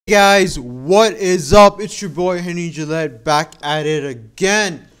Guys, what is up? It's your boy Henry Gillette back at it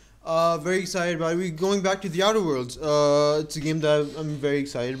again. Very excited about it. We're going back to the Outer Worlds. It's a game that I'm very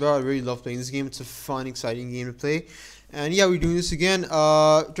excited about. I really love playing this game. It's a fun, exciting game to play. And yeah, we're doing this again.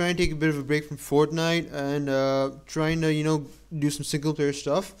 Trying to take a bit of a break from Fortnite and trying to, do some single player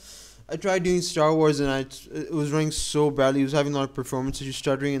stuff. I tried doing Star Wars and it was running so badly. It was having a lot of performance issues,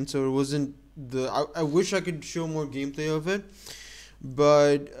 stuttering, and so it wasn't I wish I could show more gameplay of it.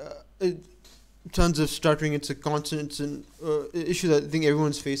 But tons of stuttering. It's a constant. It's an issue that I think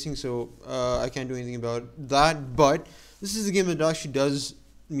everyone's facing. So I can't do anything about that. But this is a game that actually does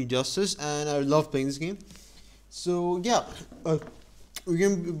me justice, and I love playing this game. So yeah, we're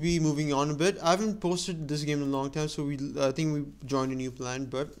gonna be moving on a bit. I haven't posted this game in a long time, so I think we joined a new plan.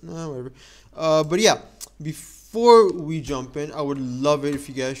 But whatever. But yeah, before we jump in, I would love it if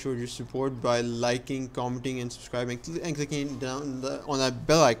you guys showed your support by liking, commenting, and subscribing, and clicking down on that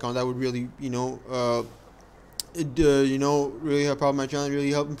bell icon. That would really, really help out my channel,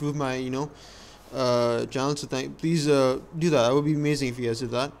 really help improve my, channel. So please do that. That would be amazing if you guys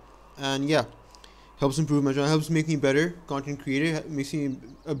did that. And yeah, helps improve my channel, helps make me better content creator, makes me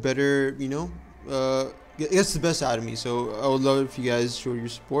a better, gets the best out of me. So I would love it if you guys showed your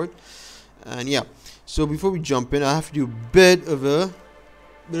support. And yeah, so before we jump in, I have to do a bit of a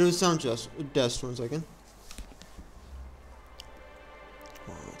sound test. 1 second.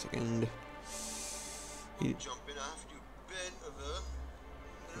 1 second. Jump in, I have to do a bit of a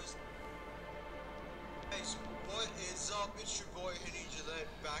Guys, what is up? It's your boy Henry Gillette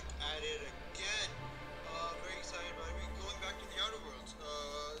back at it again. Very excited about it. We're going back to the Outer Worlds.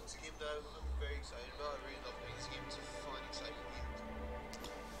 It's a game that I'm very excited about. I really love playing this game. It's a fun, exciting game.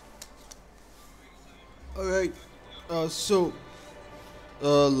 Alright,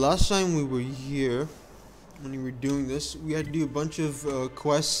 last time we were here, when we were doing this, we had to do a bunch of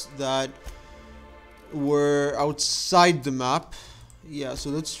quests that were outside the map. Yeah, so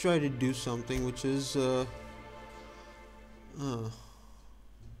let's try to do something, which is, okay,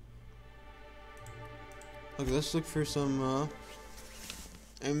 let's look for some,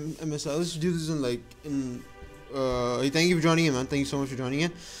 MSI. Let's do this thank you for joining in, man. Thank you so much for joining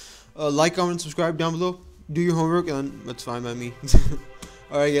in. Like, comment, subscribe down below. Do your homework, and that's fine by me.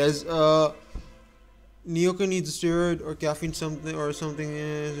 Alright, guys. Nyoka needs a steroid or caffeine something,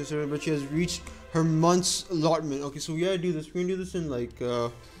 but she has reached her month's allotment. Okay, so we gotta do this. We're gonna do this in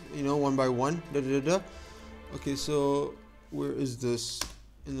one by one. Okay, so where is this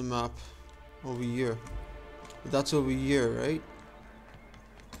in the map? Over here. That's over here, right?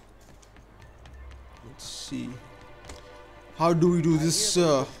 Let's see. How do we do this?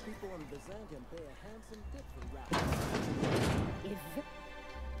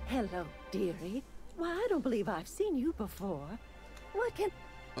 Hello, dearie. Why, I don't believe I've seen you before. What can...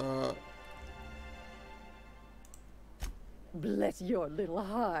 Bless your little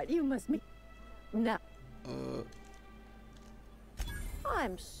heart. You must be... Now...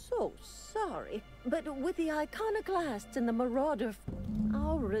 I'm so sorry, but with the iconoclasts and the marauder...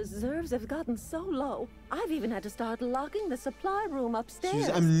 Our reserves have gotten so low. I've even had to start locking the supply room upstairs. She's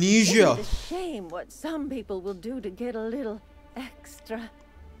amnesia. It's a shame what some people will do to get a little extra.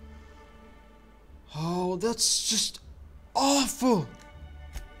 Oh, that's just awful.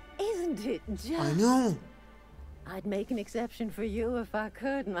 Isn't it just? I know. I'd make an exception for you if I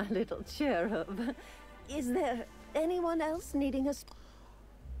could, my little cherub. Is there anyone else needing us?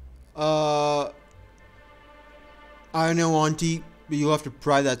 I know, Auntie, but you'll have to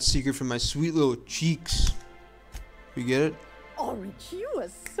pry that secret from my sweet little cheeks. You get it? Aren't you a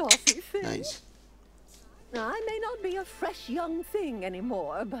saucy thing? Nice. I may not be a fresh young thing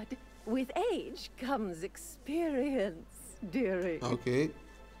anymore, but with age comes experience, dearie. Okay.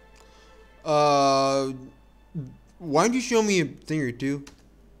 Why don't you show me a thing or two?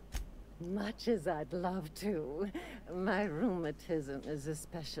 Much as I'd love to. My rheumatism is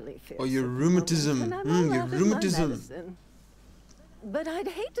especially fierce. Oh, your rheumatism. Your rheumatism. But I'd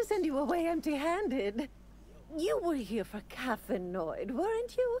hate to send you away empty-handed. You were here for Caffeinoid,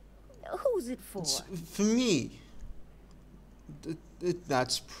 weren't you? Who's it for? It's for me.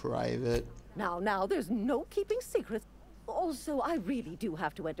 That's private. Now, there's no keeping secrets. Also, I really do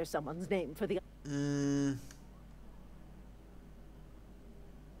have to enter someone's name for the...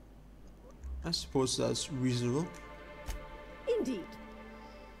 I suppose that's reasonable. Indeed.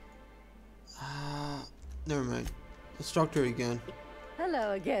 Never mind. Let's talk to her again.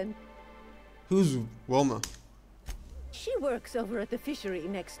 Hello again. Who's Wilma? She works over at the fishery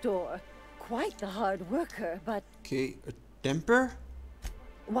next door. Quite the hard worker, but... Okay, a temper?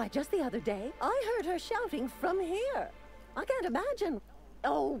 Why, just the other day, I heard her shouting from here. I can't imagine.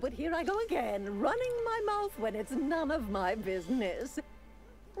 Oh, but here I go again, running my mouth when it's none of my business.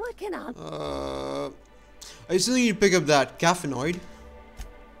 What can I still need to pick up that caffeinoid.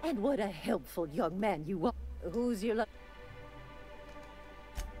 And what a helpful young man you are. Who's your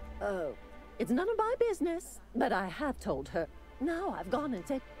Oh, it's none of my business, but I have told her. Now I've gone and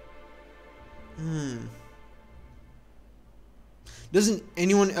said... Doesn't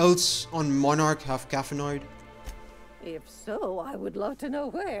anyone else on Monarch have caffeinoid? If so, I would love to know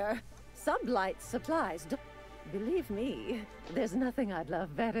where. Sublight supplies. Believe me, there's nothing I'd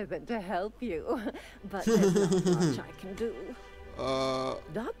love better than to help you. But there's not much I can do.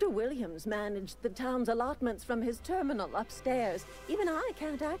 Dr. Williams managed the town's allotments from his terminal upstairs. Even I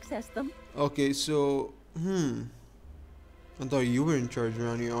can't access them. Okay, so, I thought you were in charge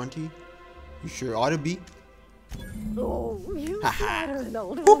around here, auntie. You sure ought to be. Oh, you flattering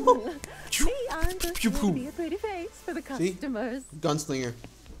old woman. See, I'm just trying to be a pretty face for the customers. See? Gunslinger.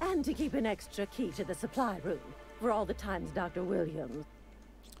 And to keep an extra key to the supply room for all the times Dr. Williams.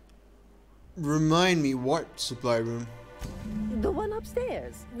 Remind me, what supply room? The one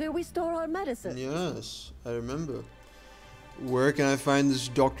upstairs, where we store our medicine. Yes, I remember. Where can I find this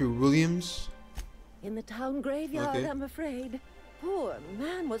Dr. Williams? In the town graveyard, Okay. I'm afraid. Poor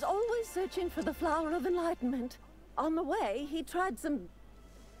man was always searching for the flower of enlightenment. On the way, he tried some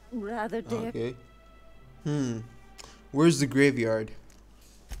rather Okay. Where's the graveyard?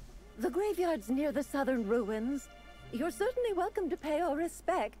 The graveyard's near the southern ruins. You're certainly welcome to pay our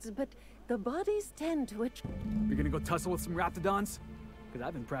respects, but the bodies tend to You're gonna go tussle with some raptidons? Because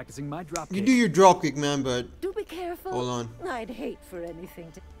I've been practicing my dropkick. You do your dropkick, man, but... Do be careful. Hold on. I'd hate for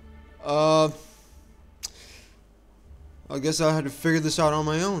anything to... I guess I had to figure this out on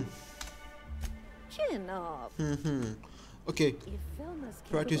my own. Chin up. Okay, If Velma's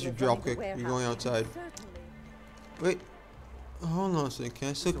practice your capable of running the dropkick. You're warehouse, going then outside. certainly- Wait. Hold on a second. Can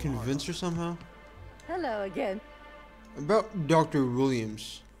I still convince her somehow? Hello again. About Dr.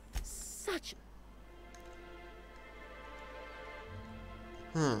 Williams. Such...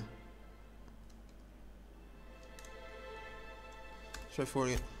 Huh. Try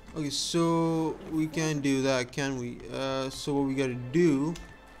forwarding it. Okay, so we can't do that, can we? So what we gotta do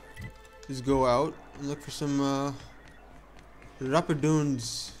is go out and look for some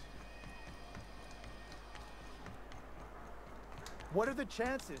rapidoons. What are the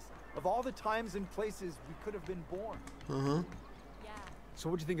chances of all the times and places we could have been born? So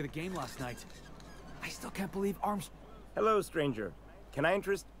what'd you think of the game last night? I still can't believe Arms... Hello, stranger. Can I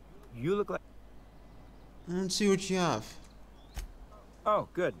interest... You look like... Let's see what you have. Oh,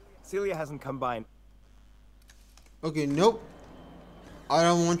 good. Celia hasn't come by. Okay, nope. I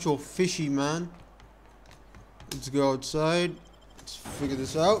don't want your fishy, man. Let's go outside. Let's figure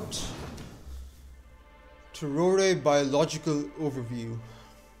this out. Terrore Biological Overview.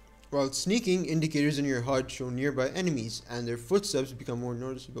 While sneaking, indicators in your HUD show nearby enemies, and their footsteps become more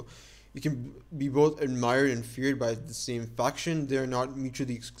noticeable. You can be both admired and feared by the same faction. They are not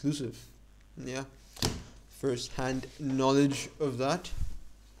mutually exclusive. Yeah. First-hand knowledge of that.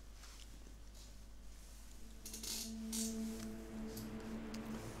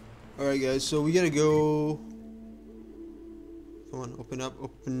 Alright guys, so we gotta go. Come on, open up,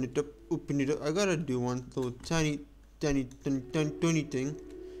 open it up, open it up. I gotta do one little tiny thing.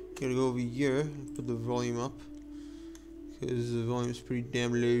 Gotta go over here and put the volume up, because the volume is pretty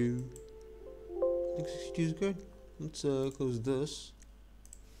damn low. I think 62 is good. Let's close this.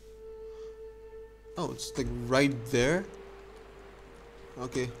 Oh, it's like right there.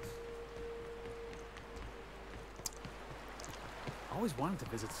 Okay. I always wanted to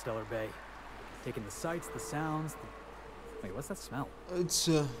visit Stellar Bay. Taking the sights, the sounds, Wait, what's that smell? It's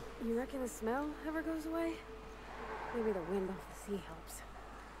You reckon the smell ever goes away? Maybe the wind off the sea helps.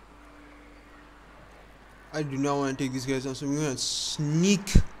 I do not want to take these guys down, so we're gonna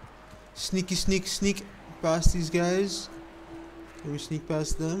sneak past these guys. Can we sneak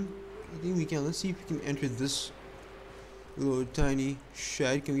past them? I think we can. Let's see if we can enter this little tiny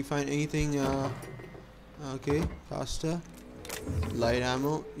shed. Can we find anything? Okay, pasta, light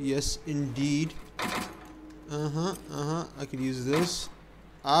ammo. Yes, indeed. I could use this.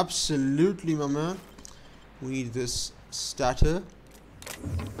 Absolutely, my man. We need this starter,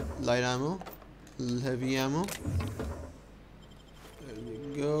 light ammo, heavy ammo. There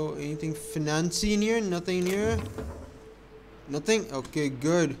we go. Anything fancy in here? Nothing in here. Nothing? Okay,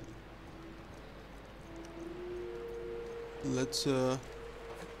 good. Let's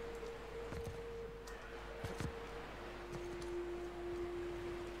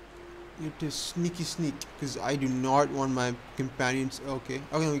get to sneak, because I do not want my companions. Okay,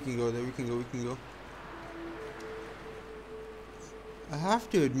 we can go there. We can go. I have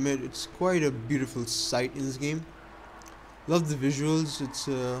to admit, it's quite a beautiful sight in this game. Love the visuals.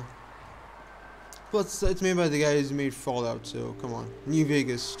 Plus it's made by the guys who made Fallout, so come on, New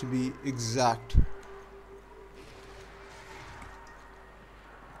Vegas to be exact.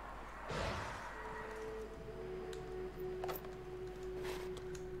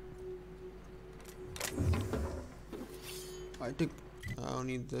 I don't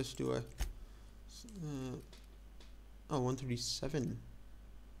need this, do I? Oh, 137.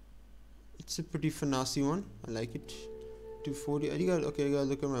 It's a pretty fancy one. I like it. 240. I gotta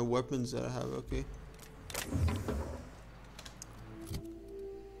look at my weapons that I have. Okay.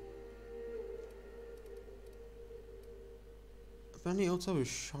 Apparently, I also have a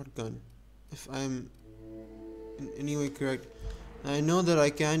shotgun. If I'm in any way correct. I know that I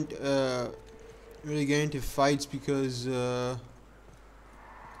can't really get into fights because I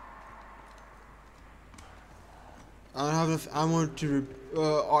don't have enough ammo to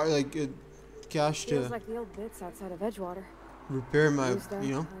or like cash to Feels like the old bits outside of Edgewater. repair my Used up,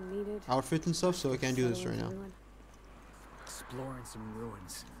 unneeded. outfit and stuff, so I can't do this right now. Everyone. Exploring some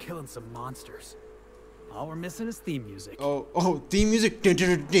ruins, killing some monsters. All we're missing is theme music. Oh, theme music. Okay,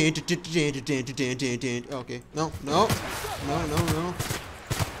 no.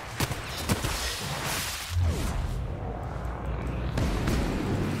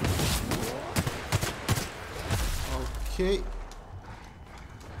 Okay.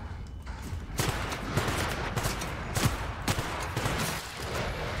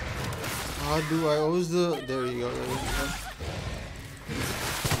 How do I use the? There you go.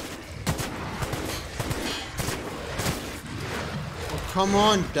 Oh, come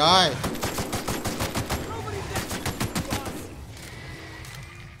on, die.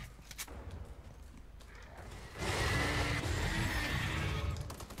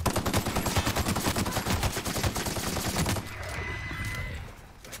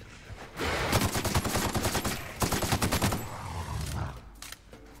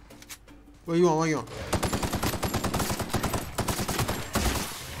 What do you want?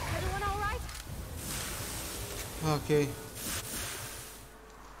 Everyone all right? Okay.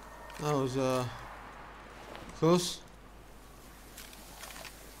 That was close.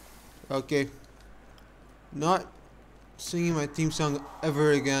 Okay. Not singing my theme song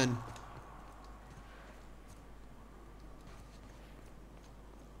ever again.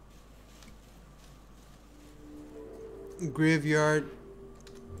 Graveyard.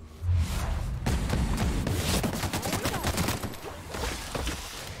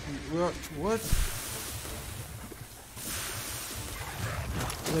 What?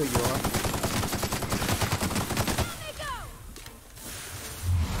 There you are.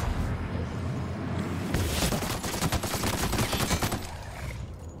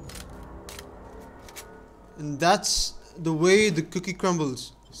 And that's the way the cookie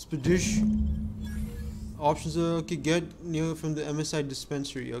crumbles. Spadish. Options are okay. Get from the MSI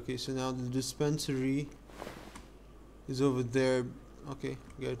dispensary. Okay, so now the dispensary is over there. Okay,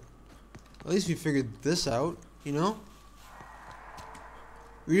 good. At least we figured this out, you know?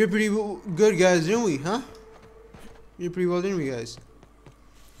 We did pretty good, guys, didn't we, huh? We did pretty well, didn't we, guys?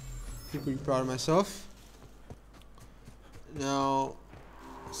 I'm pretty proud of myself. Now,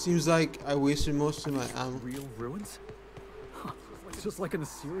 seems like I wasted most of my ammo. Real ruins? Huh, just like in the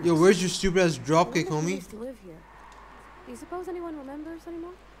series. Yo, where's your stupid ass dropkick, I wonder if he homie? used to live here. Do you suppose anyone remembers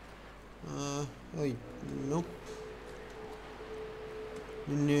anymore? Like, nope.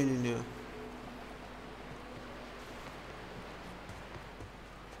 No.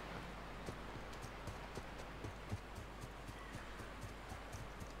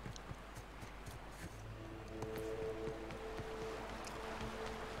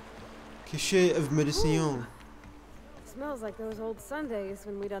 Cachet of medicine. Smells like those old Sundays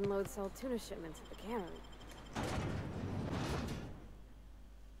when we'd unload sell tuna shipments at the cannery.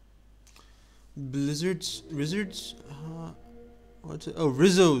 Wizards? What's it? Oh,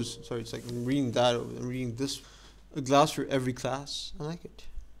 Rizzos. Sorry, it's like I'm reading that over. I'm reading this. A glass for every class. I like it.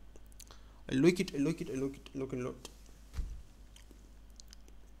 I like it. Look.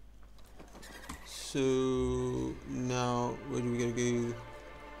 So now, where do we gotta go?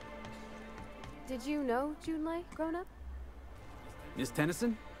 Did you know June Lay growing up? Miss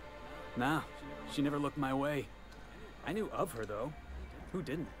Tennyson? Nah, she never looked my way. I knew of her, though. Who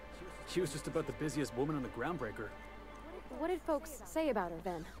didn't? She was just about the busiest woman on the Groundbreaker. What did folks say about her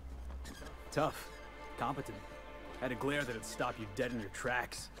then? Tough. Competent. Had a glare that'd stop you dead in your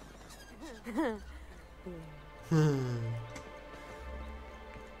tracks.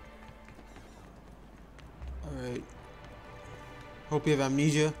 Alright. Hope you have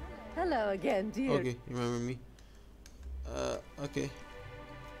amnesia. Hello again, dear. Okay, you remember me. Okay.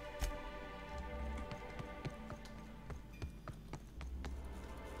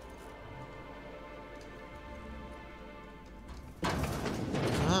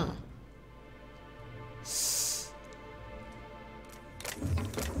 Ah.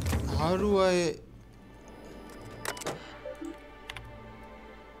 How do I...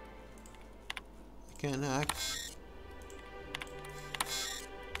 Can't hack.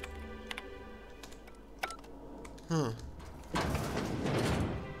 Huh.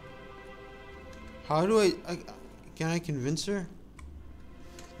 How do I can I convince her?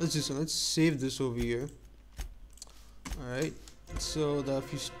 Let's do something. Let's save this over here. Alright. So that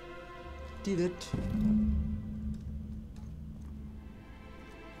if you steal it.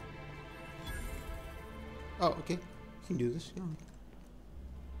 Oh, okay. You can do this. Yeah.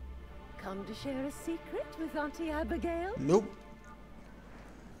 Come to share a secret with Auntie Abigail? Nope.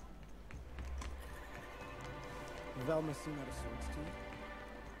 Velma seen out of sorts to you?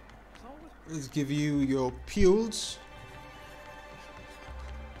 Let's give you your peels.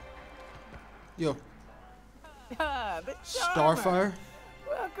 Yo, Ah, the Starfire.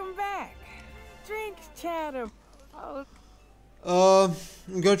 Welcome back. Drinks, chatter. Oh,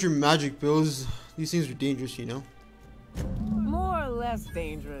 You got your magic pills. These things are dangerous, you know. more or less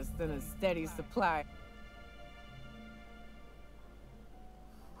dangerous than a steady supply.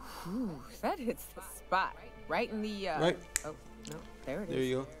 Whew, that hits the spot. Right in the, Right. Oh, no, there it is. There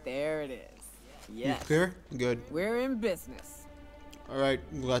you go. There it is. You Yes. clear? Good. We're in business. Alright,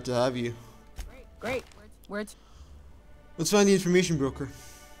 glad to have you. Great. Where'd Let's find the information broker.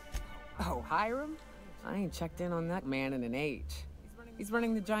 Oh, Hiram? I ain't checked in on that man in an age. He's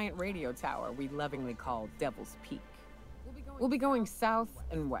running the giant radio tower we lovingly call Devil's Peak. We'll be going south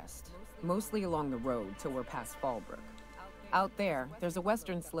and west, mostly along the road till we're past Fallbrook. Out there, there's a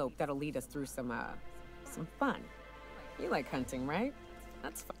western slope that'll lead us through some fun. You like hunting, right?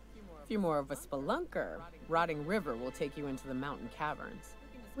 That's fun. If you're more of a spelunker, Rotting River will take you into the mountain caverns.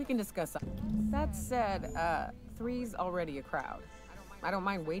 We can discuss. That said, 3's already a crowd. I don't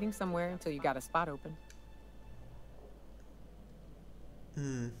mind waiting somewhere until you got a spot open.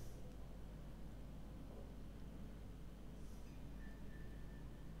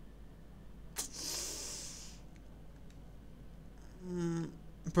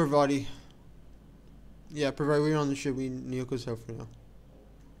 Parvati. Yeah, Parvati, we're on the ship. We need Nyoko's help for now.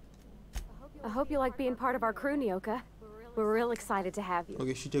 I hope you like being part of our crew, Nyoka. We're real excited to have you.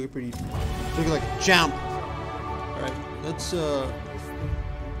 Okay, she took it pretty. Took it like a champ. Alright, let's Ever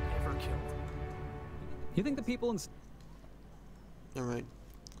killed. You think the people in... Alright.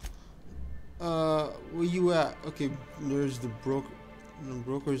 Where you at? Okay, there's the broker. The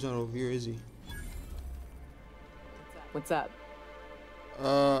broker's not over here, is he? What's up?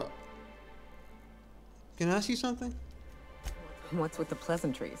 Can I ask you something? What's with the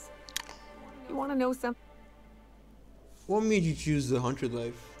pleasantries? You want to know something? What made you choose the hunter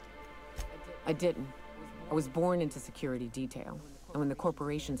life? I didn't. I was born into security detail, and when the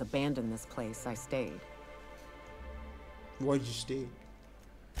corporations abandoned this place, I stayed. Why'd you stay?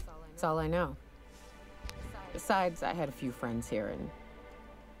 That's all I know. Besides, I had a few friends here, and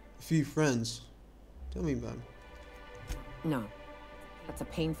A few friends. Tell me about 'em. no. That's a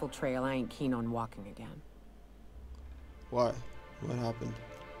painful trail I ain't keen on walking again. Why? What happened?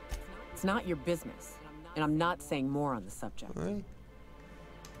 It's not your business, and I'm not saying more on the subject. Alright.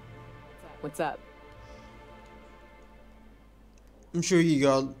 What's up? I'm sure you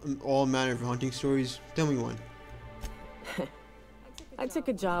got all manner of hunting stories. Tell me one. I took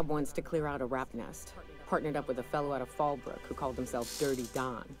a job once to clear out a rap nest. Partnered up with a fellow out of Fallbrook who called himself Dirty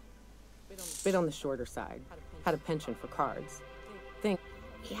Don. Bit on the shorter side. Had a penchant for cards. Think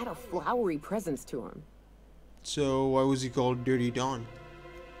he had a flowery presence to him. So why was he called Dirty Don?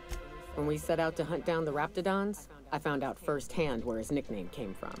 When we set out to hunt down the Raptidons, I found out firsthand where his nickname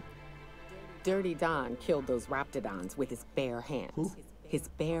came from. Dirty Don killed those Raptidons with his bare hands. Who? His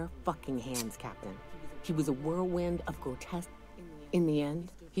bare fucking hands, Captain. He was a whirlwind of grotesque. In the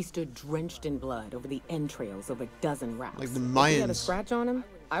end, he stood drenched in blood over the entrails of a dozen rats. Like the If he had a Mayans. scratch on him,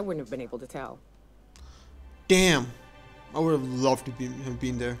 I wouldn't have been able to tell. Damn! I would have loved to have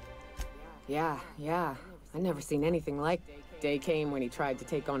been there. Yeah. I never seen anything like it. Day came when he tried to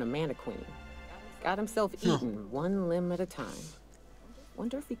take on a maniacally. Got himself eaten one limb at a time.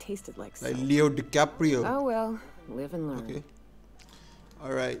 Wonder if he tasted like Like soap. Leo DiCaprio. Oh well, live and learn. Okay.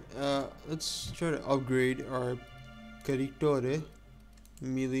 Alright, let's try to upgrade our Caritore.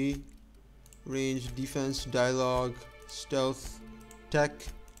 Melee, range, defense, dialogue, stealth, tech,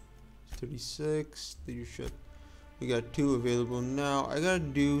 36, leadership. We got 2 available now. I gotta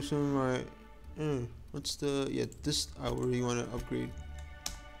do some of my What's the, yeah, this I really want to upgrade.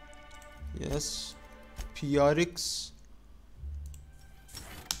 Yes. Periodics.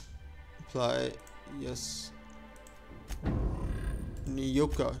 Apply. Yes.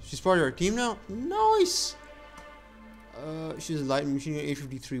 Nyoka. She's part of our team now? Nice! She's a light machine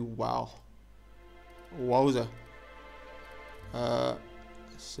 853. Wow. Wowza.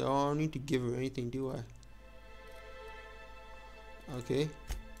 So I don't need to give her anything, do I? Okay.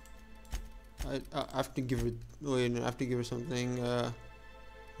 I have to give her. Wait, no, I have to give her something.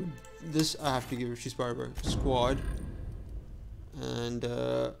 This I have to give her. She's part of our squad. And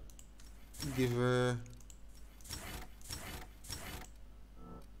give her.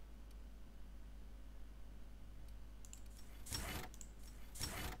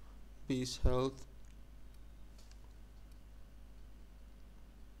 Base health.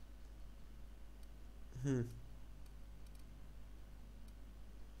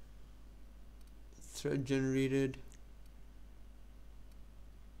 Thread generated.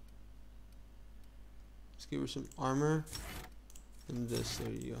 Let's give her some armor. And this,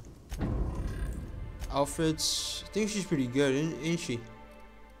 there you go. Outfits. I think she's pretty good, ain't she?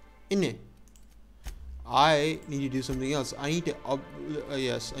 Isn't it? I need to do something else. I need to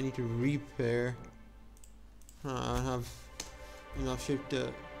yes, I need to repair. I don't have enough shit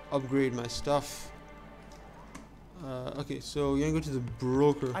to upgrade my stuff. Okay, so you're gonna go to the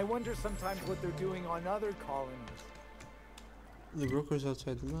broker. I wonder sometimes what they're doing on other colonies. The broker's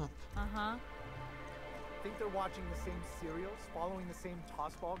outside the map. Uh-huh. Think they're watching the same serials, following the same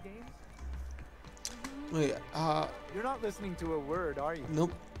tossball games? Wait, You're not listening to a word, are you?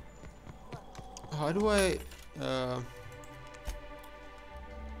 nope. How do I,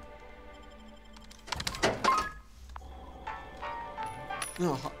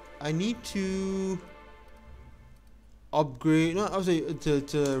 no, I need to upgrade, no, I was saying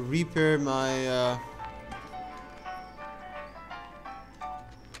to repair my,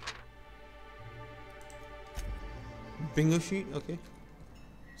 bingo sheet, okay.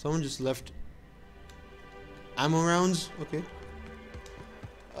 Someone just left ammo rounds, okay.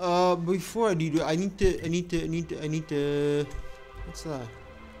 Before I do, I need to, what's that?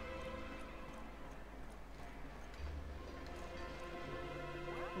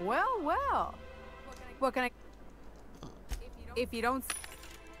 Well. What can I... If you don't...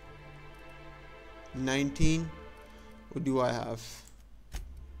 19. What do I have?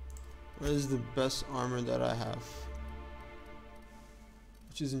 What is the best armor that I have?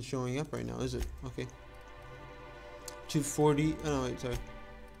 Which isn't showing up right now, is it? Okay. 240. Oh no, wait, sorry.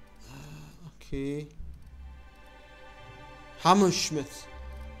 Okay. Hammersmith.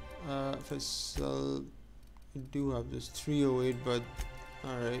 If I sell, I do have this 308, but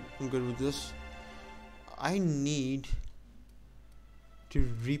alright, I'm good with this. I need to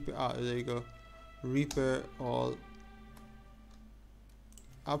repair. Ah, there you go. Repair all.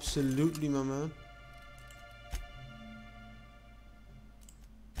 Absolutely, my man.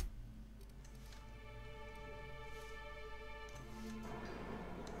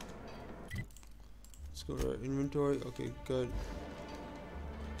 Let's go to our inventory. Okay, good.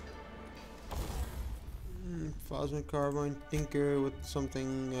 Plasma carbine, tinker with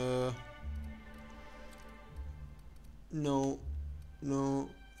something. No. No.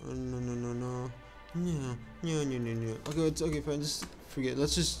 Okay, it's okay. Fine. Just forget.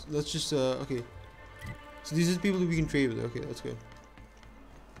 Let's just. Okay. So these are the people that we can trade with. Okay, that's good.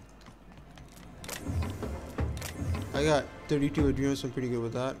 I got 32 adrenals, so I'm pretty good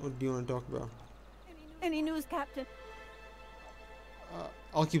with that. What do you want to talk about? Any news, Captain?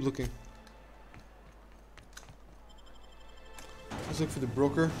 I'll keep looking. Let's look for the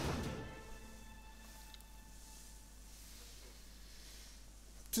broker.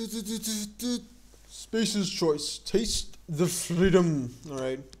 Space's choice. Taste the freedom.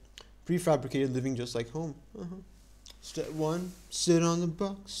 Alright. Prefabricated living just like home. Step 1, sit on the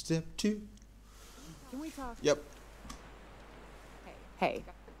box. Step 2. Can we talk? Yep. Hey,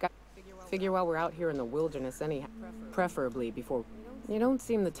 figure while we're out here in the wilderness anyhow. Preferably before... You don't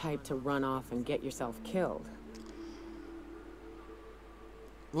seem the type to run off and get yourself killed.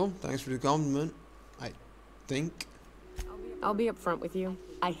 Well, thanks for the compliment. I think. I'll be upfront with you.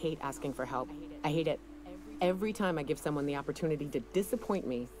 I hate asking for help. I hate it. Every time I give someone the opportunity to disappoint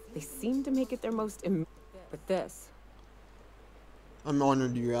me, they seem to make it their most But this... I'm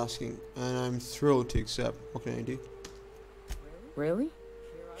honored you're asking, and I'm thrilled to accept. What can I do? Really?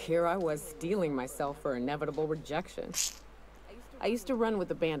 Here I was steeling myself for inevitable rejection. I used to run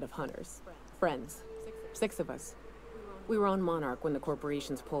with a band of hunters. Friends. 6 of us. We were on Monarch when the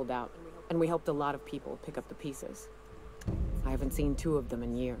corporations pulled out, and we helped a lot of people pick up the pieces. I haven't seen 2 of them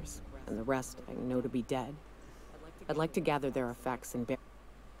in years, and the rest I know to be dead. I'd like to gather their effects and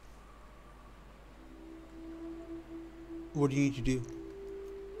What do you need to do?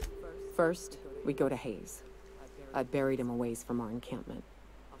 First, we go to Hayes. I buried him a ways from our encampment.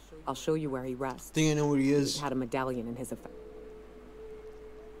 I'll show you where he rests. I think I know where he is. He had a medallion in his effect.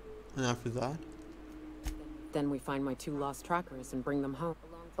 And after that? Then we find my 2 lost trackers and bring them home.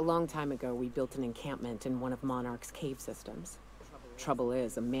 A long time ago, we built an encampment in one of Monarch's cave systems. Trouble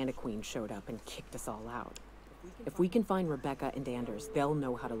is, a maniacally showed up and kicked us all out. If we can find Rebecca and Anders, they'll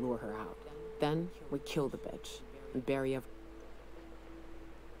know how to lure her out. Then we kill the bitch and bury her.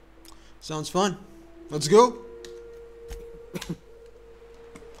 Sounds fun. Let's go.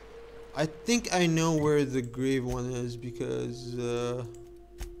 I think I know where the grave one is because I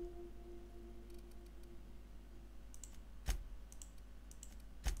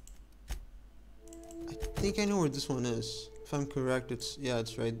think I know where this one is. If I'm correct, it's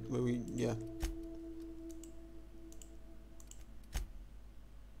right where we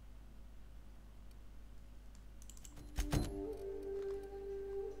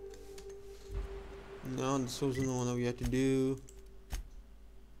No, this wasn't the one that we had to do.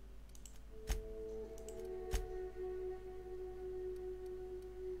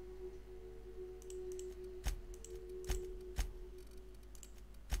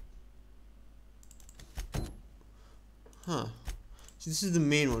 Huh. So this is the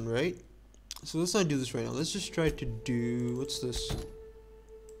main one, right? So let's not do this right now. Let's just try to do... What's this?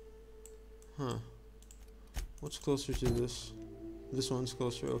 Huh. What's closer to this? This one's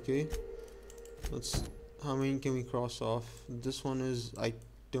closer, okay. Let's... How many can we cross off? This one is... I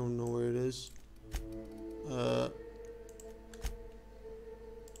don't know where it is.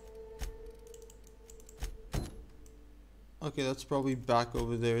 Okay, that's probably back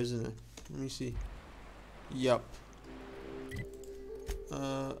over there, isn't it? Let me see. Yup.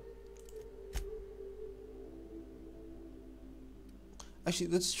 Actually,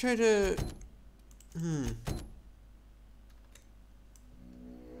 let's try to...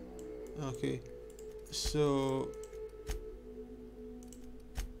 Okay. So...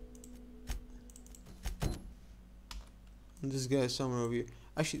 This guy is somewhere over here.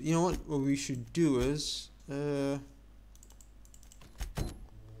 Actually, you know what? What we should do is...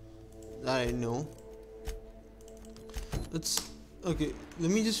 I know. Okay,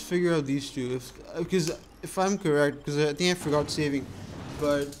 let me just figure out these two. Because if I'm correct, because I think I forgot saving,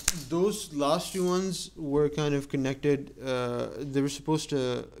 but those last 2 ones were kind of connected. They were supposed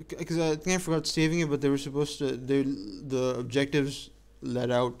to, because I think I forgot saving it, but they were supposed to. The objectives led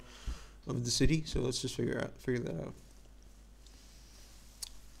out of the city. So let's just figure that out.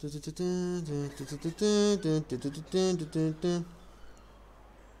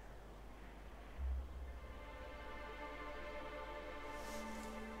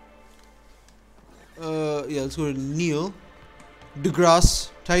 Yeah, let's go to Neil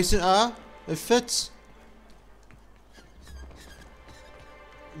deGrasse Tyson. It fits.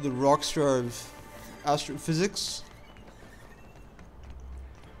 The rock star of astrophysics.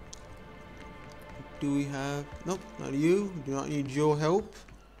 Do we have... Nope, not you. Do not need your help.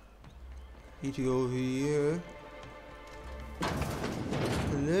 Need to go over here.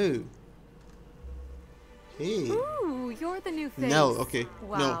 Hello. Hey. Ooh, you're the new face. No, okay.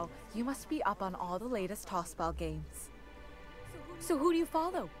 Wow, No. you must be up on all the latest tossball games. So who do you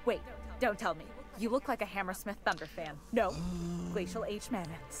follow? Wait, don't tell me. You look like a Hammersmith Thunder fan. No, Glacial H.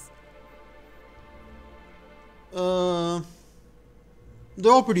 Mammoths.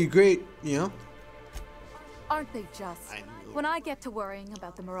 They're all pretty great, you know. Aren't they just? When I get to worrying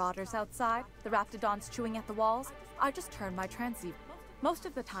about the marauders outside, the raptidons chewing at the walls, I just turn my transceiver. Most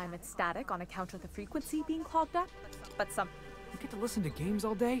of the time it's static on account of the frequency being clogged up, but some... You get to listen to games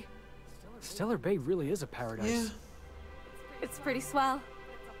all day? Stellar Bay really is a paradise. Yeah. It's pretty swell,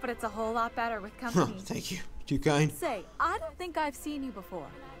 but it's a whole lot better with Huh, company. thank you. Too kind. Say, I don't think I've seen you before,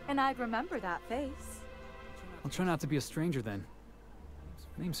 and I'd remember that face. I'll try not to be a stranger then.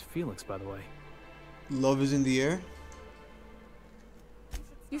 Name's Felix, by the way. Love is in the air.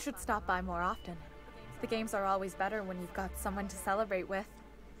 You should stop by more often. The games are always better when you've got someone to celebrate with.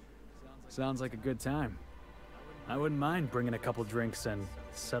 Sounds like a good time. I wouldn't mind bringing a couple drinks and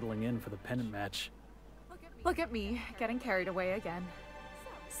settling in for the pennant match. Look at me, getting carried away again.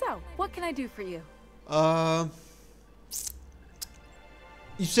 So, what can I do for you?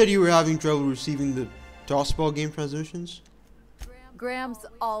 You said you were having trouble receiving the tossball game transmissions? Graham's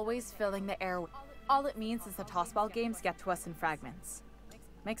always filling the air. All it means is the tossball games get to us in fragments.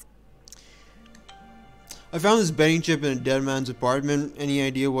 Makes... I found this betting chip in a dead man's apartment. Any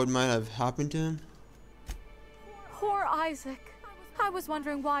idea what might have happened to him? Poor Isaac. I was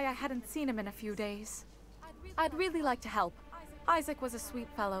wondering why I hadn't seen him in a few days. I'd really like to help. Isaac was a sweet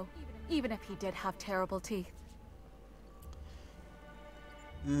fellow, even if he did have terrible teeth.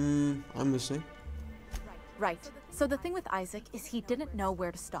 I'm listening. Right. So the thing with Isaac is he didn't know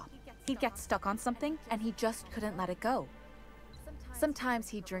where to stop. He'd get stuck on something, and he just couldn't let it go. Sometimes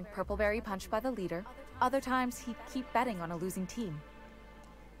he'd drink purpleberry punch by the leader. Other times he'd keep betting on a losing team.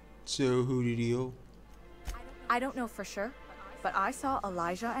 So who did he owe? I don't know for sure, but I saw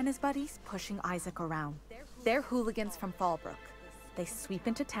Elijah and his buddies pushing Isaac around. They're hooligans from Fallbrook. They sweep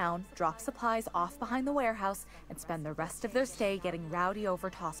into town, drop supplies off behind the warehouse, and spend the rest of their stay getting rowdy over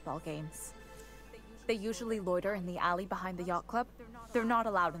tossball games. They usually loiter in the alley behind the yacht club. They're not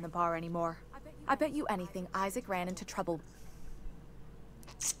allowed in the bar anymore. I bet you anything Isaac ran into trouble.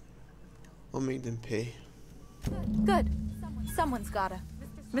 I'll make them pay. Good. Someone's gotta.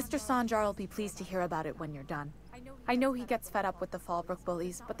 Mr. Sanjar will be pleased to hear about it when you're done. I know he gets fed up with the Fallbrook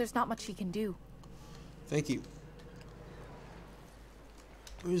bullies, but there's not much he can do. Thank you.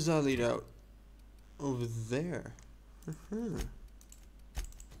 Where's that lead out? Over there.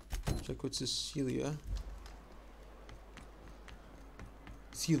 Check with Cecilia.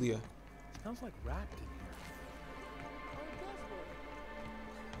 Celia. Smells like rat in here.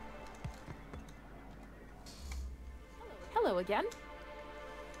 Hello again.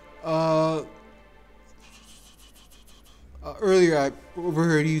 Earlier I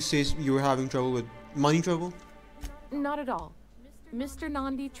overheard you say you were having trouble with money trouble. Not at all. Mr.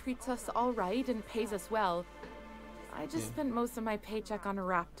 Nandi treats us all right and pays us well. I just spent most of my paycheck on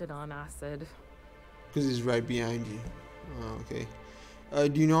Raptidon acid. Because he's right behind you. Oh, okay.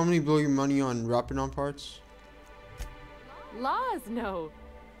 Do you normally blow your money on Rapidon parts? Laws, no.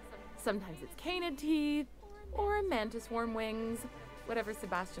 Sometimes it's canid teeth or mantis worm wings. Whatever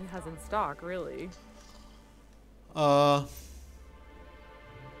Sebastian has in stock, really. If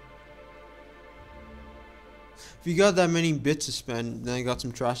you got that many bits to spend, then I got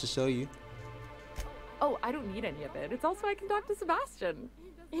some trash to sell you. Oh, I don't need any of it. It's also I can talk to Sebastian.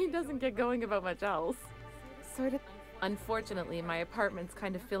 He doesn't get going about much else. Sort of. Unfortunately, my apartment's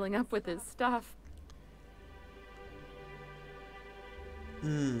kind of filling up with his stuff.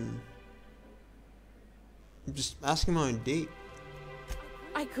 I'm just ask him on a date.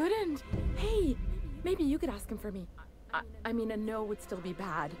 I couldn't. Hey, maybe you could ask him for me. I mean, a no would still be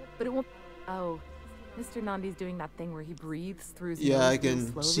bad, but it won't. Oh, Mr. Nandi's doing that thing where he breathes through his nose. Yeah, I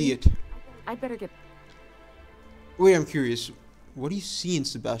can see it. I'd better get. Wait, I'm curious. What do you see in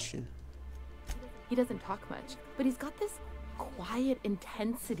Sebastian? He doesn't talk much, but he's got this quiet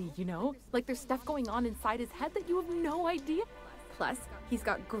intensity, you know? Like there's stuff going on inside his head that you have no idea. Plus, he's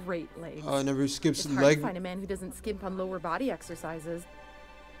got great legs. Never skips it's hard to find a man who doesn't skimp on lower body exercises.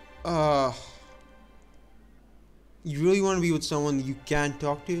 You really want to be with someone you can't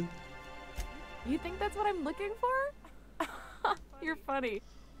talk to? You think that's what I'm looking for? You're funny.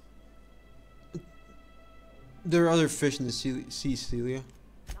 There are other fish in the sea, Celia.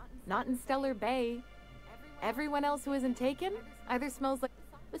 Not in Stellar Bay. Everyone else who isn't taken either smells like...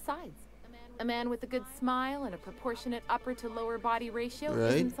 Besides, a man with a good smile and a proportionate upper to lower body ratio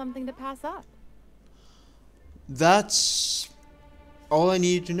isn't something to pass up. That's all I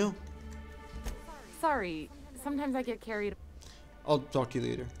needed to know. Sorry, sometimes I get carried... I'll talk to you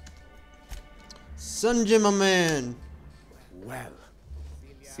later. Sanjay, my man. Well,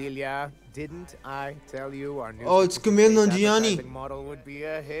 Celia, didn't I tell you our new it's Camille Gianni model would be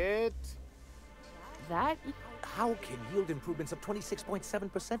a hit? That? How can yield improvements of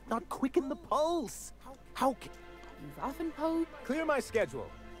 26.7% not quicken the pulse? How can... You've often posed... Clear my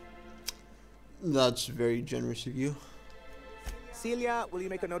schedule. That's very generous of you. Celia, will you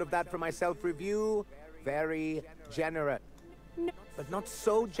make a note of that for my self-review? Very generous. No. But not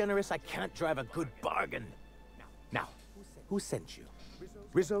so generous I can't drive a good bargain. Now, who sent you?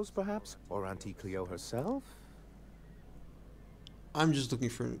 Rizzo's, perhaps? Or Auntie Cleo herself? I'm just looking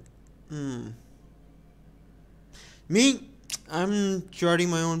for... Me? I'm charting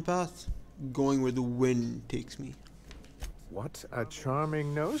my own path. Going where the wind takes me. What a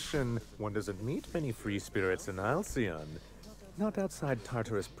charming notion. One doesn't meet many free spirits in Alcyon. Not outside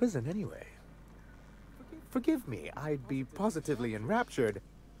Tartarus prison, anyway. Forgive me, I'd be positively enraptured.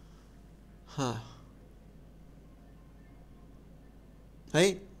 Huh.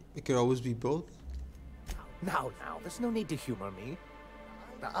 Hey, it could always be both. Now, there's no need to humor me.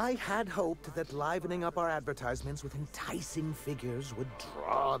 I had hoped that livening up our advertisements with enticing figures would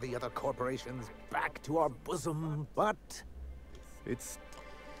draw the other corporations back to our bosom, but it's...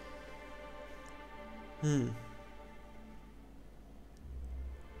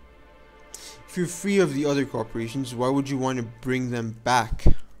 If you're free of the other corporations, why would you want to bring them back?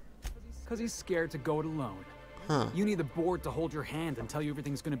 Because he's scared to go it alone. Huh. You need the board to hold your hand and tell you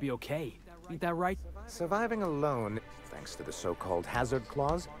everything's gonna be okay. Ain't that right? Surviving alone, thanks to the so-called hazard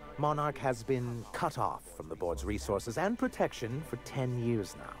clause, Monarch has been cut off from the board's resources and protection for 10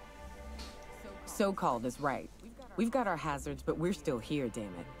 years now. So-called is right. We've got our hazards, but we're still here, damn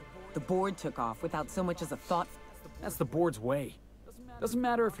it. The board took off without so much as a thought. That's the board's way. Doesn't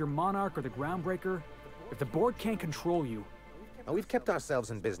matter if you're Monarch or the Groundbreaker. If the board can't control you. Now, we've kept ourselves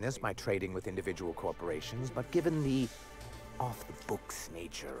in business by trading with individual corporations, but given the off-the-books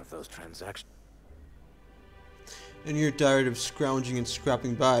nature of those transactions... And you're tired of scrounging and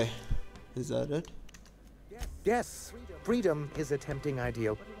scrapping by. Is that it? Yes, freedom is a tempting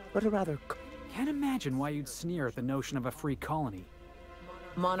ideal, but a rather... Can't imagine why you'd sneer at the notion of a free colony.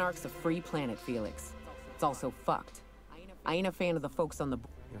 Monarch's a free planet, Felix. It's also fucked. I ain't a fan of the folks on the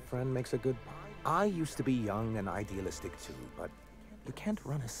board. Your friend makes a good point. I used to be young and idealistic too, but you can't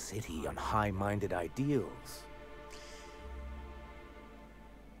run a city on high-minded ideals.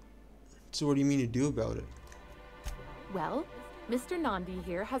 So what do you mean to do about it? Well, Mr. Nandi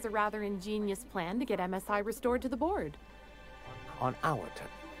here has a rather ingenious plan to get MSI restored to the board. On our turn.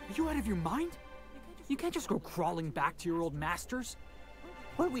 Are you out of your mind? You can't just go crawling back to your old masters.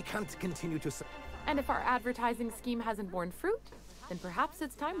 Well, we can't continue to... And if our advertising scheme hasn't borne fruit, then perhaps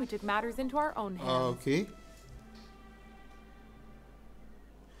it's time we took matters into our own hands. Okay.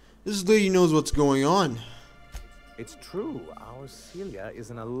 This lady knows what's going on. It's true. Our Celia is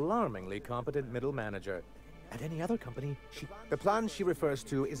an alarmingly competent middle manager. At any other company, the plan she refers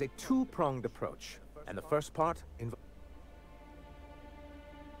to is a two-pronged approach. And the first part...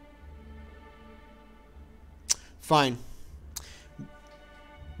 Fine.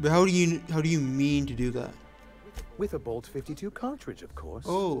 But how do you mean to do that? With a Bolt 52 cartridge, of course.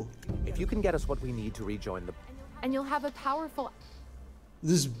 Oh. If you can get us what we need to rejoin the... And you'll have a powerful...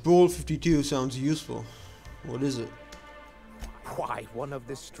 This Bolt 52 sounds useful. What is it? Why, one of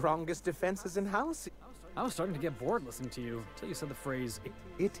the strongest defenses in house. I was starting to get bored listening to you until you said the phrase...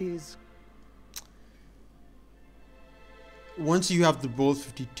 It is... Once you have the Bolt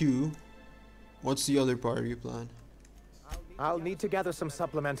 52, what's the other part of your plan? I'll need to gather some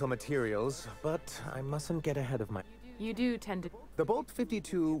supplemental materials, but I mustn't get ahead of my... You do tend to... The Bolt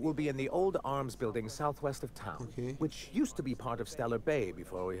 52 will be in the old arms building southwest of town, Okay. which used to be part of Stellar Bay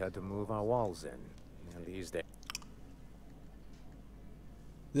before we had to move our walls in. And these days...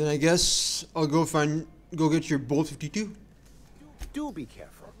 Then I guess I'll go get your Bolt 52. Do be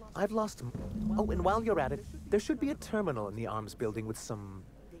careful. I've lost... Oh, and while you're at it, there should be a terminal in the arms building with some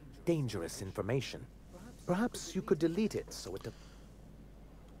dangerous information. Perhaps you could delete it so it...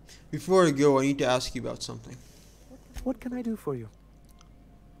 Before I go, I need to ask you about something. What can I do for you?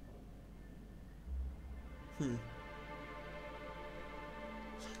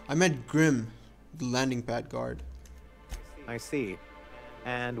 I met Grim, the landing pad guard. I see.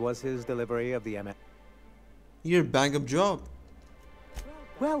 And was his delivery of the MS... You did a bang-up job.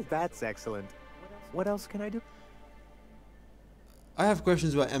 Well, that's excellent. What else can I do? I have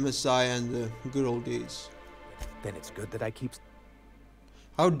questions about MSI and the good old days. Then it's good that I keep...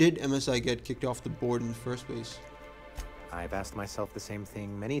 How did MSI get kicked off the board in the first place? I've asked myself the same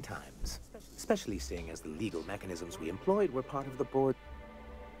thing many times, especially seeing as the legal mechanisms we employed were part of the board.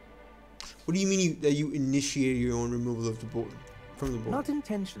 What do you mean that you initiated your own removal of the board from the board? Not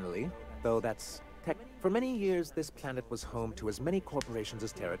intentionally, though that's tech. For many years, this planet was home to as many corporations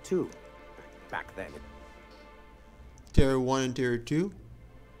as Terra 2. Back then. Terra 1 and Terra 2?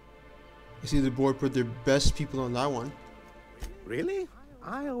 I see the board put their best people on that one. Really?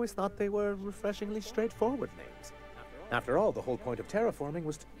 I always thought they were refreshingly straightforward names. After all, the whole point of terraforming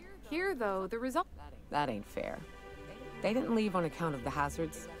was to... Here, though, the result... That ain't fair. They didn't leave on account of the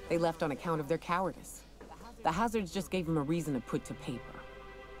hazards. They left on account of their cowardice. The hazards just gave them a reason to put to paper.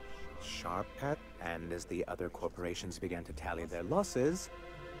 Sharp cut. And as the other corporations began to tally their losses...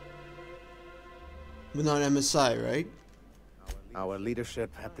 But not MSI, right? Our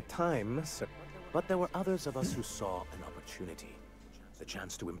leadership at the time... But there were others of us who saw an opportunity. The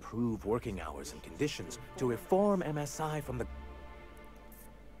chance to improve working hours and conditions, to reform MSI from the...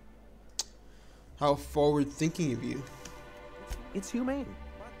 How forward-thinking of you. It's humane,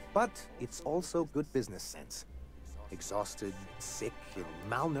 but it's also good business sense. Exhausted, sick, and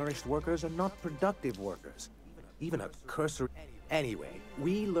malnourished workers are not productive workers. Even a cursory... Anyway,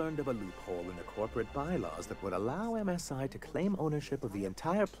 we learned of a loophole in the corporate bylaws that would allow MSI to claim ownership of the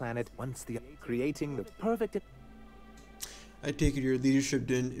entire planet once creating the perfect... I take it your leadership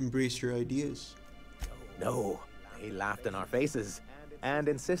didn't embrace your ideas. No, they laughed in our faces. and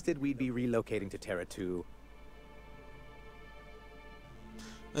insisted we'd be relocating to Terra 2.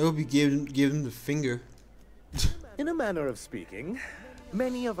 I hope you gave him the finger. In a manner of speaking,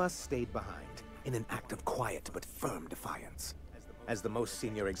 many of us stayed behind in an act of quiet but firm defiance. As the most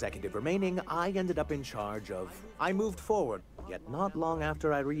senior executive remaining, I ended up in charge of... I moved forward, yet not long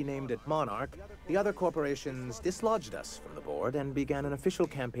after I renamed it Monarch, the other corporations dislodged us from the board and began an official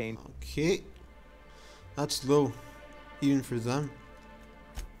campaign. Okay. That's low, even for them.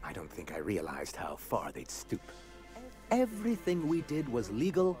 I don't think I realized how far they'd stoop. Everything we did was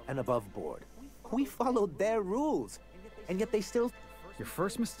legal and above board. We followed their rules, and yet they still... Your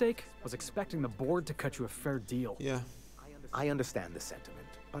first mistake was expecting the board to cut you a fair deal. Yeah. I understand the sentiment,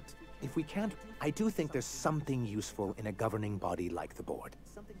 but if we can't... I do think there's something useful in a governing body like the board.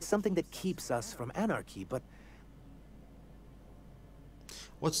 Something that keeps us from anarchy, but...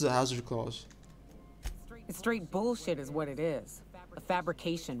 What's the hazard clause? It's straight bullshit is what it is. A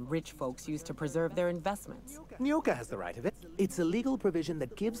fabrication rich folks use to preserve their investments. Nyoka has the right of it. It's a legal provision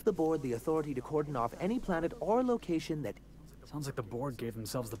that gives the board the authority to cordon off any planet or location that... Sounds like the board gave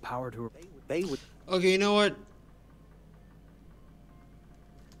themselves the power to... They would... Okay, you know what?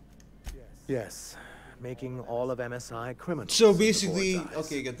 Yes, making all of MSI criminals. So basically,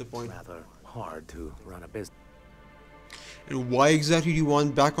 okay, get the point. Rather hard to run a business. And why exactly do you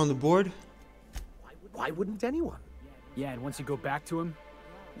want back on the board? Why wouldn't anyone? Yeah, and once you go back to him...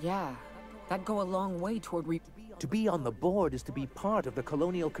 Yeah, that'd go a long way toward To be on the board is to be part of the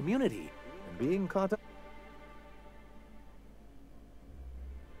colonial community. And being caught up...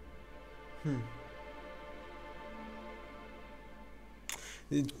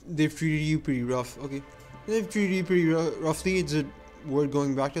 They've treated you pretty rough. Okay. They've treated you pretty roughly. Is it worth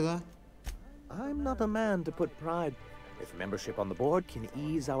going back to that? I'm not a man to put pride. If membership on the board can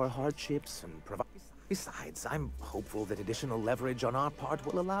ease our hardships and provide... Besides, I'm hopeful that additional leverage on our part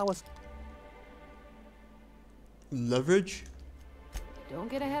will allow us... Leverage?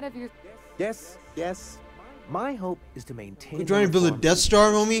 Don't get ahead of your... Yes, yes. My hope is to maintain... You're trying to build a Death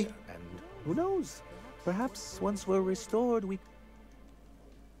Star, homie? And who knows? Perhaps once we're restored, we...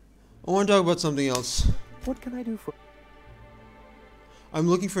 I want to talk about something else. What can I do for... I'm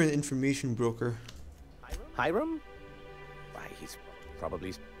looking for an information broker. Hiram? Why, he's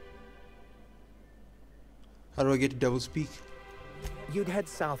probably... How do I get to Devil's Peak? You'd head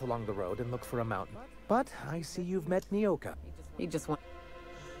south along the road and look for a mountain. But I see you've met Nyoka. He just went...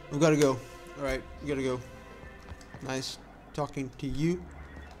 We gotta go. Alright, we gotta go. Nice talking to you,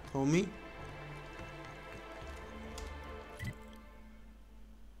 homie.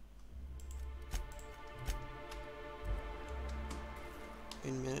 Wait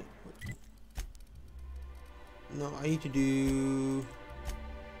a minute. No, I need to do...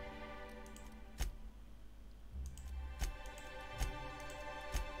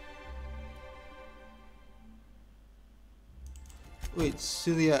 Wait,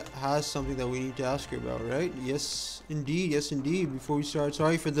 Celia has something that we need to ask her about, right? Yes, indeed. Yes, indeed. Before we start,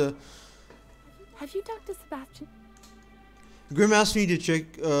 sorry for the... Have you talked to Sebastian? Grim asked me to check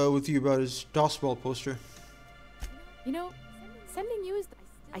with you about his tossball poster. You know, sending you is...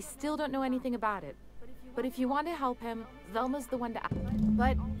 I still don't know anything about it. But if you want to help him, Velma's the one to ask.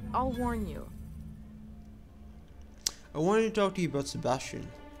 But I'll warn you. I wanted to talk to you about Sebastian.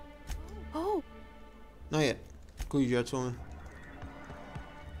 Oh! Not yet. Cool, you woman.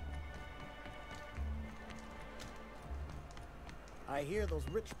 I hear those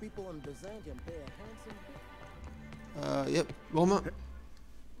rich people in Byzantium pay a handsome... Yep. Wilma?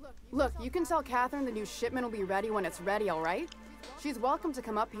 Look, you can tell Catherine the new shipment will be ready when it's ready, alright? She's welcome to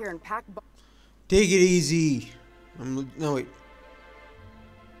come up here and pack... Take it easy. No, wait.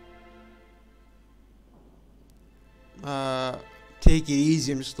 Take it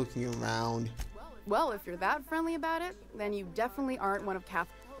easy. I'm just looking around. Well, if you're that friendly about it, then you definitely aren't one of I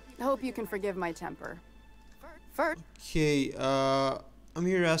hope you can forgive my temper. First... Okay, I'm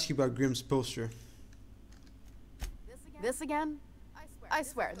here to ask you about Grimm's poster. This again? I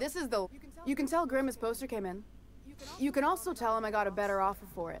swear, this is the... You can tell Grimm his poster came in. You can also tell him I got a better offer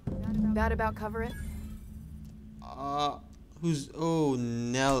for it. That about cover it? Who's... Oh,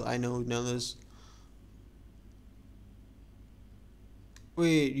 Nell. I know who Nell is.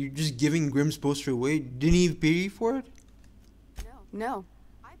 Wait, you're just giving Grimm's poster away? Didn't he pay you for it? No.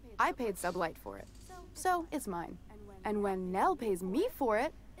 I paid Sublight for it. So, it's mine. And when Nell pays me for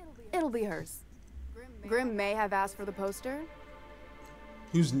it, it'll be hers. Grimm may have asked for the poster.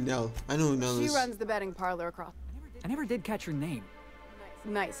 Who's Nell? I know who Nell is. She runs the betting parlor across. I never did catch your name.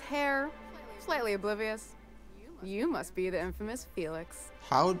 Nice hair, slightly oblivious. You must be the infamous Felix.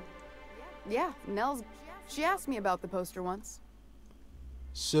 How? Yeah, Nell's... She asked me about the poster once.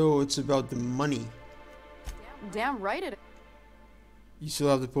 So it's about the money. Damn right it is. You still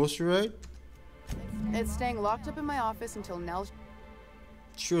have the poster, right? It's staying locked up in my office until Nell.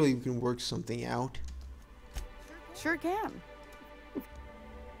 Surely we can work something out. Sure can.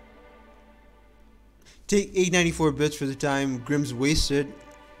 Take 894 bits for the time Grimm's wasted.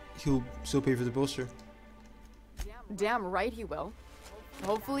 He'll still pay for the poster. Damn right he will.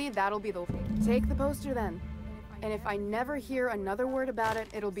 Hopefully that'll be the... Take the poster then. And if I never hear another word about it,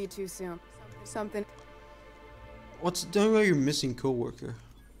 it'll be too soon. Something... What's done about your missing coworker?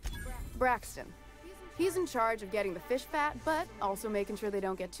 Braxton. He's in charge of getting the fish fat, but also making sure they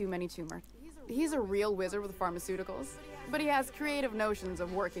don't get too many tumors. He's a real wizard with pharmaceuticals, but he has creative notions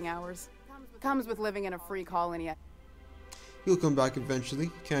of working hours. Comes with living in a free colony. He'll come back eventually.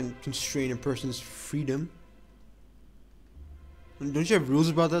 Can't constrain a person's freedom. Don't you have rules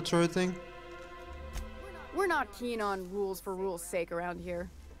about that sort of thing? We're not keen on rules for rules' sake around here.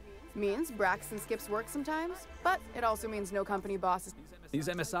 Means Braxton skips work sometimes, but it also means no company bosses. These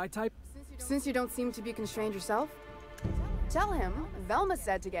MSI type? Since you don't seem to be constrained yourself, tell him Velma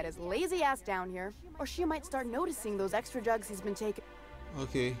said to get his lazy ass down here, or she might start noticing those extra drugs he's been taking.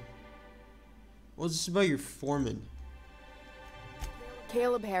 Okay. What's this about your foreman?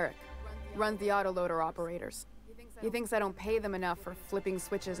 Caleb Herrick runs the autoloader operators. He thinks I don't pay them enough for flipping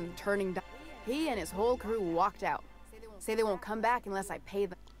switches and turning down. He and his whole crew walked out. Say they won't come back unless I pay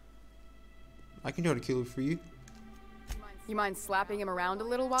them. I can try to kill it for you. You mind slapping him around a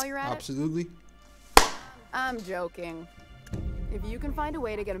little while you're at Absolutely. it? I'm joking. If you can find a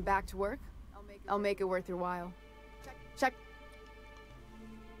way to get him back to work, I'll make it worth your while. Check.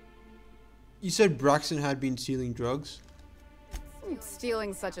 You said Braxton had been stealing drugs?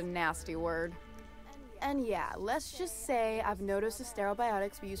 Stealing's such a nasty word. And yeah, let's just say I've noticed the sterile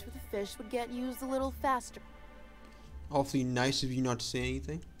biotics we use for the fish would get used a little faster. Awfully nice of you not to say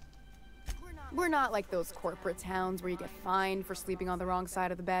anything. We're not like those corporate towns where you get fined for sleeping on the wrong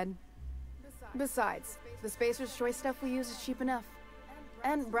side of the bed. Besides, the Spacer's Choice stuff we use is cheap enough.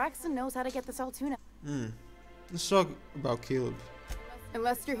 And Braxton knows how to get this all tuna. Let's talk about Caleb.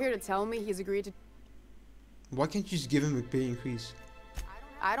 Unless you're here to tell me he's agreed to... Why can't you just give him a pay increase?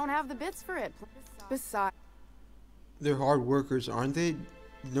 I don't have the bits for it. Besides... They're hard workers, aren't they?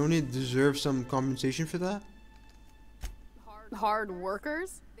 Don't they deserve some compensation for that? Hard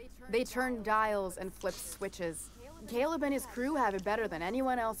workers? They turn dials and flip switches. Caleb and his crew have it better than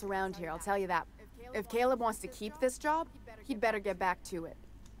anyone else around here, I'll tell you that. If Caleb wants to keep this job, he'd better get back to it.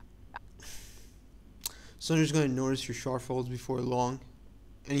 Someone's gonna notice your shortfalls before long,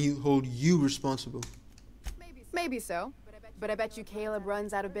 and he'll hold you responsible. Maybe so, but I bet you Caleb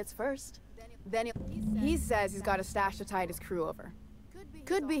runs out of bits first. Then he says he's got a stash to tide his crew over.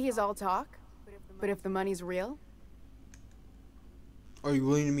 Could be he's all talk, but if the money's real... Are you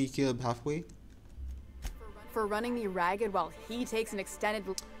willing to meet Caleb halfway? For running me ragged while he takes an extended...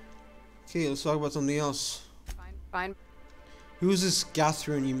 Okay, let's talk about something else. Fine. Who was this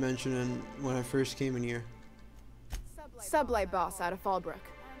Catherine you mentioned when I first came in here? Sublight boss out of Fallbrook.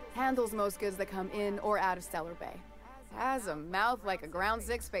 Handles most goods that come in or out of Stellar Bay. Has a mouth like a ground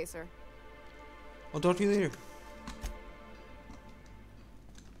six spacer. I'll talk to you later.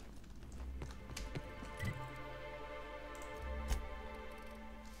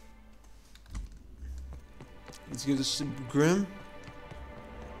 Let's give this to Grim.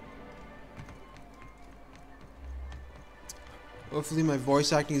 Hopefully my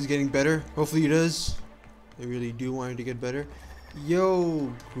voice acting is getting better. Hopefully it is. I really do want it to get better.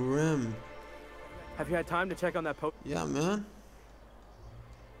 Yo, Grim. Have you had time to check on that post? Yeah, man.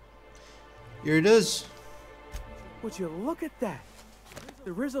 Here it is. Would you look at that?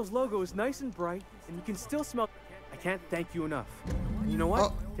 The Rizzo's logo is nice and bright, and you can still smell... I can't thank you enough. And you know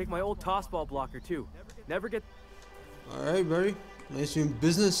what? Take my old tossball blocker, too. Never get... Alright, buddy. Nice doing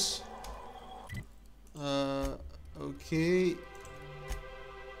business. Okay.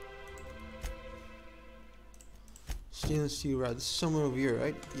 Stainless steel rod. This is somewhere over here,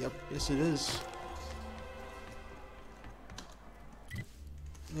 right? Yep, yes it is.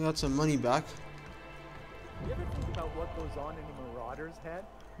 I got some money back. You ever think about what goes on in a marauder's head?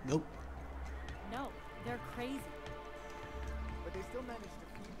 Nope. No, they're crazy. But they still manage to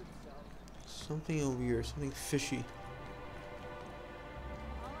feed themselves. Something over here, something fishy.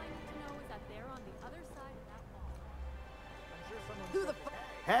 All I need to know is that they're on the other side of that wall. I'm sure someone... Who the f...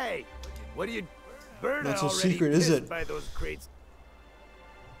 Hey! What are you... Bird Not so already secret, is it? by those crates.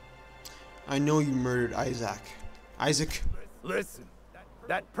 I know you murdered Isaac. Isaac. Listen,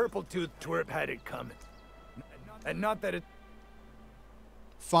 that purple-toothed twerp had it coming. And not that it...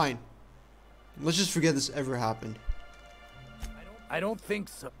 Fine. Let's just forget this ever happened. I don't think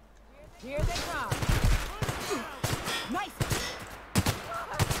so. Here they come. Nice.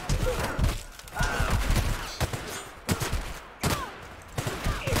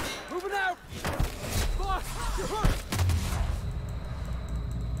 Moving out. Boss, you're hurt.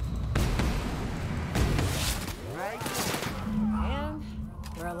 Right. And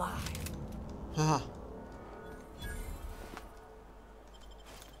we're alive. Haha.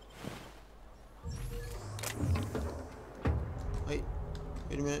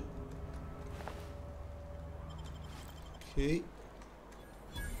 Wait a minute. Okay.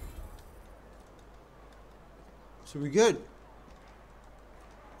 So we good.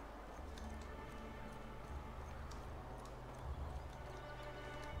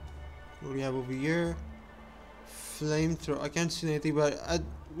 What do we have over here? Flamethrower. I can't see anything, but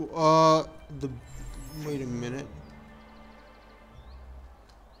wait a minute.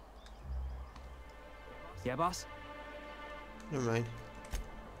 Yeah, boss? Never mind.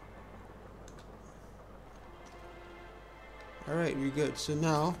 Alright, we're good. So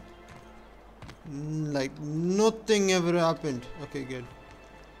now, like nothing ever happened. Okay, good.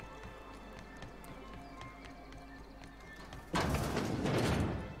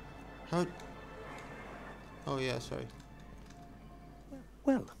 How? Oh yeah, sorry.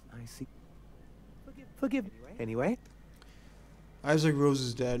 Well, I see. Forgive me. Anyway. Isaac Rose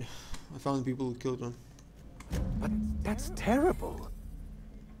is dead. I found the people who killed him. But that's terrible.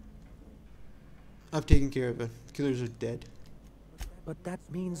 I've taken care of it. The killers are dead. But that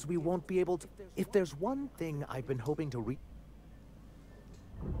means we won't be able to... If there's one thing I've been hoping to read...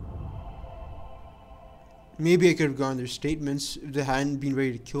 Maybe I could have gotten their statements if they hadn't been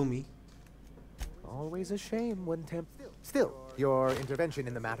ready to kill me. Always a shame when Still, your intervention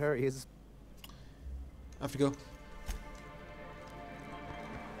in the matter is... I have to go.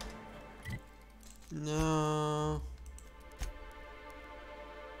 No.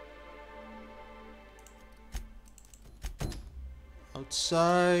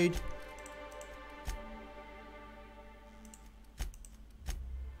 Outside.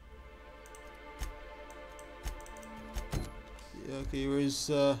 Yeah, okay, where's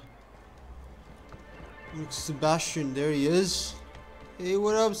Sebastian? There he is. Hey,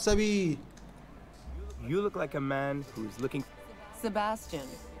 what up, Sabi? You look like a man who's looking... Sebastian,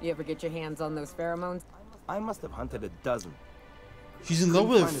 you ever get your hands on those pheromones? I must have hunted a dozen. She's in love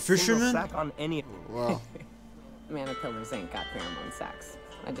with a Couldn't find fisherman? single sack on any... Wow. Manipillars ain't got pheromone sacks.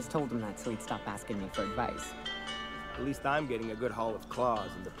 I just told him that so he'd stop asking me for advice. At least I'm getting a good haul of claws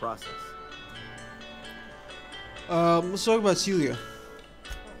in the process. Let's talk about Celia.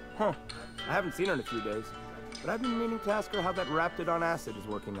 Huh. I haven't seen her in a few days, but I've been meaning to ask her how that Raptidon acid is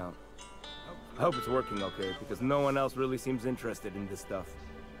working out. I hope it's working okay, because no one else really seems interested in this stuff.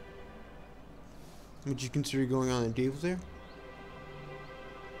 Would you consider going on a date with her?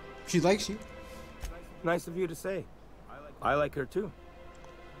 She likes you. Nice of you to say. I like her too.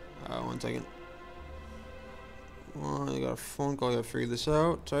 1 second. I got a phone call. I gotta figure this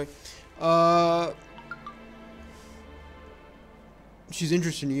out. Sorry. She's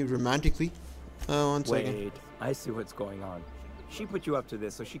interested in you romantically. 1 second. Wait, I see what's going on. She put you up to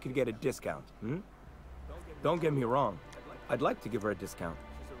this so she could get a discount, hmm? Don't get me wrong. I'd like to give her a discount.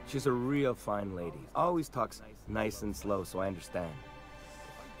 She's a real fine lady. Always talks nice and slow, so I understand.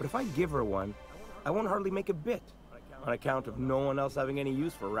 But if I give her one, I won't hardly make a bit, on account of no one else having any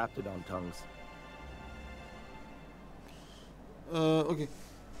use for Raptidon tongues. Okay.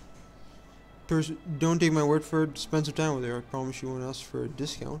 Don't take my word for it. Spend some time with her. I promise you won't ask for a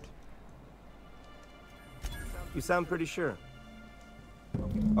discount. You sound pretty sure.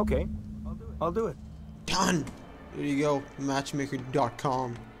 Okay, I'll do it. Done! There you go.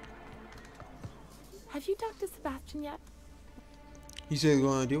 Matchmaker.com. Have you talked to Sebastian yet? He said he's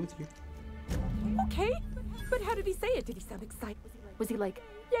going to deal with you. Okay, but how did he say it? Did he sound excited? Was he like,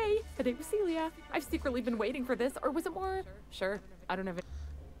 yay, the name was Celia. I've secretly been waiting for this, or was it more, sure, I don't know if it...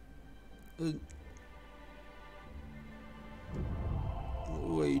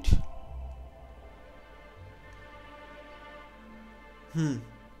 Wait.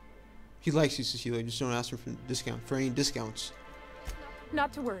 He likes you, Cecilia. Just don't ask him for any discounts.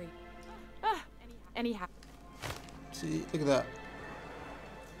 Not to worry. Anyhow. See, look at that.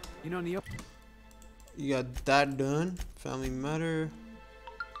 You know, Neo. You got that done. Family Matter.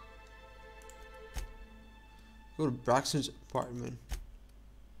 Go to Braxton's apartment.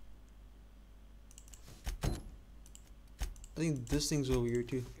 I think this thing's over here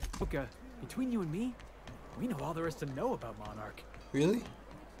too. Okay, between you and me, we know all there is to know about Monarch. Really?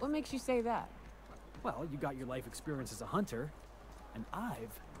 What makes you say that? Well, you got your life experience as a hunter, and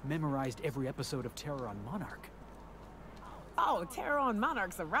I've memorized every episode of Terror on Monarch. Oh, terror on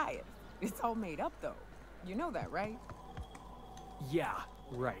Monarch's a riot. It's all made up, though. You know that, right? Yeah,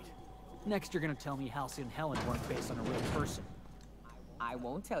 right. Next you're gonna tell me Halsey and Helen weren't based on a real person. I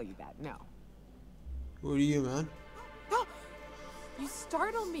won't tell you that, no. What are you, man? You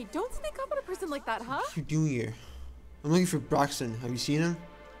startled me. Don't sneak up on a person like that, huh? What are you doing here? I'm looking for Braxton. Have you seen him?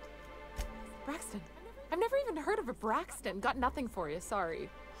 Braxton. I've never even heard of a Braxton. Got nothing for you, sorry.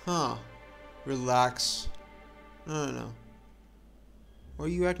 Huh. Relax. No. Why are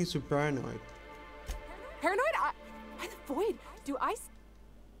you acting so paranoid? Paranoid? By the void. Do I...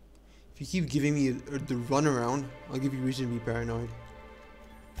 If you keep giving me the runaround, I'll give you reason to be paranoid.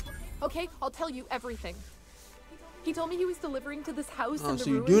 Okay, I'll tell you everything. He told me he was delivering to this house in the so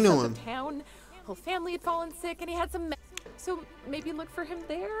you do know ruins him. of the town. Whole family had fallen sick and he had some... So maybe look for him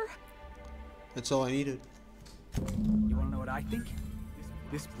there? That's all I needed. You wanna know what I think?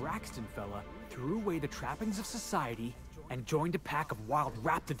 This Braxton fella threw away the trappings of society and joined a pack of wild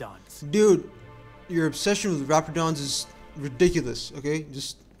raptidons. Dude, your obsession with raptidons is ridiculous, okay?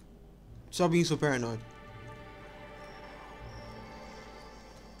 Just stop being so paranoid.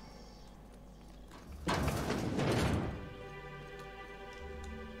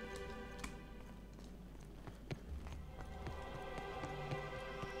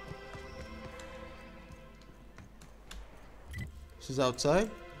 This is outside?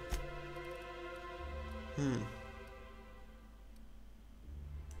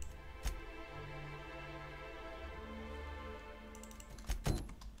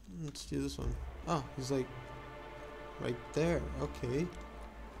 Let's do this one. Oh, he's like right there. Okay.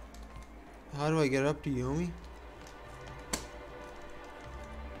 How do I get up to Yomi?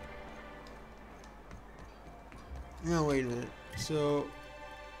 No, wait a minute. So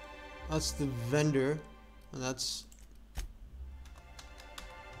that's the vendor, and that's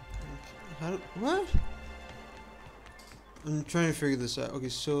what? I'm trying to figure this out. Okay,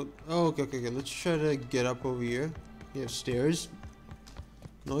 so okay. Let's try to get up over here. You have stairs.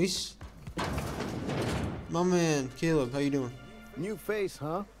 Nice. My man, Caleb, how you doing? New face,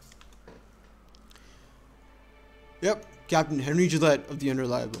 huh? Yep, Captain Henry Gillette of the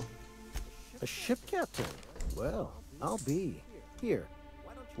Unreliable. A ship captain? Well, I'll be. Here.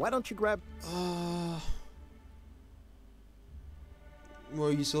 Why don't you grab... What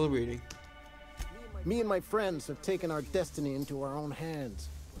are you celebrating? Me and my friends have taken our destiny into our own hands.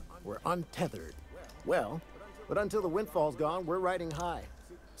 We're untethered. Well, but until the windfall's gone, we're riding high.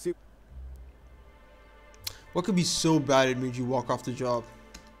 See... What could be so bad it made you walk off the job?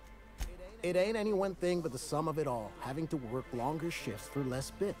 It ain't any one thing but the sum of it all, having to work longer shifts for less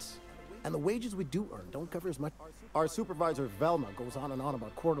bits. And the wages we do earn don't cover as much. Our supervisor Velma goes on and on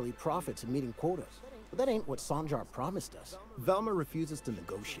about quarterly profits and meeting quotas. But that ain't what Sanjar promised us. Velma refuses to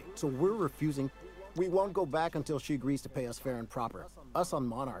negotiate, so we're refusing. We won't go back until she agrees to pay us fair and proper. Us on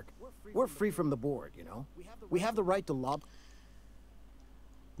Monarch, we're free from the board, you know? We have the right to lob...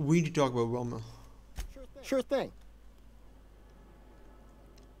 We need to talk about Velma. Sure thing.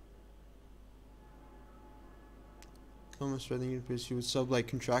 Velma's threatening to pursue with sub-like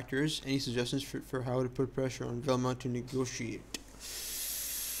contractors. Any suggestions for how to put pressure on Velma to negotiate?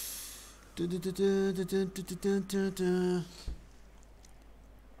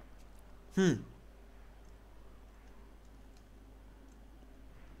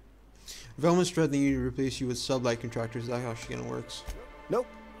 Velma's threatening you to replace you with sub-like contractors. Is that how she gonna works? Nope.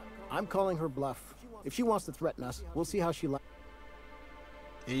 I'm calling her bluff. If she wants to threaten us, we'll see how she likes.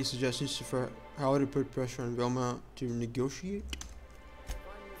 Any suggestions for how to put pressure on Velma to negotiate?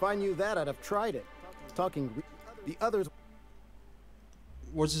 If I knew that, I'd have tried it. The others...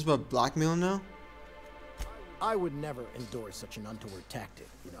 What's this about blackmail now? I would never endorse such an untoward tactic,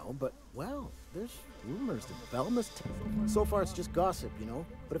 you know, but, well, there's rumors that Velma's... So far, it's just gossip, you know,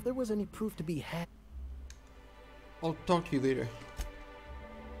 but if there was any proof to be had... I'll talk to you later.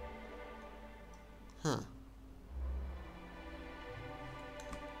 Huh.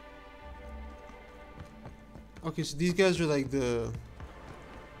 Okay, so these guys are like the...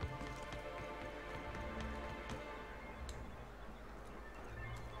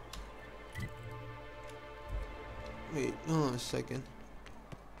 Wait, hold on a second.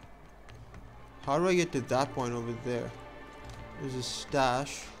 How do I get to that point over there? There's a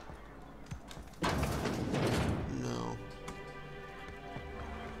stash. No.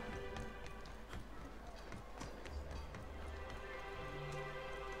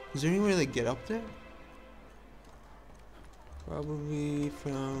 Is there any way to like get up there? Probably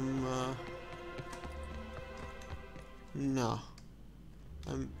from no.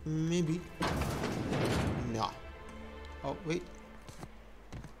 Maybe. No. Oh wait.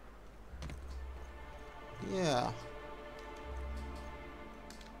 Yeah.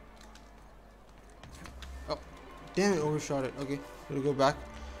 Damn it, overshot it. Okay, gotta go back.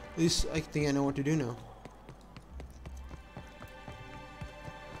 At least I think I know what to do now.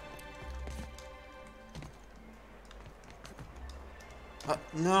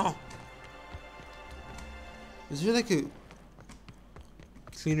 No! Is there like a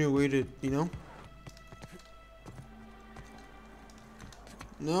cleaner way to, you know?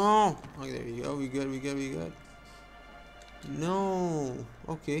 No! Okay, there you go. We good. No!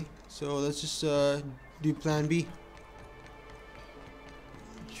 Okay, so let's just do plan B.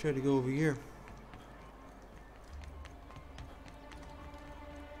 Try to go over here.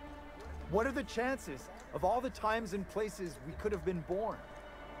 What are the chances of all the times and places we could have been born?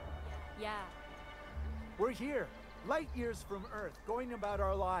 Yeah. We're here, light years from Earth, going about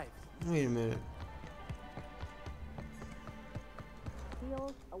our lives. Wait a minute.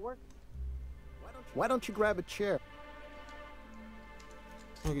 Why don't you grab a chair?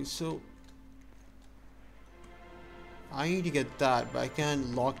 Okay, so I need to get that, but I can't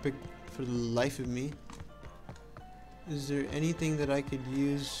lockpick for the life of me. Is there anything that I could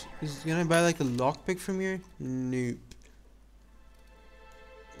use? Can I buy like a lockpick from here? Nope.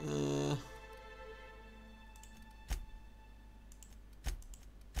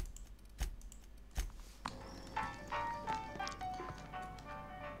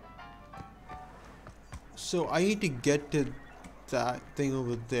 So I need to get to that thing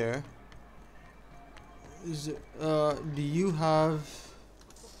over there. Is it, do you have?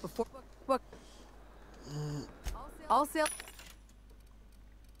 What? All sale.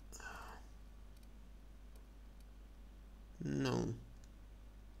 No.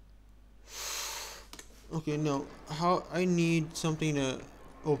 Okay, no. How I need something to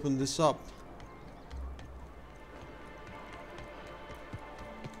open this up.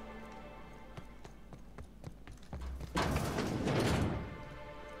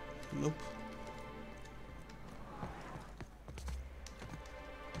 Nope.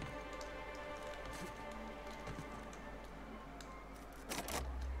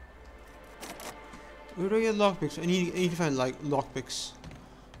 Where do I get lockpicks? I need to find like lockpicks,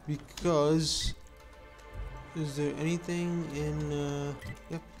 because is there anything in?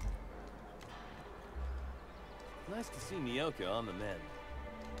 Yep. Nice to see Mioka on the mend.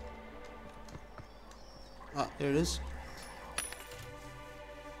 Ah, there it is.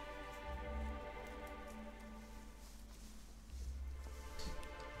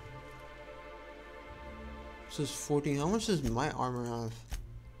 This is 14. How much does my armor have?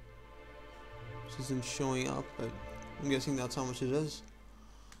 This isn't showing up, but I'm guessing that's how much it is.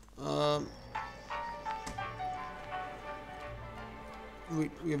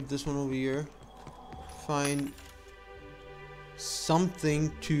 Wait, we have this one over here. Find something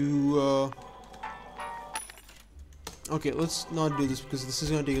to. Okay, let's not do this because this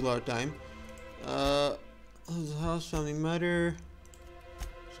is gonna take a lot of time. House, family matter.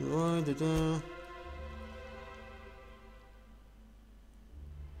 So,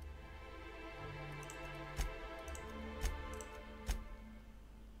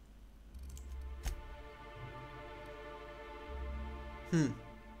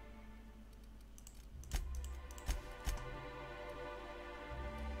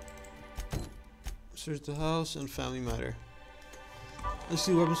 Search the house and family matter. Let's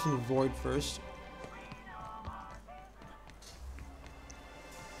do weapons from the void first.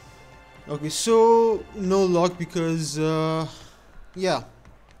 Okay, so no luck because yeah.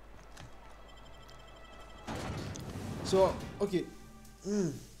 So okay,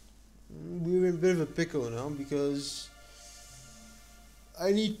 we're in a bit of a pickle now because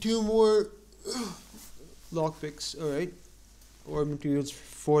I need 2 more lockpicks, alright, or materials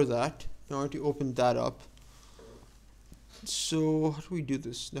for that in order to open that up. So how do we do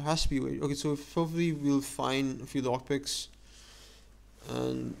this? There has to be a way. Okay, so hopefully we'll find a few lockpicks.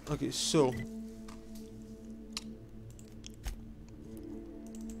 And okay, so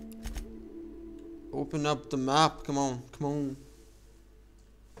open up the map. Come on, come on.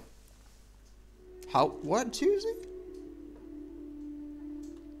 How? What? Seriously?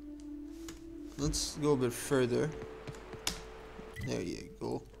 Let's go a bit further. There you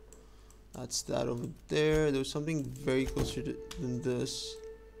go. That's that over there. There was something very closer than this.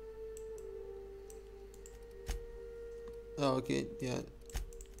 Oh, okay, yeah.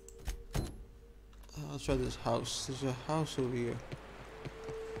 Let's try this house. There's a house over here.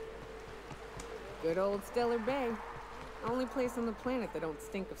 Good old Stellar Bay. Only place on the planet that don't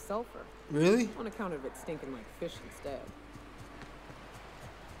stink of sulfur. Really? On account of it stinking like fish instead.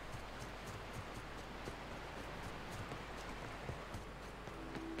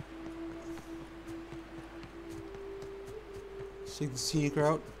 Let's take the scenic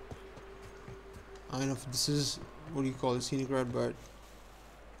route. I don't know if this is what do you call it, scenic route, but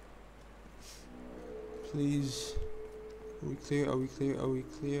please, are we clear? Are we clear? Are we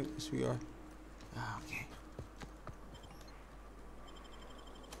clear? Yes, we are. Ah, okay.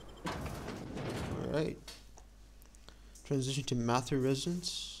 All right. Transition to Mather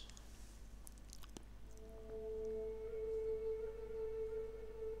residence.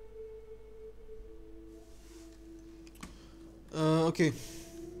 Okay.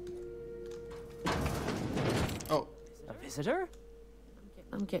 Oh. A visitor?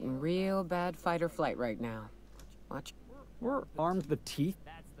 I'm getting real bad fight or flight right now. Watch. We're armed to the teeth.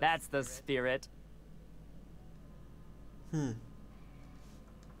 That's the spirit. I'm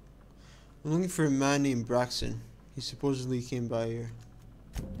looking for a man named Braxton. He supposedly came by here.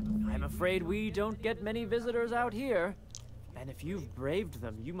 I'm afraid we don't get many visitors out here. And if you've braved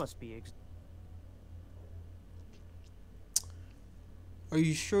them, you must be Are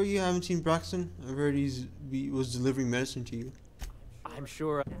you sure you haven't seen Braxton? I've heard he was delivering medicine to you. I'm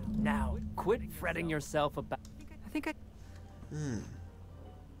sure. Now, quit fretting yourself about. I think I.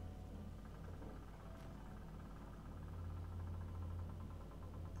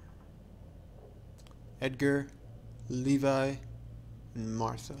 Edgar, Levi, and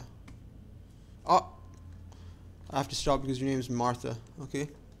Martha. Oh! I have to stop because your name is Martha, okay?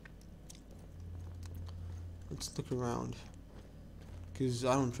 Let's look around. Because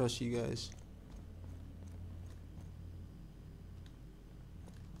I don't trust you guys.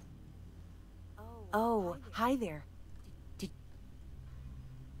 Oh, hi there.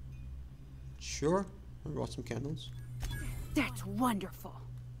 Sure. I brought some candles. That's wonderful.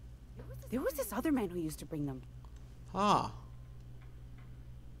 There was this other man who used to bring them. Ah.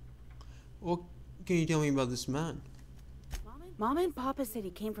 What can you tell me about this man? Mama and Papa said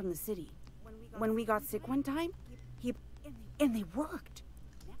he came from the city. When we got sick one time, and they worked.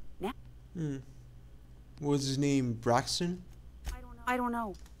 Now, Was his name Braxton? I don't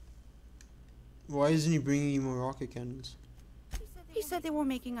know. Why isn't he bringing you more rocket candles? He said they were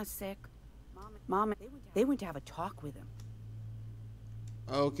making us sick. Mom, they went to have a talk with him.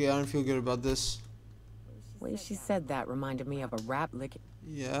 Okay, I don't feel good about this. The way she said that reminded me of a rap lick.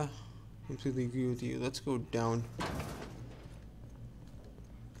 Yeah, completely agree with you. Let's go down.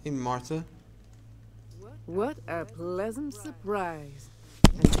 Hey, Martha. What a pleasant surprise.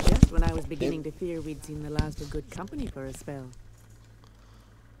 And just when I was beginning to fear we'd seen the last of good company for a spell.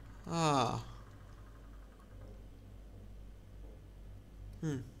 Ah.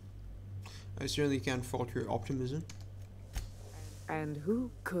 I certainly can't fault your optimism. And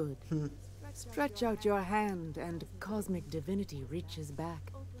who could? Stretch out your hand and cosmic divinity reaches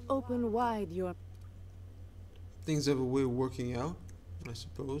back. Open wide your... Things have a way of working out, I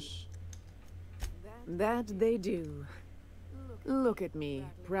suppose. That they do. Look at me,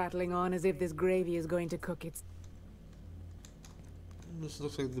 prattling on as if this gravy is going to cook its... This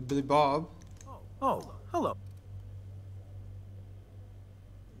looks like the Billy Bob. Oh, hello.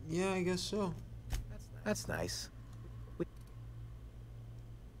 Yeah, I guess so. That's nice.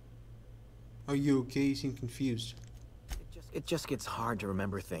 Are you okay? You seem confused. It just gets hard to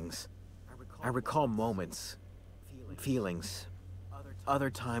remember things. I recall moments, feelings. Other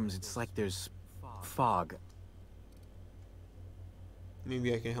times it's like there's fog.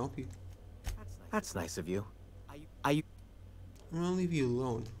 Maybe I can help you. That's nice of you. I'm gonna leave you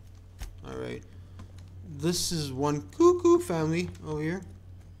alone. Alright. This is one cuckoo family over here.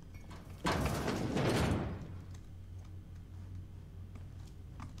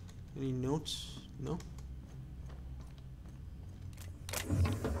 Any notes? No?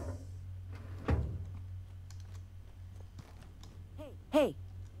 Hey.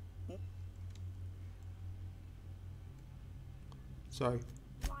 Sorry.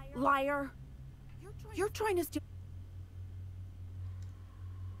 Liar. You're trying to steal...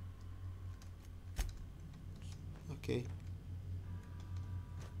 Okay.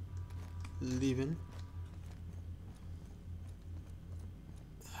 Leaving.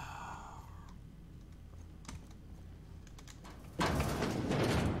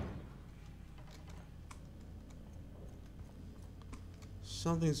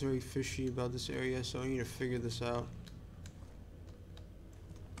 Something's very fishy about this area, so I need to figure this out.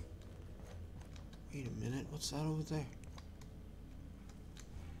 Wait a minute, what's that over there?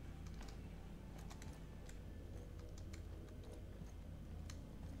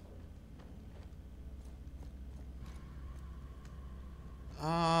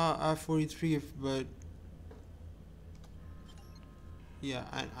 I-43, but yeah,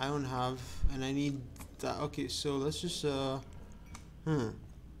 I don't have, and I need that. Okay, so let's just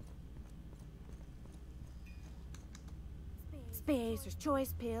Space There's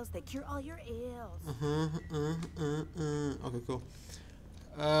choice pills that cure all your ills. Okay, cool.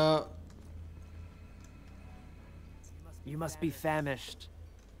 You must be famished.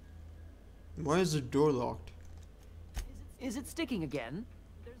 Why is the door locked? Is it sticking again?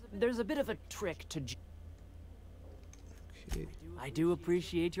 There's a bit of a trick to... Okay. I do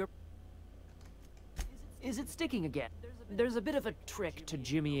appreciate your... Is it sticking again? There's a bit of a trick to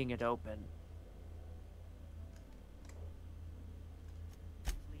jimmying it open.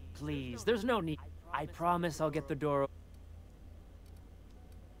 Please, there's no need. I promise I'll get the door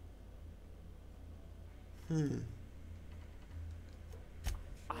open.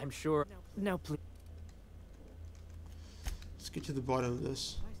 I'm sure. Now, please. Let's get to the bottom of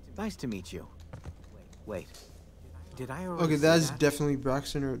this. Nice to meet you. Wait. Did I already Okay, say that's that? definitely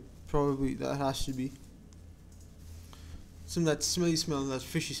Braxton, or probably that has to be. Some of that smelly smell, that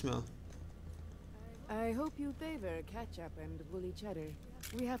fishy smell. I hope you favor ketchup and woolly cheddar.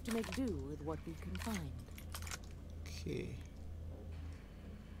 We have to make do with what we can find. Okay.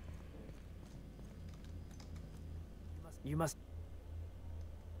 You must...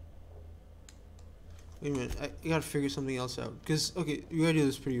 Wait a minute, I gotta figure something else out. Because, okay, you gotta do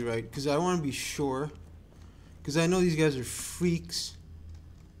this pretty right. Because I want to be sure. Because I know these guys are freaks.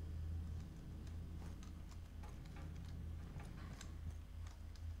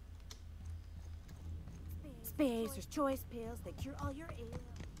 There's choice pills that cure all your ills.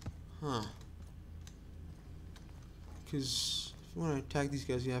 Huh. Because if you want to attack these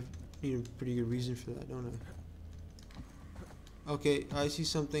guys, you need a pretty good reason for that, don't I? Okay, I see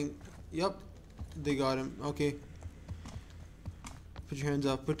something. Yep, they got him. Okay. Put your hands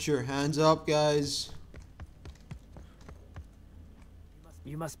up. Put your hands up, guys.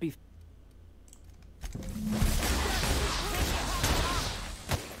 You must be...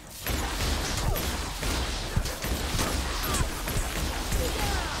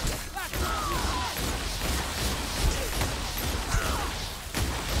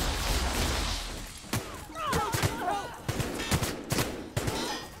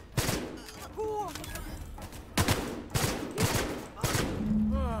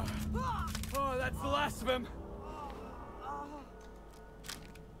 Oh, that's the last of him.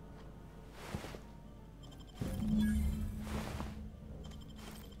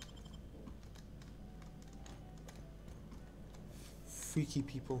 Freaky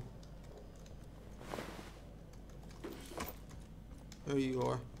people. There you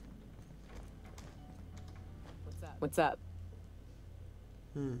are. What's up?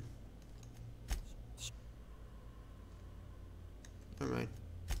 Alright.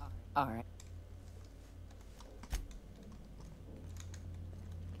 Alright.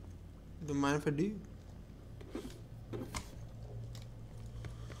 Don't mind if I do.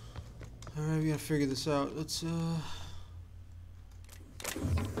 Alright, we gotta figure this out. Let's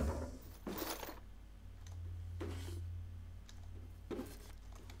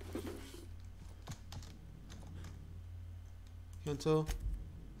can't tell.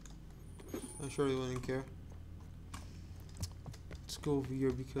 I surely wouldn't care. Let's go over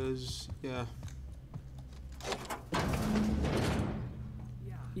here because, yeah.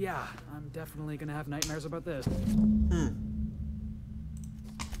 Yeah, I'm definitely gonna have nightmares about this.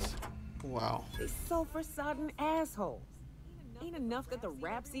 Wow. They sulfur-sodden assholes. Ain't enough that the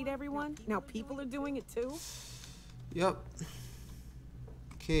raps eat everyone? Now people are doing it too? Yep.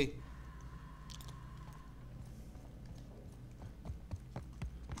 Okay.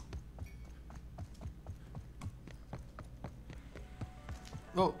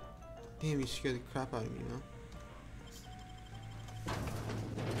 Oh, damn, you scared the crap out of me, now.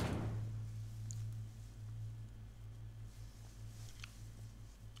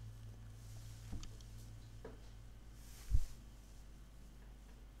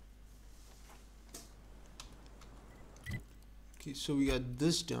 Okay, so we got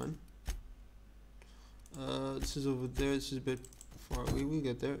this done. This is over there. This is a bit far away. We'll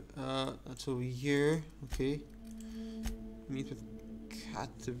get there. That's over here. Okay. Meet with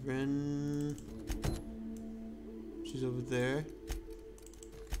Catherine. She's over there.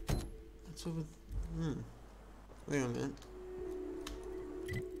 That's over. Wait a minute.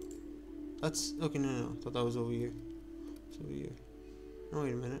 That's okay. No. I thought that was over here. It's over here. No,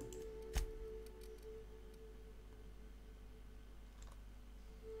 wait a minute.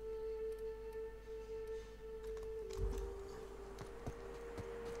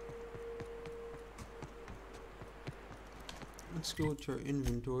 Let's go to our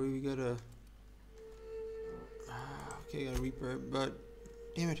inventory. We gotta. Okay, gotta repair it, but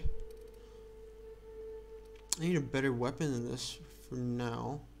damn it. I need a better weapon than this for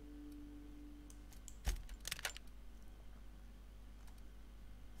now.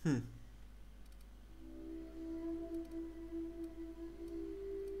 No.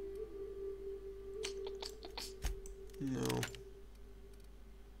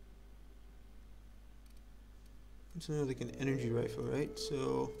 It's like an energy rifle, right?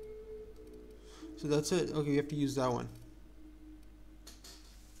 So that's it. Okay, we have to use that one.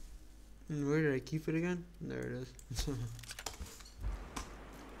 And where did I keep it again? There it is.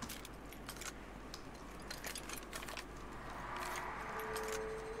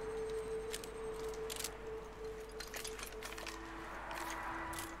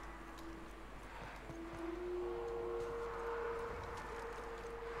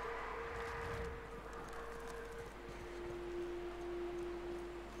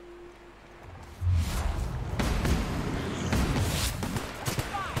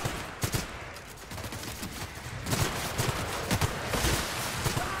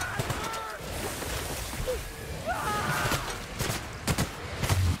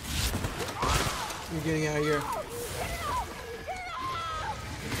 You're getting out of here.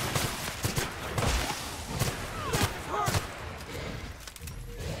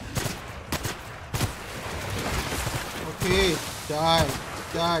 Okay, die.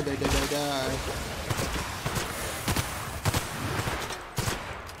 Die, die, die, die, die.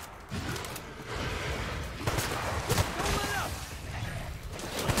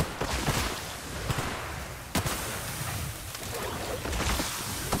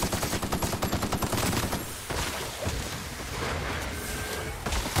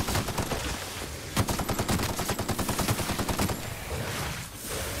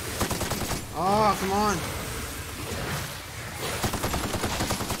 Oh, come on.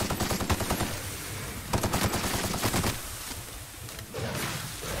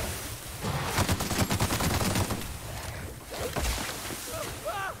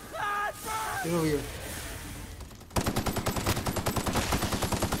 Get over here.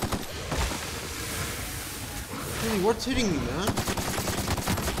 Hey, what's hitting me, man?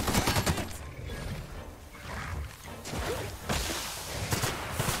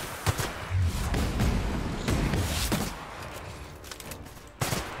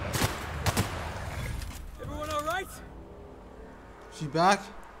 She back?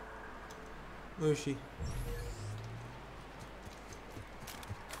 Where is she?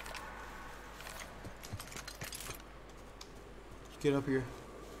 Get up here.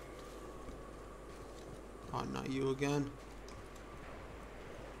 Oh, not you again.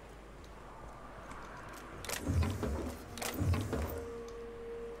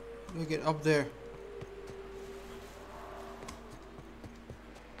 Get up there.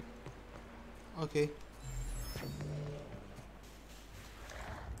 Okay.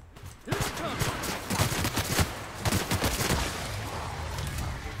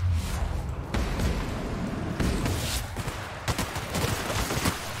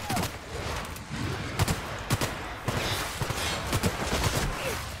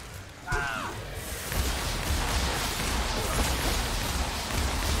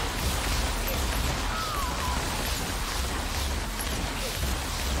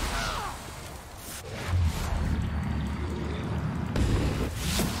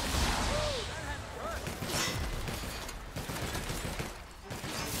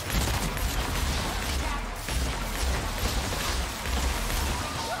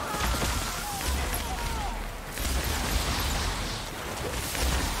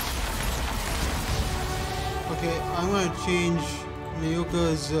 Okay, I'm gonna change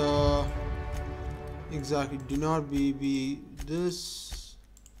Nayoka's exactly. Do not be this.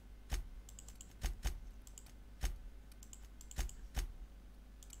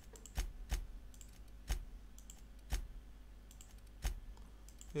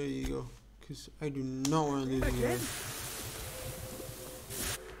 There you go. Because I do not want to lose again.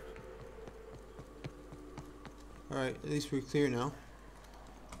 Alright, at least we're clear now.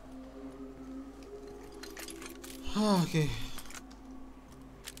 Okay.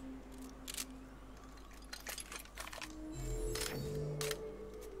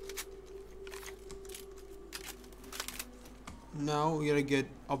 Now we gotta get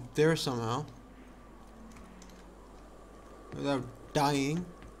up there somehow without dying.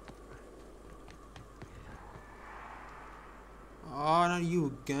 Oh, not you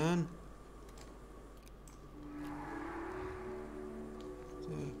again.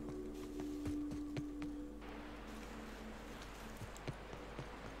 Okay.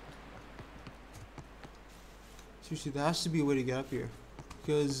 Seriously, there has to be a way to get up here,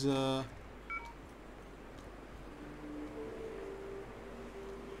 because you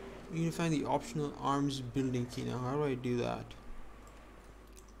need to find the optional arms building key. Now, how do I do that?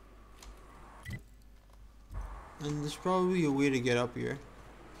 And there's probably a way to get up here.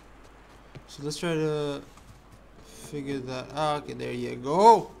 So let's try to figure that out. Okay, there you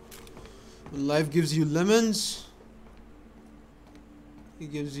go. When life gives you lemons,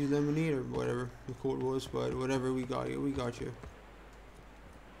 it gives you lemonade or whatever the quote was, but whatever, we got you. We got you.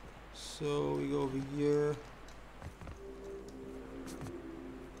 So we go over here.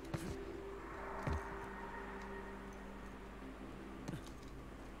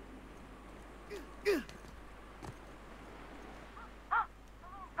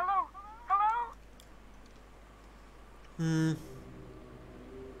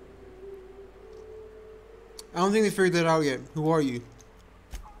 I don't think they figured that out yet. Who are you?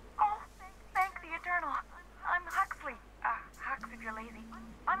 Oh, thank the Eternal. I'm Huxley. Hux if you're lazy.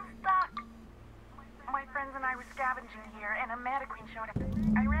 I'm stuck. My friends and I were scavenging here, and a maniacally showed up.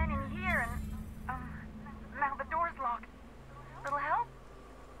 I ran in here, and, now the door's locked. Little help?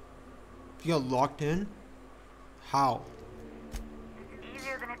 You got locked in? How? It's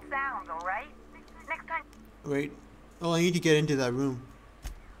easier than it sounds, alright? Next time... Wait. Oh, I need to get into that room.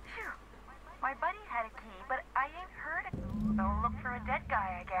 Phew. My buddy had a key, but I ain't heard it. So look for a dead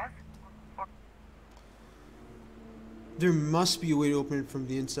guy, I guess. Or... There must be a way to open it from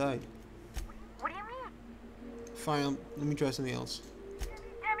the inside. What do you mean? Fine, let me try something else.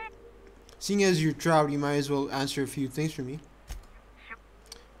 Damn it. Seeing as you're trapped, you might as well answer a few things for me. Sure.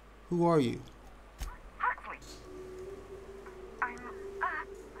 Who are you? Huxley.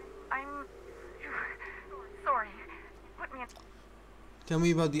 I'm... Sorry. Put me in... Tell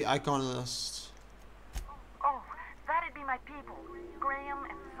me about the Iconolists. Oh, that'd be my people. Graham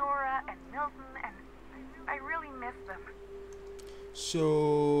and Zora and Milton, and I really miss them.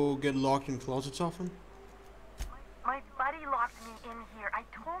 So, get locked in closets often? My buddy locked me in here. I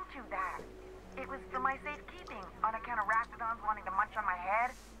told you that. It was for my safekeeping, on account of raptidons wanting to munch on my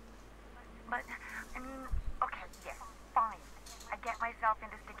head. But, I mean, okay, yes, fine. I get myself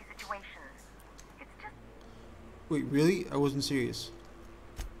into sticky situations. It's just... Wait, really? I wasn't serious.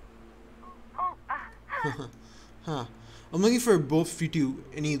 Oh, Huh. I'm looking for both of you two.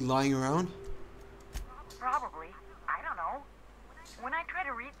 Any lying around? Probably. I don't know. When I try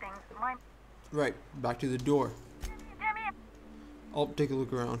to read things, my... Right, back to the door. Damn it! I'll take a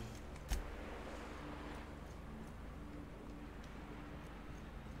look around.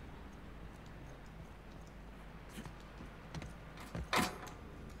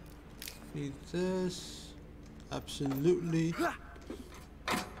 Need this. Absolutely.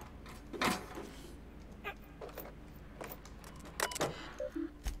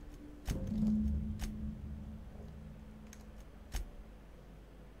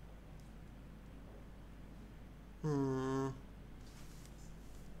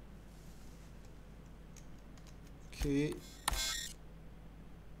 Okay.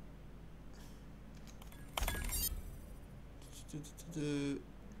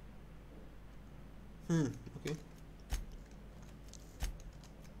 Okay.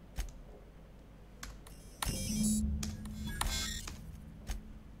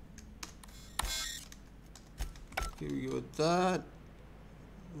 Okay, we go with that.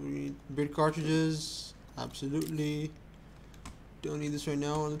 We need bid cartridges. Absolutely. Don't need this right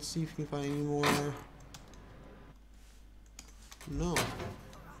now. Let's see if we can find any more. No.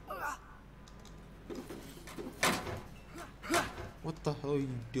 What the hell are you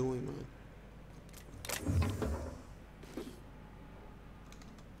doing, man?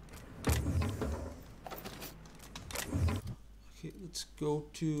 Okay, let's go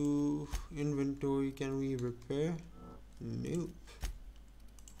to inventory. Can we repair? Nope.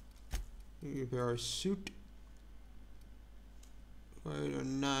 We repair our suit. Right, or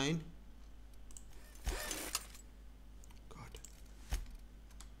 9.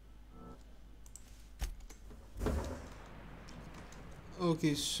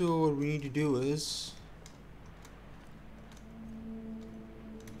 Okay, so what we need to do is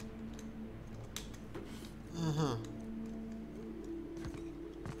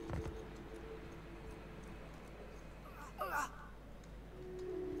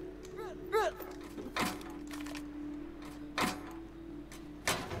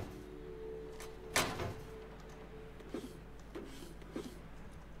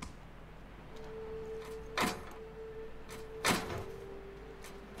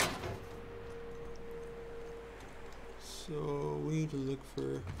so we need to look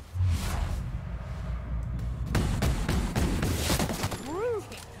for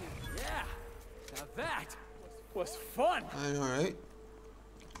Yeah, now that was fun. I know, right?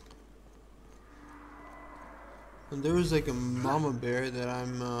 And there was like a mama bear that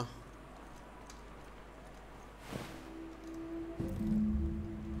I'm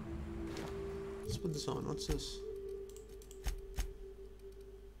let's put this on. What's this?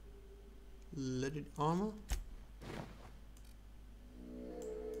 leaded armor.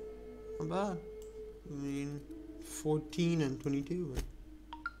 Not bad. I mean, 14 and 22. Right?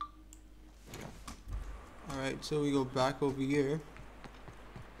 Alright, so we go back over here.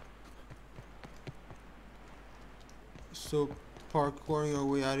 So parkouring our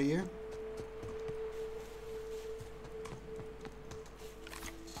way out of here.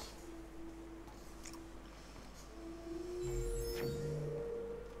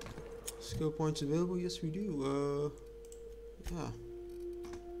 Skill points available? Yes, we do. Yeah.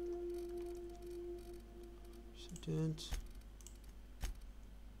 Student.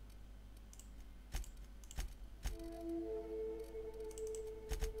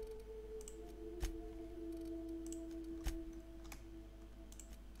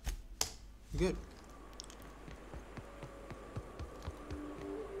 Good.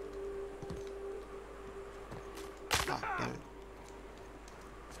 Ah, damn it.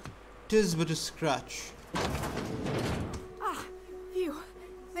 'Tis but a scratch. Ah, phew.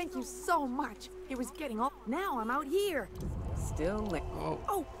 Thank you so much. It was getting off. Now I'm out here. Still lit.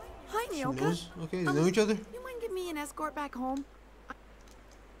 Oh. Hi, She Nyoka. knows? Okay, they know each other? You mind giving me an escort back home?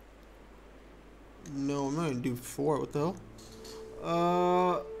 No, I'm not gonna do 4. What the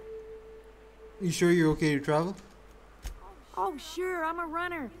hell? You sure you're okay to travel? Oh, sure. I'm a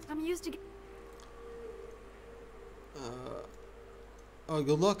runner. I'm used to. Oh,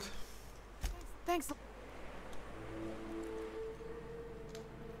 good luck. Thanks.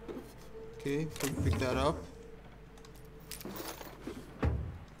 Okay, pick that up.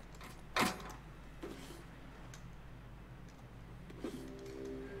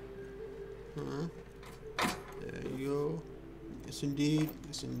 There you go. Yes, indeed.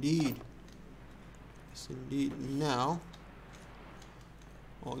 Yes, indeed. Yes, indeed. Now,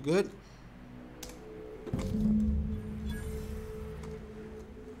 all good.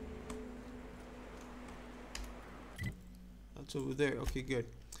 That's over there. Okay, good.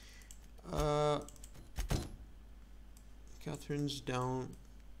 Catherine's down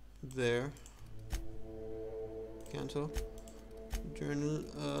there. Cancel. Journal.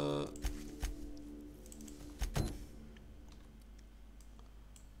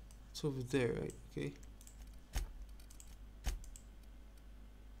 It's over there, right? Okay.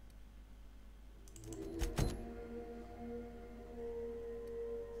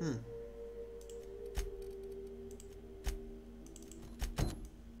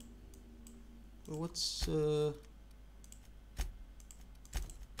 What's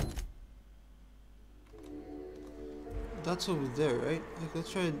that's over there, right? Like,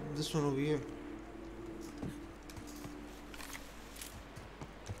 let's try this one over here.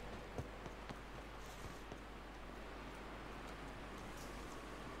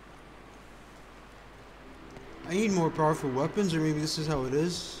 I need more powerful weapons, or maybe this is how it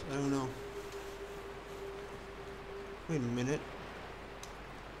is. I don't know. Wait a minute.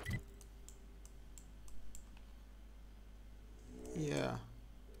 Yeah.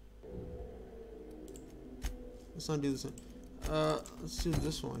 Let's not do this one. Let's do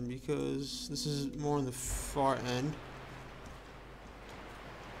this one because this is more on the far end.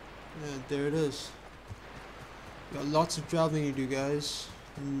 Yeah, there it is. Got lots of traveling to do, guys.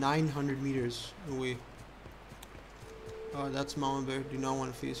 900 meters away. Oh, that's Mama Bear. Do not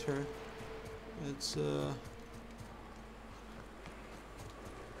want to face her. It's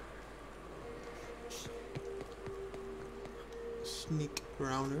sneak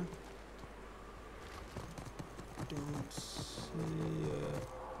around her. Don't see.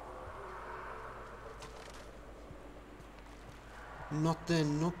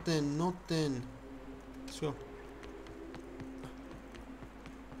 Nothing. Let's go.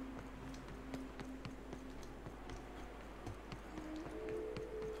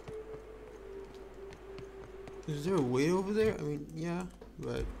 Is there a way over there? I mean, yeah,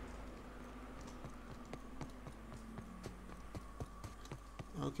 but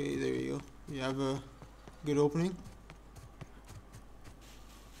okay, there you go. You have a good opening.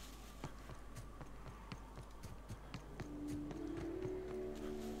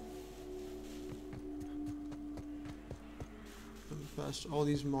 Past all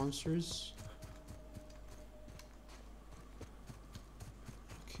these monsters.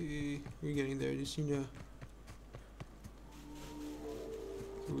 Okay, we're getting there. Just need to.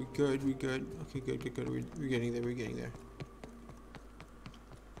 We're good. Okay, good. We're getting there.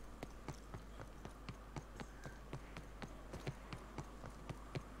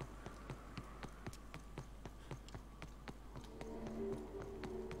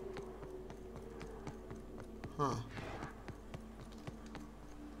 Huh.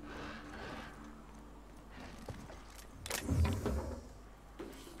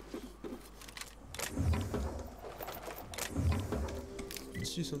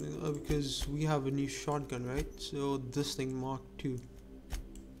 do something because we have a new shotgun, right? So this thing Mark II.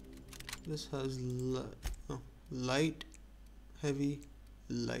 This has light, heavy,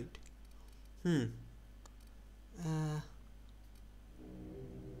 light. Need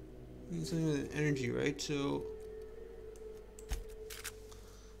something with energy, right? So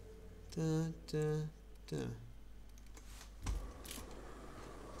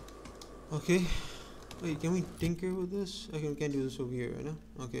okay. Wait, can we tinker with this? Okay, we can't do this over here right now.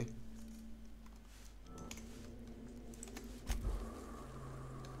 Okay.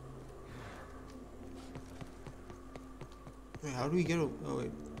 Wait, how do we get over? Oh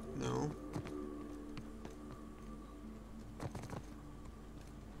wait, no.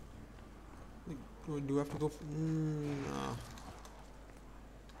 Wait, do I have to go? Nah.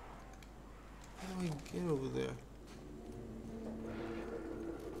 How do I get over there?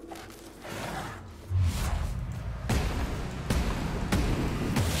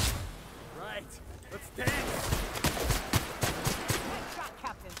 Let's dance! Nice shot,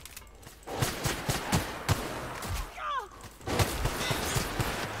 Captain.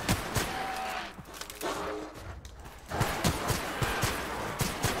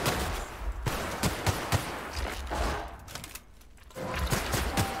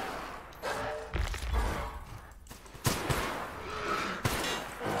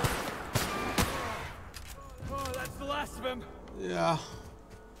 Oh, that's the last of him. Yeah.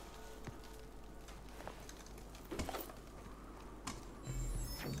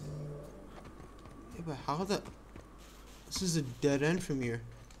 But how the... This is a dead end from here.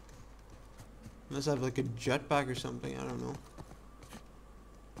 Unless I have like a jetpack or something, I don't know.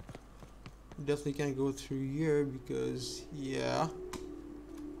 Definitely can't go through here because, yeah.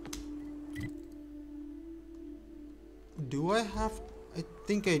 Do I have... I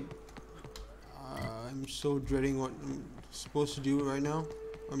think I'm so dreading what I'm supposed to do right now.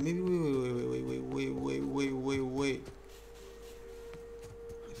 Or maybe wait.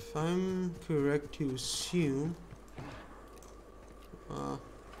 If I'm correct to assume,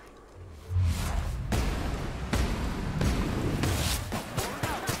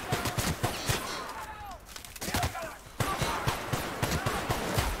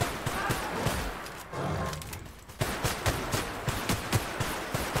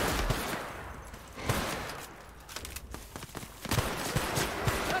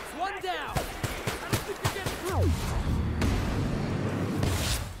 That's one down. I don't think you're getting through.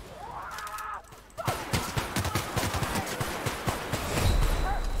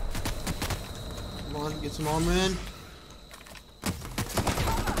 come on, get some armor in.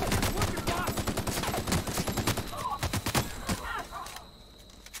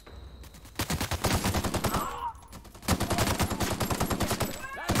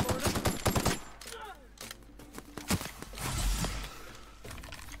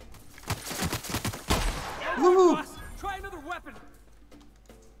 Woohoo! Try another weapon.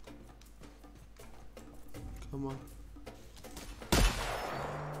 Come on.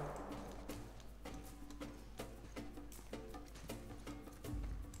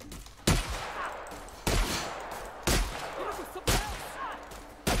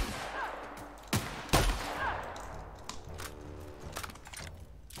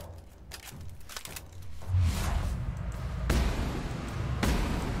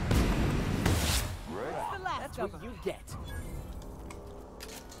 That's what you get.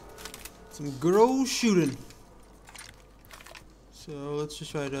 Some good old shooting. So let's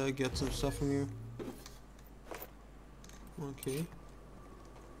just try to get some stuff from here. Okay.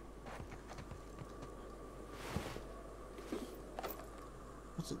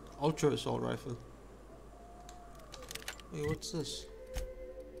 What's an ultra assault rifle? Wait, what's this?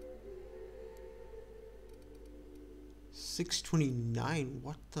 629.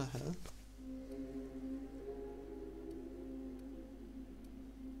 What the hell?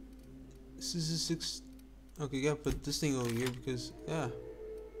 This is a 6. Okay, gotta put this thing over here because yeah.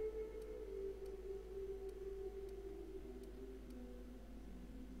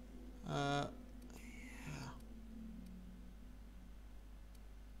 Yeah.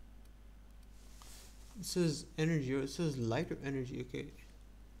 It says energy, or it says light or energy. Okay.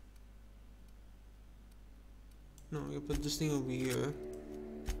 No, I'm gonna put this thing over here.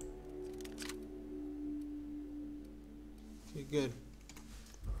 Okay, good.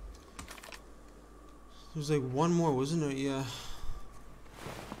 There's like one more, wasn't there? Yeah.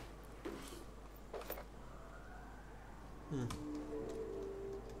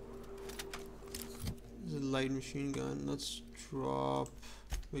 There's a light machine gun. Let's drop,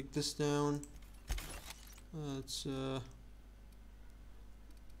 break this down. Let's break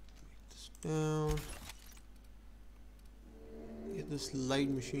this down. Get this light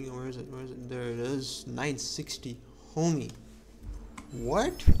machine gun. Where is it? Where is it? There it is. 960. Homie.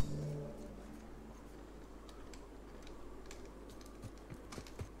 What?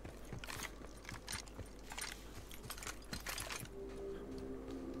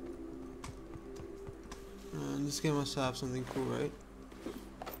 This game must have something cool, right?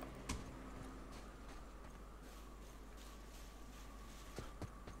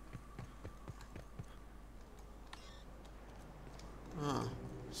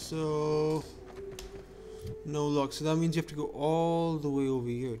 So no luck. So that means you have to go all the way over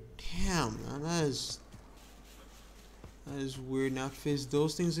here. Damn, man, that is weird. Now to face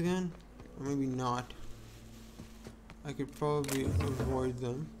those things again, or maybe not. I could probably avoid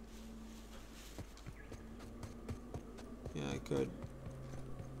them. Yeah, I could.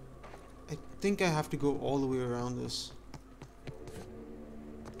 I think I have to go all the way around this.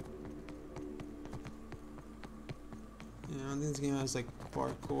 Yeah, I don't think this game has like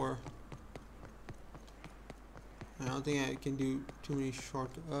parkour. I don't think I can do too many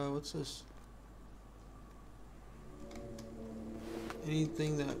short. What's this?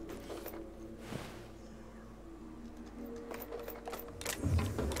 Anything that.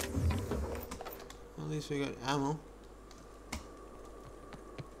 At least we got ammo.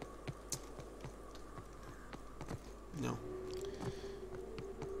 No.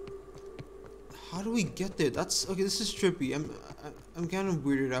 How do we get there? That's okay. This is trippy. I'm kind of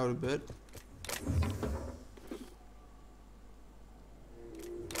weirded out a bit.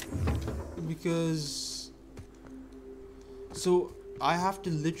 Because so I have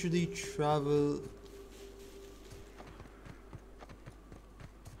to literally travel.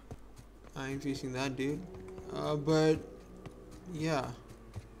 I ain't facing that dude. But yeah.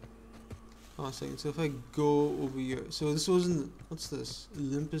 Hold on a second. So if I go over here, so this wasn't. What's this?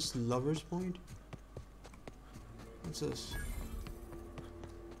 Olympus Lovers Point. What's this?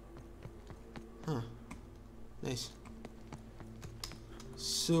 Huh. Nice.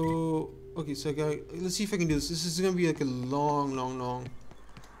 So okay, so I got. Let's see if I can do this. This is gonna be like a long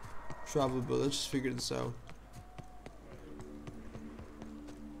travel, but let's just figure this out.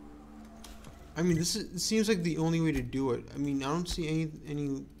 I mean, this is. It seems like the only way to do it. I mean, I don't see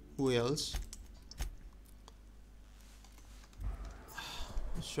any way else.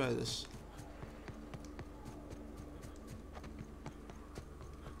 Let's try this.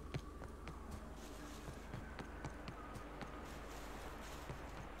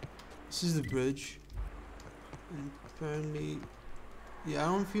 This is the bridge. And apparently, yeah, I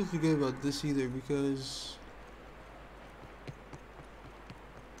don't feel too good about this either because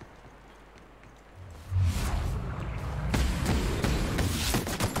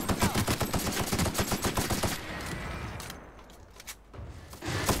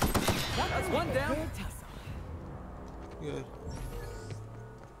that's one down. Good.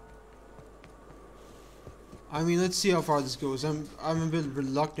 I mean, let's see how far this goes. I'm a bit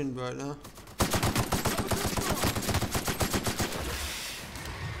reluctant, but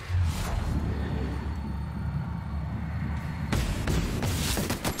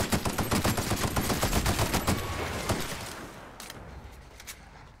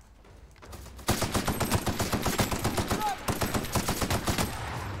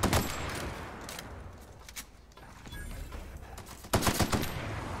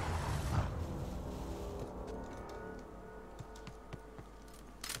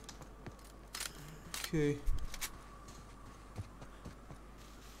okay.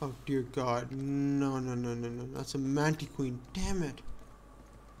 Oh dear God, no. That's a Mantiqueen. Damn it.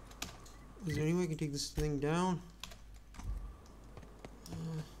 Is there any way I can take this thing down?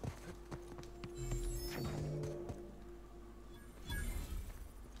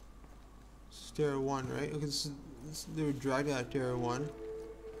 This is Terra 1, right? Okay, they were dragged out of Terra 1.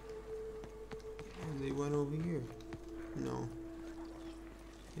 And they went over here. No.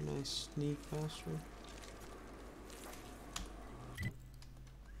 Can I sneak faster?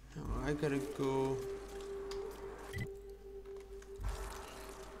 No, I gotta go.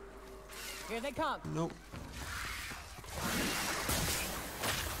 Here they come. Nope.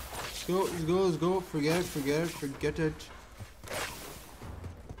 Let's go. Forget it.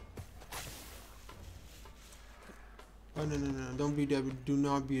 Oh no. Don't be dead. Do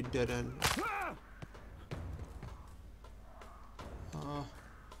not be a dead end.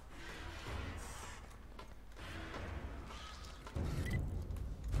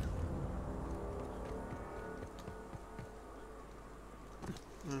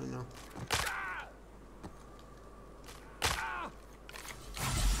 No.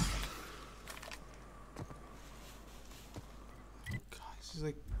 God, this is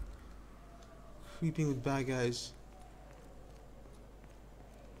like creeping with bad guys.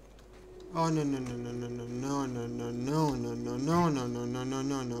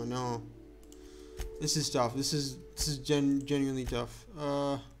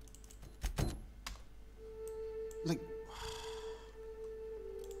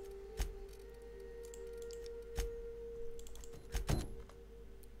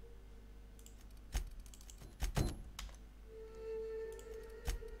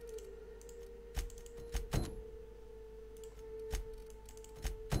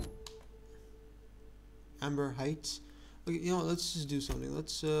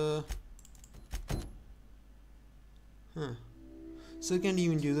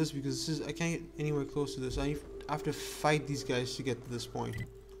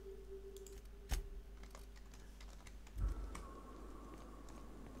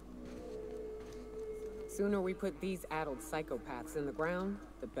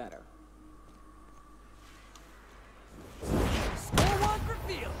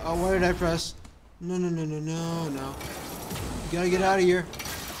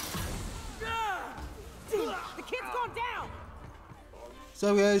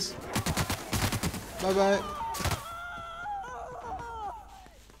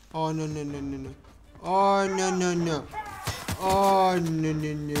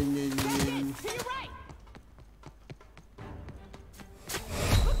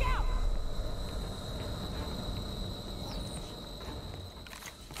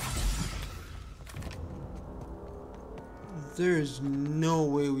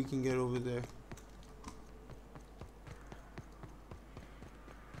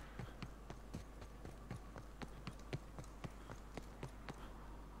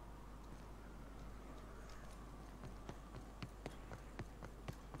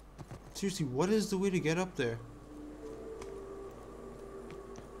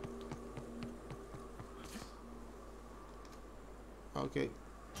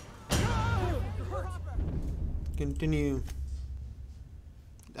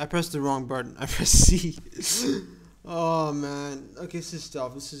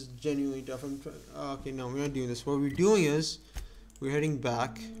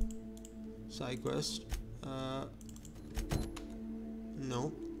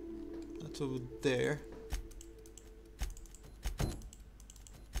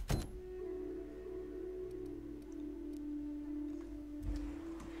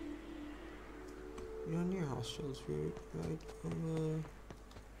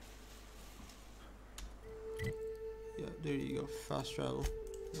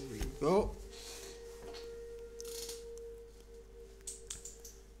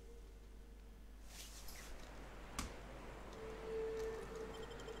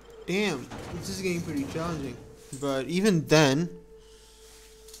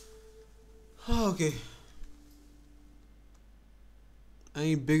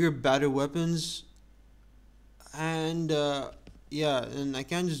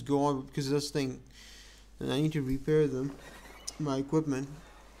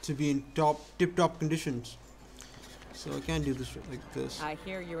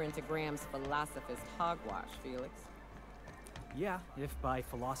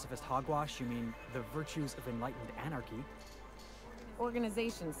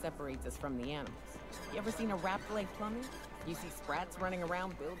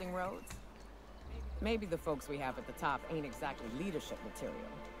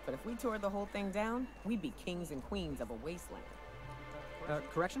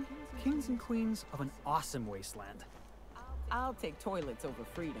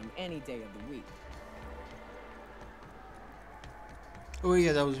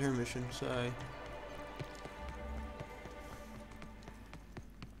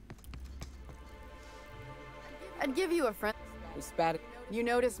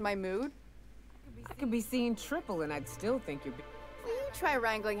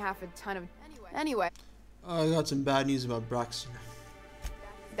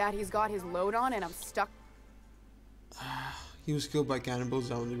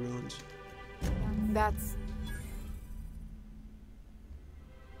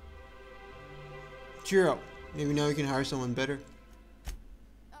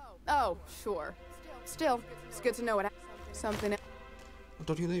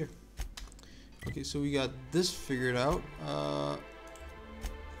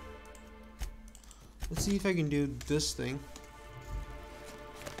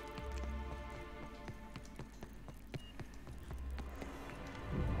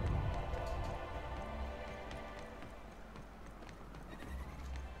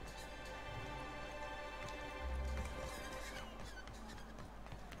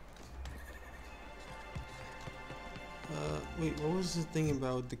 Wait, what was the thing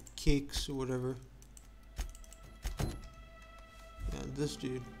about the cakes or whatever? Yeah, this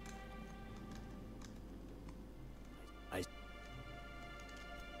dude.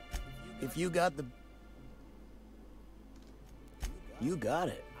 If you got the... You got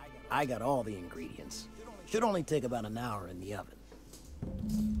it. I got all the ingredients. Should only take about an hour in the oven.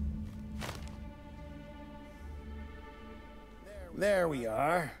 There we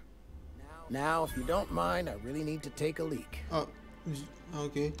are. Now, if you don't mind, I really need to take a leak. Oh,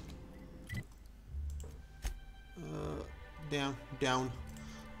 okay. Down.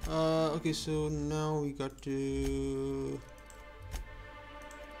 Okay, so now we got to...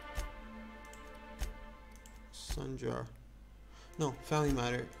 Sun jar. No, family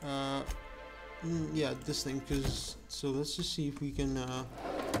matter. Yeah, this thing, because... So let's just see if we can,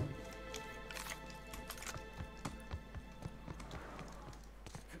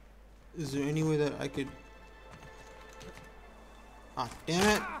 Is there any way that I could... Ah,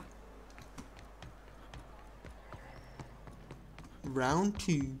 damn it! Round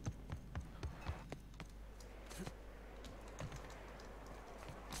 2.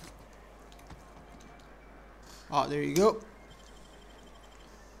 Ah, there you go.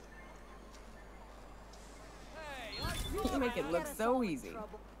 You make it look so easy.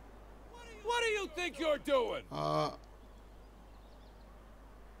 What do you think you're doing?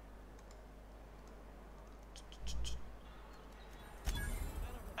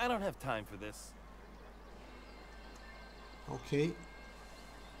 I don't have time for this. Okay.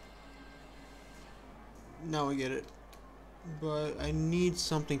 Now I get it. But I need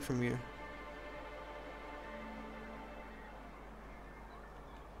something from here.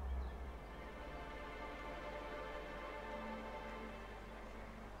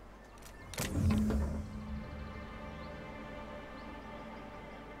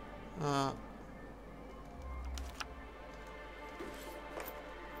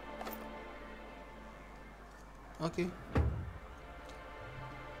 Okay.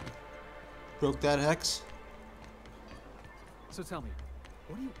 Broke that hex. So tell me,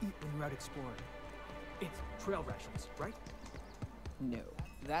 what do you eat when you're out exploring? It's trail rations, right? No,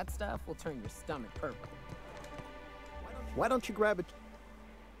 that stuff will turn your stomach purple. Why don't you grab it?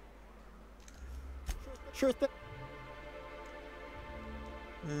 Sure thing.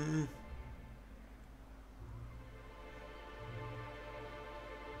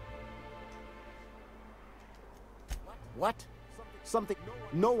 What? Something.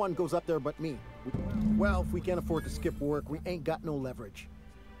 No one goes up there but me. Well, if we can't afford to skip work, we ain't got no leverage.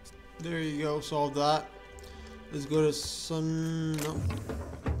 There you go, solve that. Let's go to Sun. No.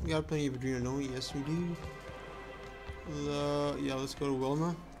 We got plenty of adrenaline. Yes, we do. Yeah, let's go to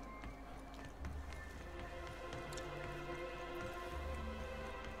Wilma.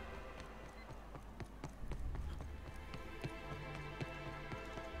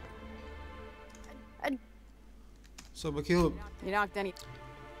 So, Caleb. You knocked any.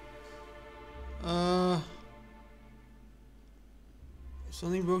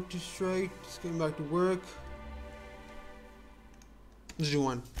 Something broke to strike. Just getting back to work. Let's do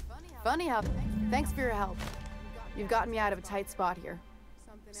one. Funny how. Thanks for your help. You've gotten me out of a tight spot here.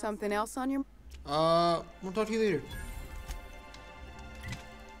 Something else on your. We'll talk to you later.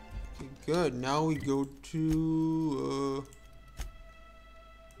 Okay, good. Now we go to.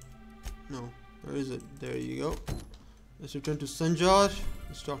 No, where is it? There you go. Let's return to Sanjay.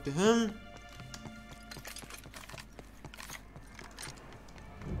 Let's talk to him.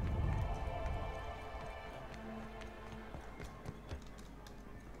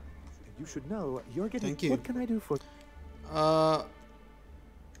 You should know you're getting. Thank you. What can I do for? I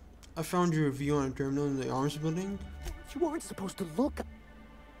found your review on a terminal in the arms building. You weren't supposed to look.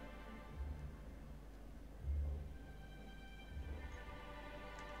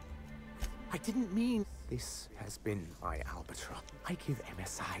 I didn't mean. This has been my albatross. I give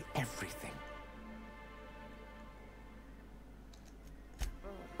MSI everything.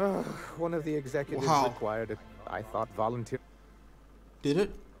 One of the executives required it. I thought volunteer. Did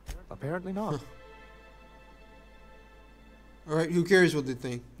it? Apparently not. Alright, who cares what they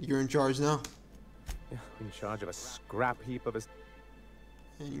think? You're in charge now. Yeah, in charge of a scrap heap of a...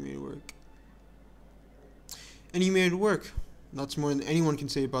 And you made it work. And you made it work. That's more than anyone can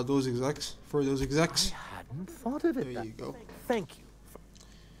say about those execs. For those execs. I hadn't thought of it. There you go. Thank you.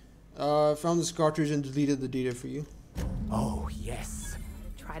 Found this cartridge and deleted the data for you. Oh, yes.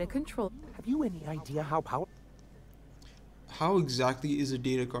 Try to control. Have you any idea how powerful? How exactly is a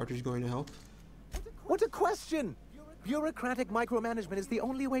data cartridge going to help? What a question! Bureaucratic micromanagement is the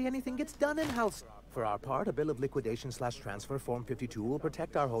only way anything gets done in-house. For our part, a bill of liquidation/transfer Form 52 will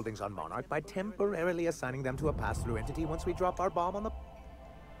protect our holdings on Monarch by temporarily assigning them to a pass-through entity once we drop our bomb on the...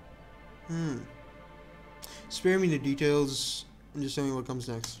 Spare me the details and just tell me what comes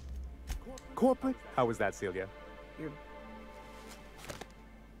next. Corporate? How was that, Celia?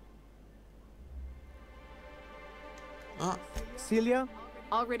 Celia?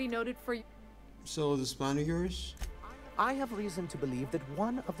 Already noted for you. So this plan of yours? I have reason to believe that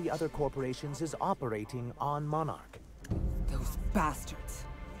one of the other corporations is operating on Monarch. Those bastards.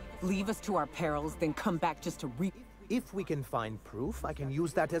 Leave us to our perils, then come back just to If we can find proof, I can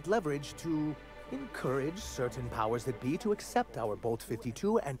use that as leverage to encourage certain powers that be to accept our Bolt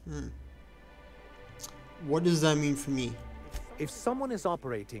 52 and... What does that mean for me? If someone is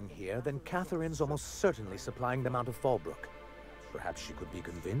operating here, then Catherine's almost certainly supplying them out of Fallbrook. Perhaps she could be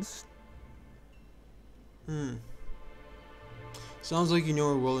convinced? Sounds like you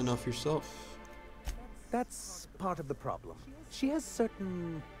know her well enough yourself. That's part of the problem. She has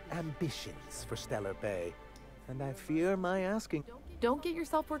certain ambitions for Stellar Bay, and I fear my asking... Don't get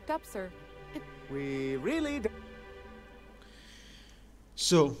yourself worked up, sir. We really...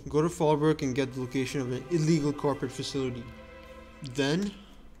 So, go to Fallbrook and get the location of an illegal corporate facility. Then...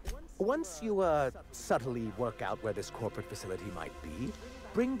 Once you, subtly work out where this corporate facility might be,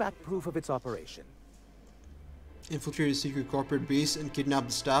 bring back proof of its operation. Infiltrate a secret corporate base and kidnap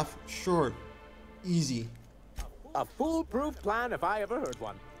the staff? Sure. Easy. A foolproof plan if I ever heard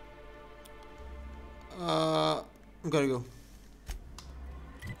one. I gotta go.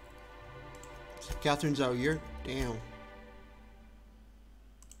 So Catherine's out here? Damn.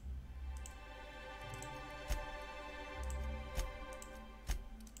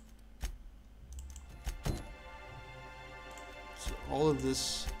 So all of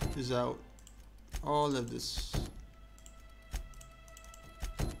this is out. All of this.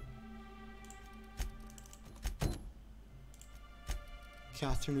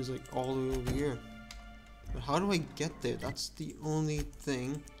 Catherine is like all the way over here. But how do I get there? That's the only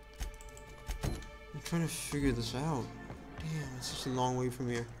thing. I'm trying to figure this out. Damn, it's just a long way from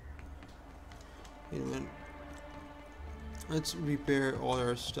here. Wait a minute. Let's repair all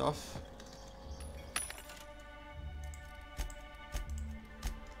our stuff.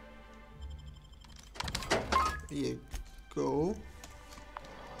 There you go.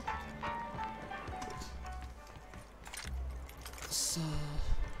 So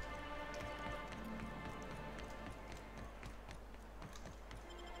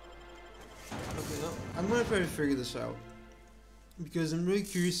okay, I'm gonna try to figure this out because I'm really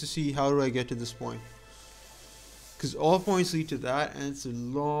curious to see how do I get to this point, because all points lead to that and it's a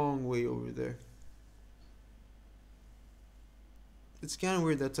long way over there. It's kind of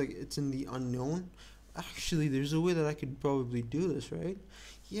weird that's like it's in the unknown. Actually, there's a way that I could probably do this, right?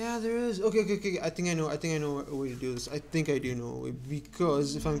 Yeah, there is. Okay. I think I know a way to do this. I think I do know a way,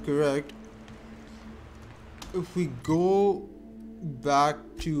 because if I'm correct, if we go back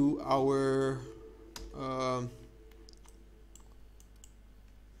to our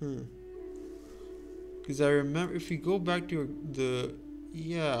because I remember if we go back to the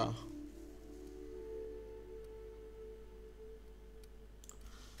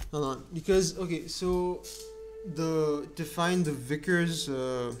hold on, because okay, so to find the Vickers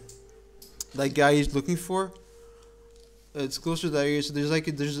that guy is looking for, it's closer to that area. So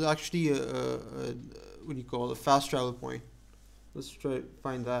there's actually a what do you call it, a fast travel point. Let's try to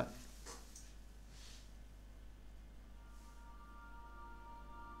find that.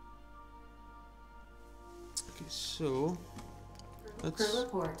 Okay, so let's Crew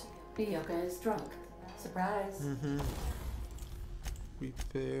report. Bioka is drunk. Surprise.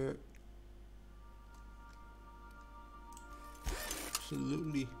 Repair.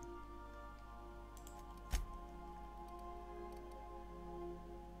 Absolutely.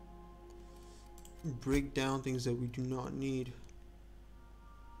 Break down things that we do not need.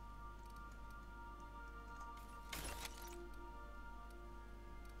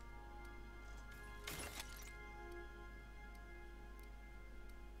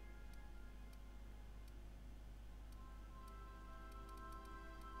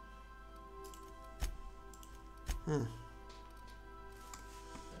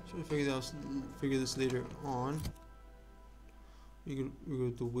 Should figure this later on. We go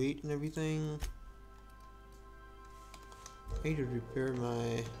to weight and everything. I need to repair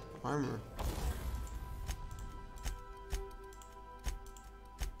my armor.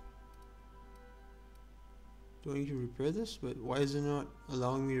 Do I need to repair this? But why is it not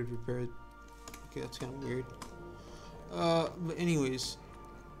allowing me to repair it? Okay, that's kind of weird. But anyways,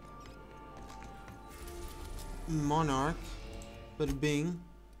 Monarch. But Bing.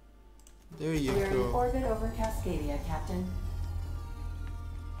 There you We're in go. orbit over Cascadia, Captain.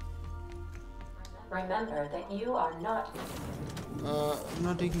 Remember that you are not... I'm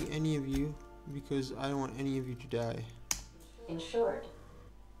not taking any of you because I don't want any of you to die. insured.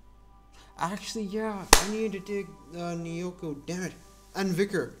 Actually, yeah, I need to take Nyoko, damn it, and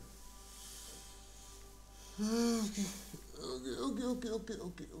Vicar. Okay.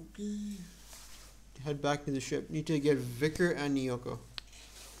 Head back to the ship. Need to get Vicar and Nyoko.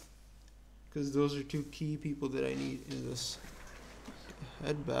 Because those are two key people that I need in this.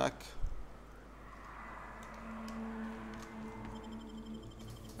 Head back.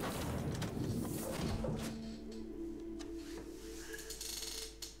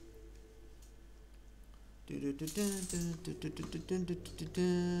 We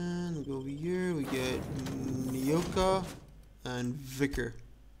go over here, we get Nyoka and Vicar.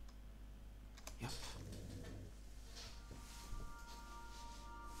 Yep.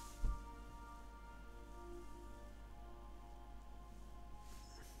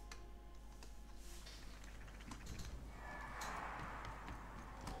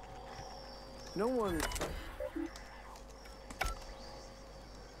 No one...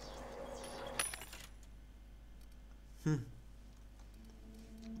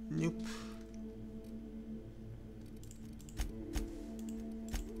 Nope.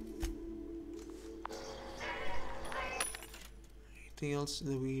 Anything else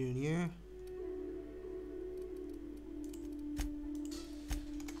that we need in here?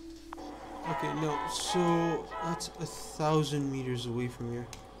 Okay, no, so that's 1,000 meters away from here.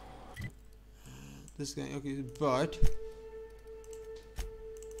 This guy, okay, but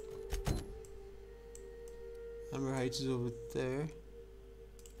Amber Heights is over there.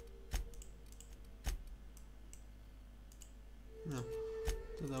 No,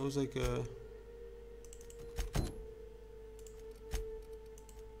 so that was like a...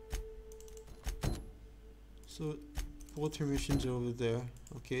 So both her missions are over there,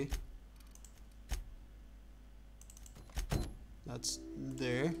 okay. That's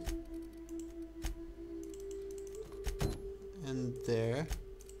there. And there.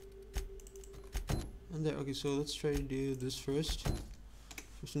 And there. Okay, so let's try to do this first.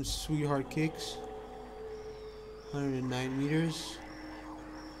 For some sweetheart cakes. 109 meters.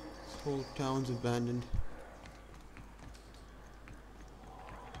 This whole town's abandoned.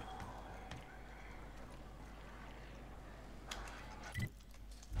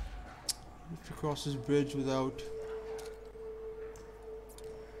 Have to cross this bridge without...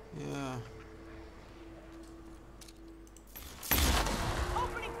 Yeah.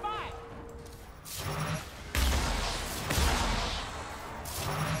 Opening fire!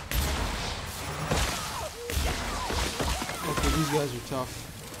 Okay, these guys are tough.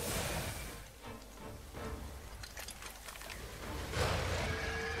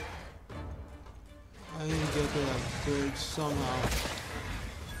 I need to get to that bridge somehow.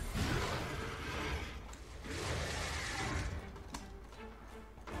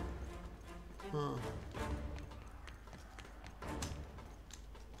 Huh.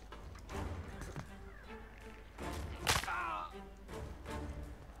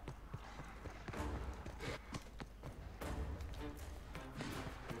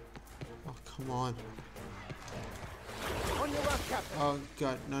 Oh, come on. On your left, Captain. Oh,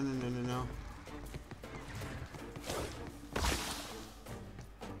 God. No.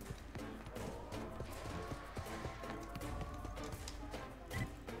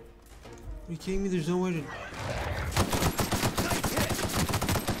 Are you kidding me? There's no way to...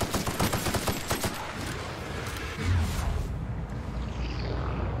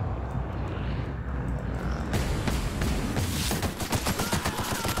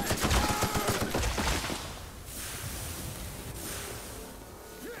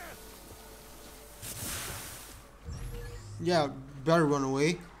 Yeah, better run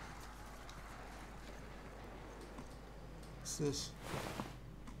away. What's this?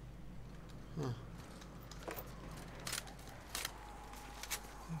 Huh.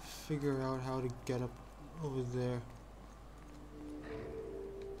 Figure out how to get up over there.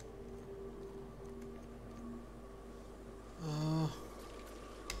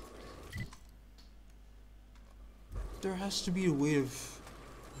 There has to be a way of,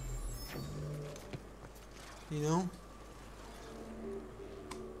 you know,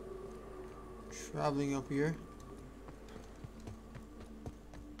 traveling up here.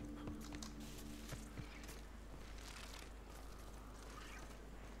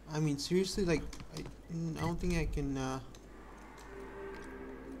 I mean, seriously, like, I don't think I can,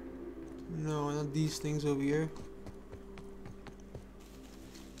 no, not these things over here.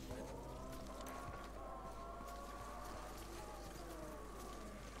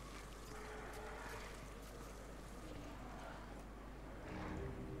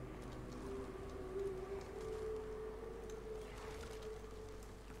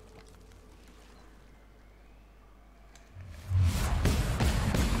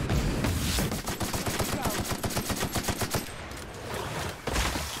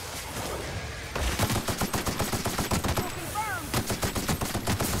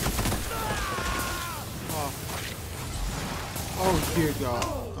 Dear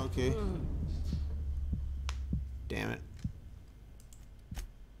God. Okay. Damn it.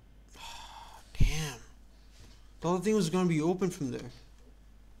 Damn. The whole thing was gonna be open from there.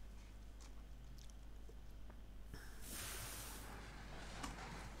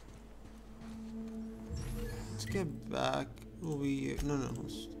 Let's get back over here. No, no.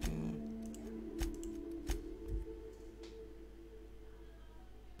 Let's get...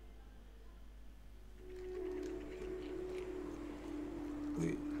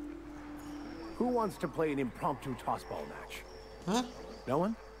 Wait. Who wants to play an impromptu tossball match? Huh? No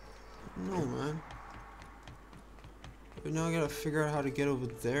one? No, man. But now I gotta figure out how to get over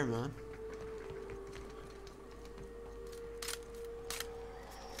there, man.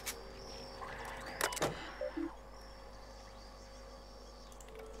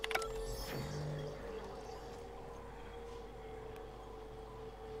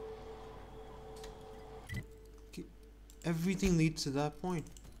 Everything leads to that point.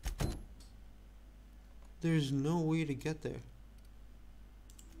 There's no way to get there.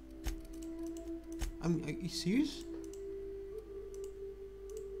 Are you serious?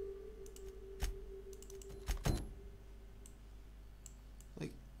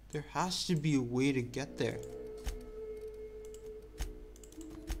 Like, there has to be a way to get there.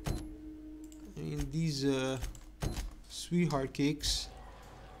 I mean, these sweetheart cakes.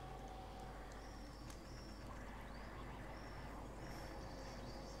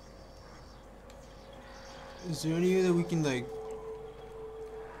 Is there any way that we can, like,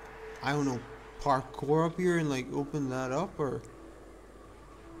 I don't know, parkour up here and like open that up, or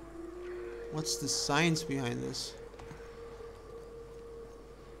what's the science behind this?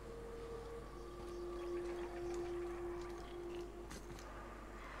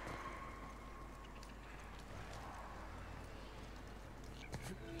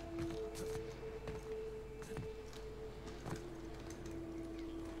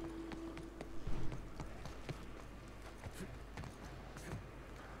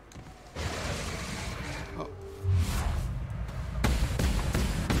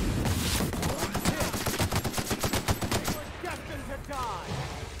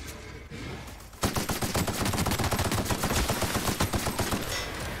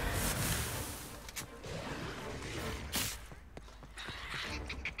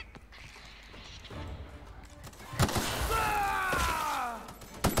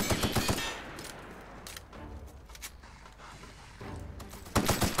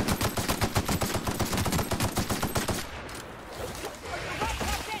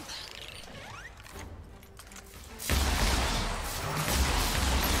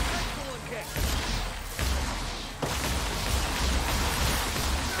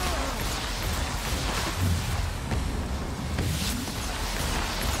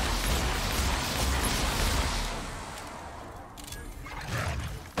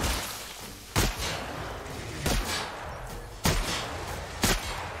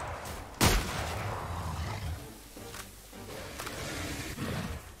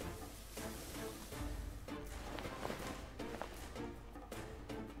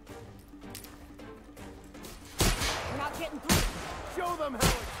 Show them how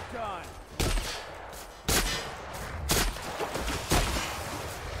it's done.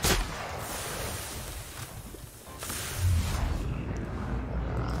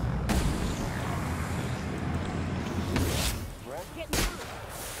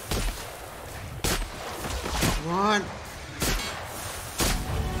 Come on.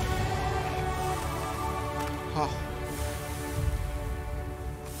 Huh.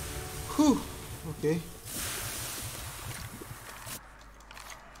 Whew. Okay.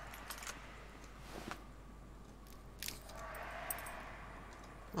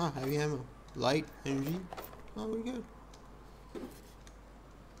 Ah, heavy ammo. Light, energy. Oh, we're good.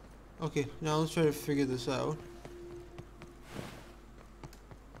 Okay, now let's try to figure this out.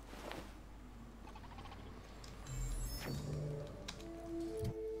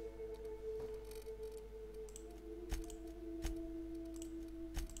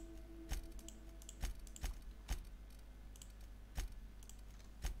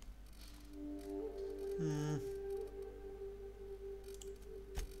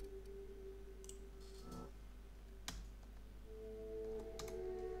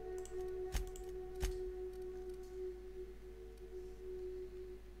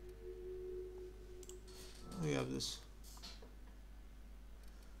 We have this.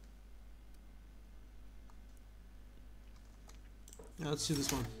 Now let's do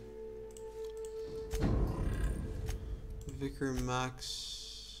this one. Vicar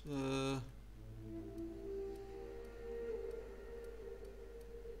Max.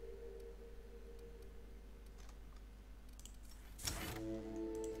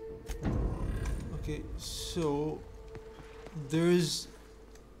 Okay, so there's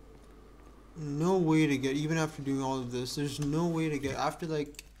no way to get, even after doing all of this, there's no way to get after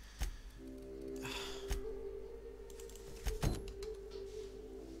like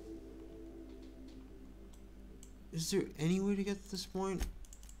is there any way to get to this point?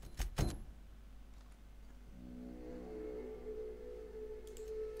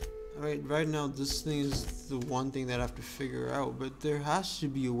 Alright, right now this thing is the one thing that I have to figure out, but there has to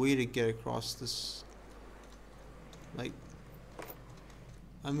be a way to get across this. Like,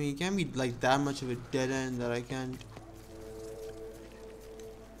 I mean, it can't be like that much of a dead end that I can't.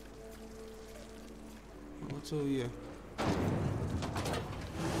 What's over here?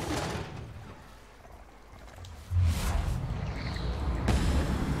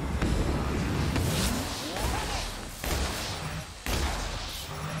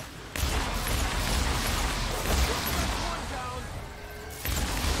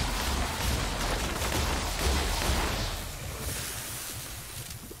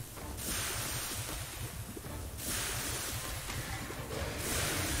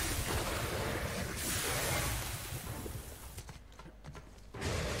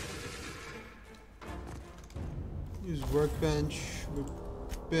 Use workbench,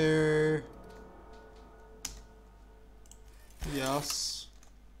 repair. Yes.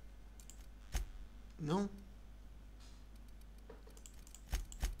 No.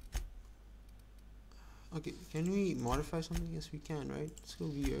 Okay, can we modify something? Yes, we can, right? Let's go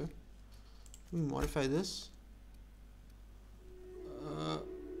over here. Can we modify this?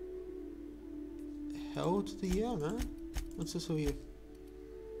 Hell to the yeah, man. What's this over here?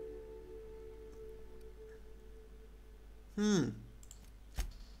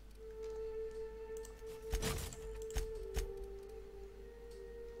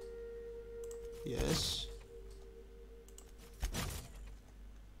 Yes.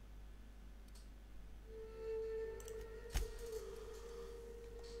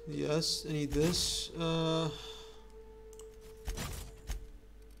 Yes, I need this.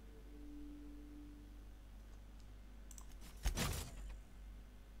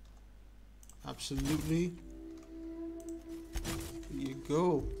 Absolutely. Here you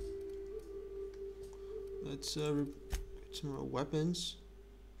go. Let's get some more weapons.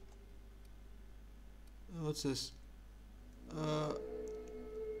 What's this?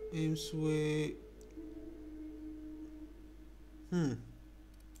 Aim sway.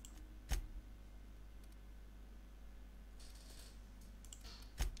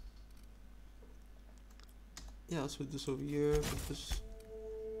 Yeah, let's put this over here. Put this.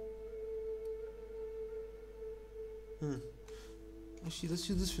 Actually, let's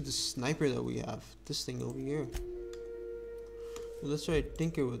do this for the sniper that we have. This thing over here. Let's try to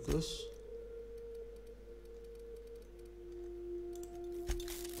tinker with this.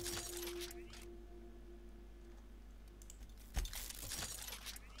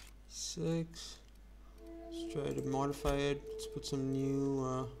 Six. Let's try to modify it. Let's put some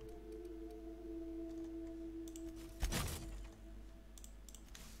new.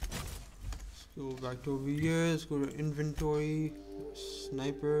 Go back to over here. Let's go to inventory,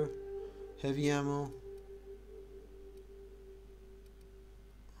 sniper, heavy ammo.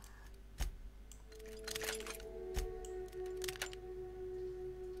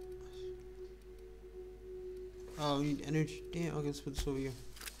 Oh, we need energy. Damn, okay, let's put this over here.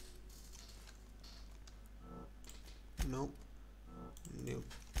 Nope. Nope.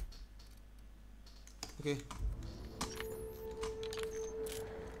 Okay.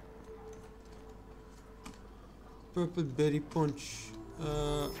 Purple berry punch.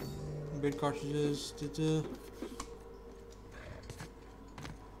 Bed cartridges.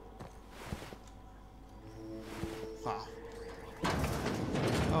 Wow.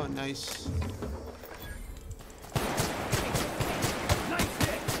 Oh, nice. Nice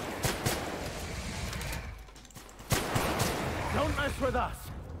hit! Don't mess with us.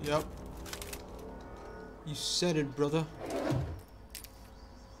 Yep. You said it, brother.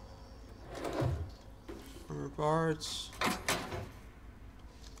 Parts.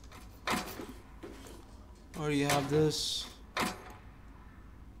 Already have this.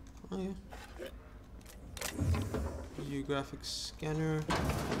 Oh yeah. Geographic scanner.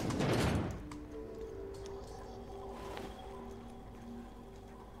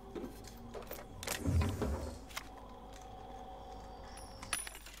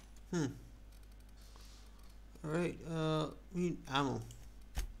 Alright, we need ammo.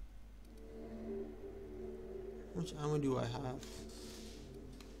 How much ammo do I have?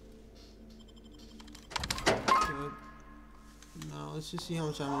 Good. Now let's just see how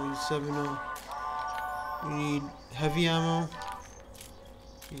much ammo we need. 7. We need heavy ammo.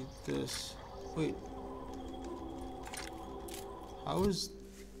 Need this. Wait. How is...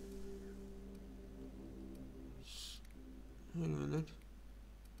 Wait a minute.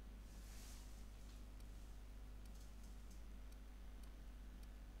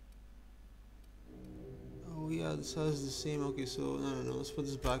 Oh yeah, this has the same. Okay, so no. Let's put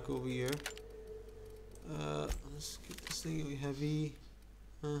this back over here. Let's get this thing heavy.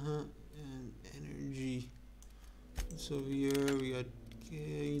 And energy. It's over here. We got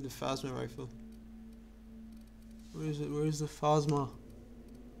the phasma rifle. Where is it? Where is the phasma?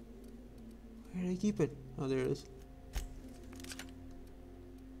 Where did I keep it? Oh, there it is.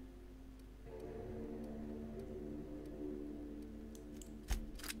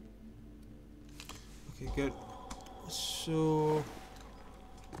 Okay, good. So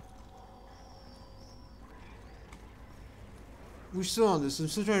we're still on this. I'm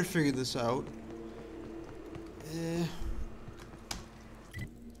still trying to figure this out.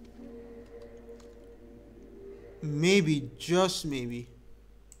 Maybe, just maybe,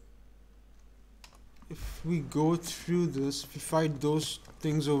 if we go through this, if we fight those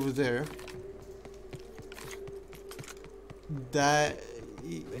things over there, that...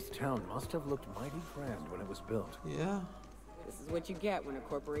 This town must have looked mighty grand when it was built. Yeah. This is what you get when a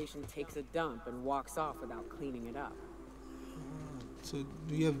corporation takes a dump and walks off without cleaning it up. So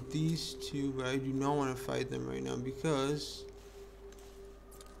we have these two, but I do not want to fight them right now because...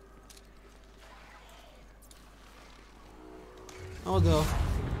 Oh, the...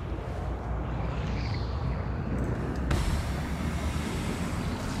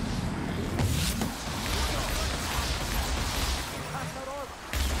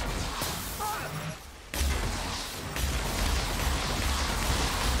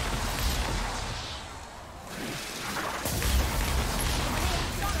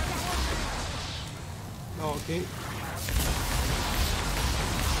 Oh, okay.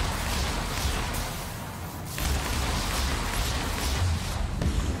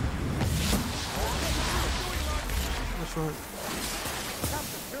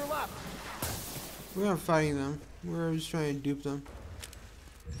 We're not fighting them. We're just trying to dupe them.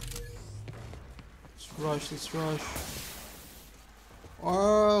 Let's rush. Let's rush.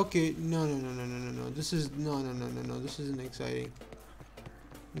 Oh, okay. No. This is no. This isn't exciting.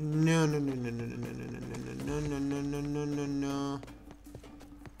 No.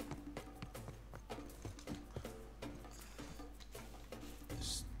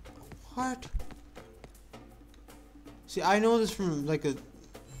 What? See, I know this from like a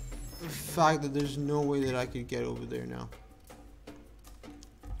fact that there's no way that I could get over there now.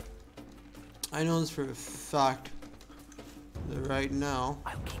 I know this for a fact that right now.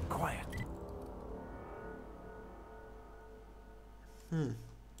 I'll keep quiet.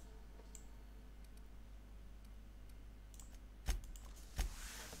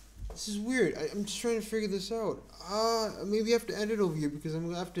 This is weird. I'm just trying to figure this out. Maybe I have to end it over here because I'm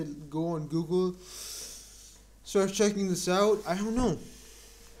gonna have to go on Google, start checking this out. I don't know.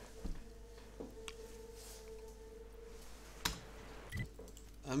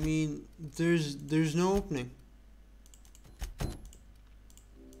 I mean, there's no opening.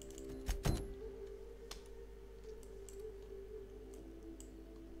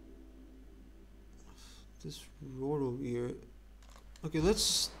 This road over here. Okay,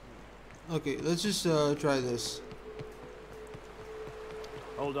 let's just try this.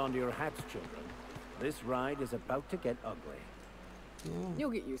 Hold on to your hats, children. This ride is about to get ugly. Yeah.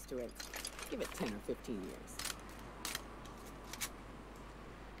 You'll get used to it. Give it 10 or 15 years.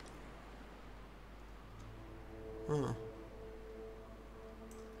 Huh.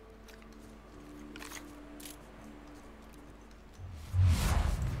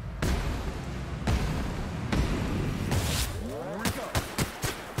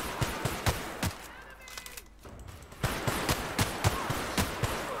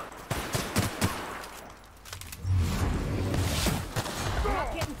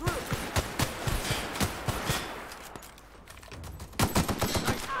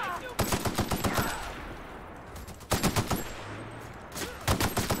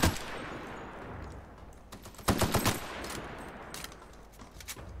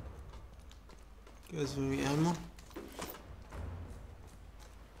 Guys, give me ammo.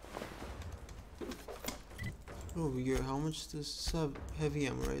 Over here, how much does this have? Heavy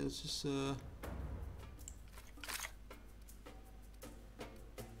ammo, right? Let's just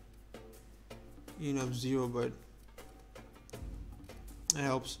you know, 0, but it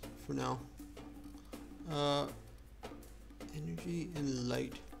helps for now. Energy and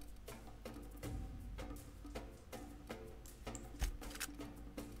light.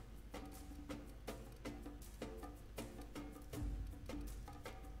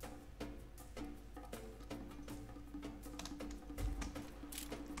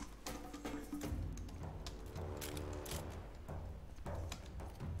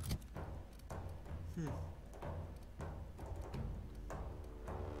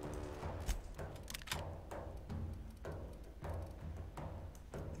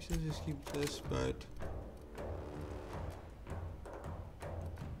 I should just keep this, but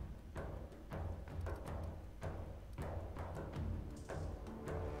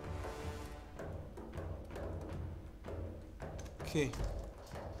okay.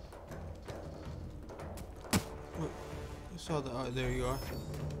 What? I saw the. Oh, there you are.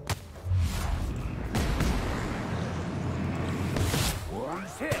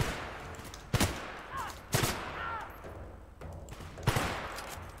 One's hit.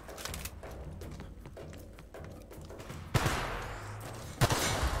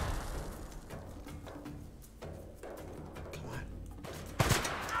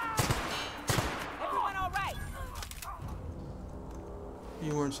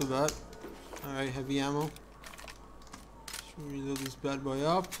 You weren't so bad. Alright, heavy ammo. Should reload this bad boy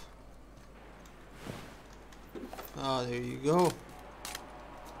up. Ah, there you go.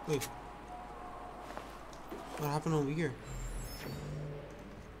 Wait. What happened over here?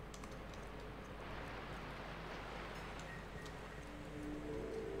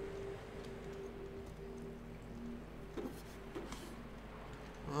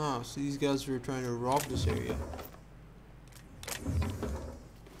 Ah, so these guys were trying to rob this area.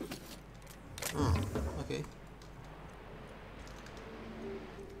 Oh, okay.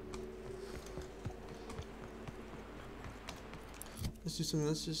 Let's do something.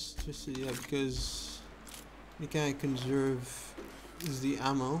 Let's just yeah, because we can't conserve is the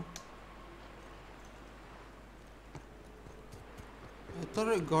ammo. I thought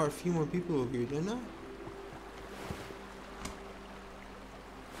I got a few more people over here, didn't I?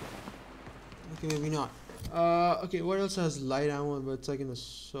 Okay, maybe not. Okay, what else has light ammo, but it's like an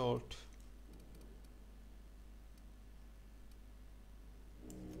assault?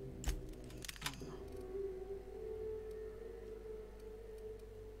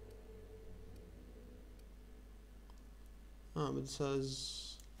 But it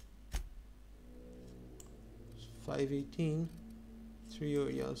says 518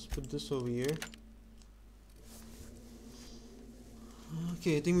 30. Yeah, let's put this over here.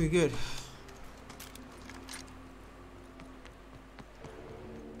 Okay, I think we're good.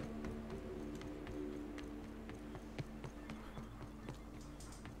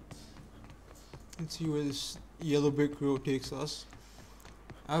 Let's see where this yellow brick road takes us.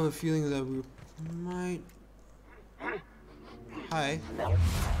 I have a feeling that we might. Hi.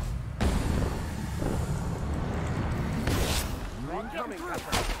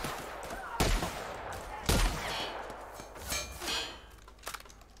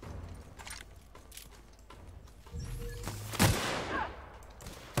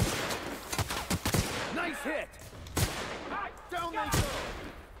 Nice hit. Down they go.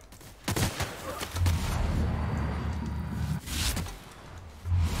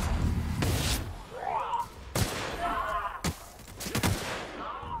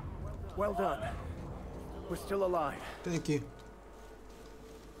 Well done. We're still alive. Thank you.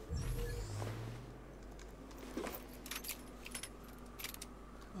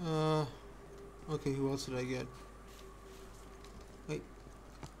 Okay, who else did I get? Wait.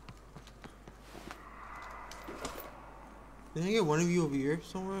 Did I get one of you over here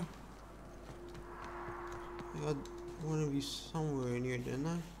somewhere? I got one of you somewhere in here, didn't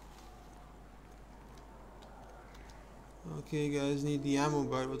I? Okay, guys, need the ammo,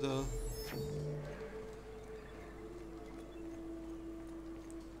 but what the hell?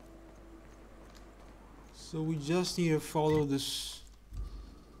 So we just need to follow this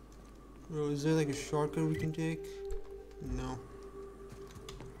road. Is there like a shortcut we can take? No.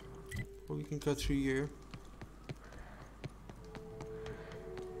 Or we can cut through here.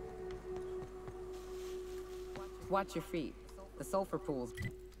 Watch your feet. The sulfur pools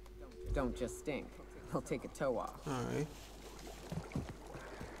don't just stink. They'll take a toe off. Alright.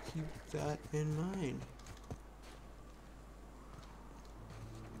 Keep that in mind.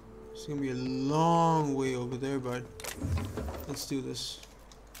 It's gonna be a long way over there, but let's do this.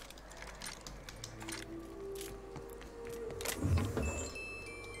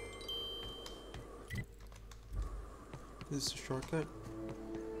 This is a shortcut.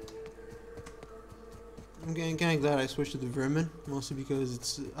 I'm getting kind of glad I switched to the vermin, mostly because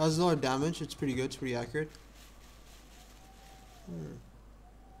it has a lot of damage. It's pretty good. It's pretty accurate.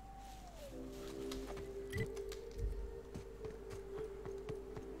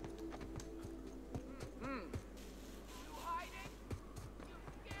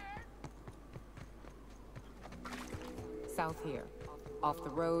 South here, off the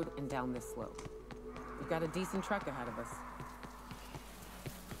road and down this slope. We've got a decent trek ahead of us.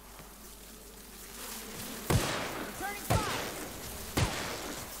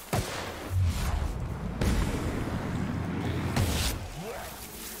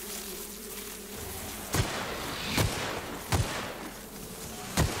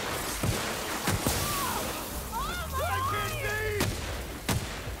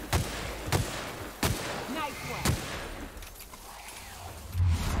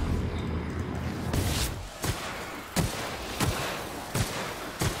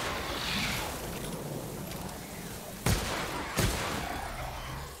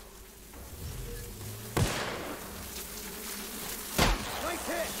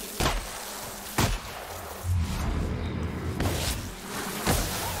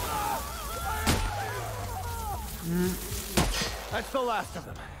 That's the last of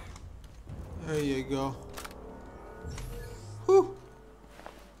them. There you go. Whew.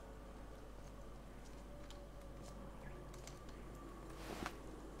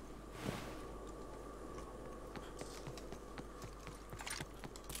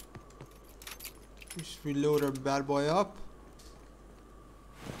 Just reload our bad boy up.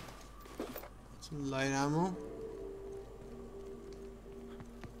 Some light ammo.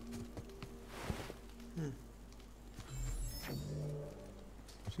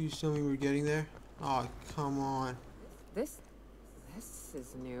 Please tell me we're getting there. Oh, come on. This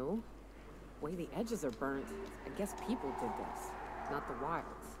is new. The way the edges are burnt. I guess people did this, not the wilds.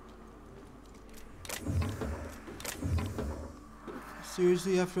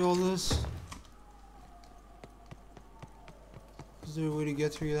 Seriously, after all this? Is there a way to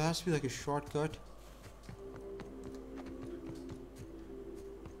get through? There has to be like a shortcut.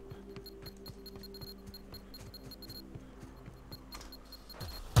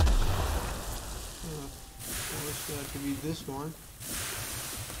 To be this one.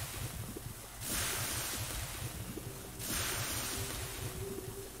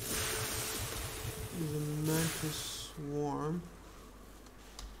 There's a mantis swarm.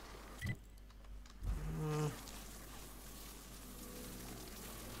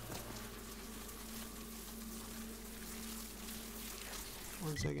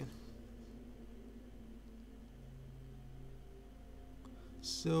 One second.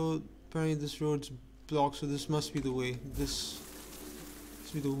 So apparently this road's blocked, so this must be the way. This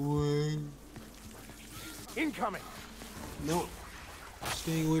must be the way. Incoming. No.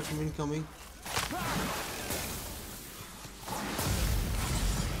 Staying away from incoming.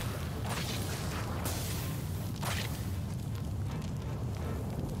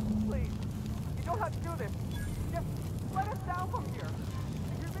 Please, you don't have to do this. Just let us down from here.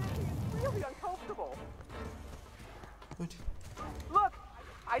 Your humidity is really uncomfortable. What? Look,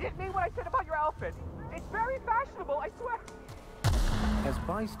 I didn't mean what I said about your outfit. It's very fashionable, I swear. As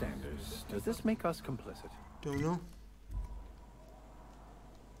bystanders, does this make us complicit? Don't know.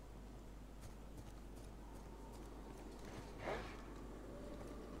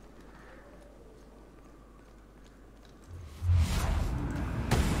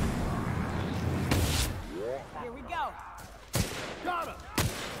 Here we go. Got him.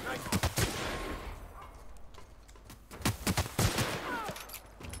 Nice.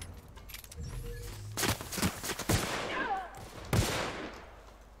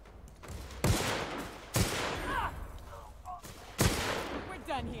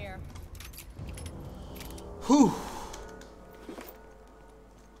 Here. Whew.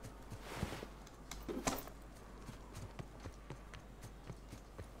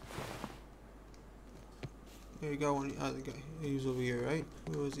 There you go. One other guy. He's over here, right?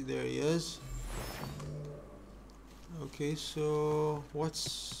 Where was he? There he is. Okay, so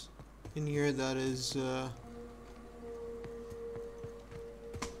what's in here that is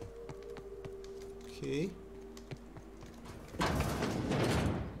okay.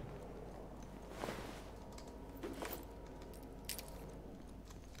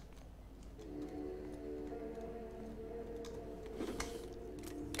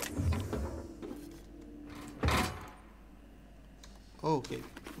 Okay,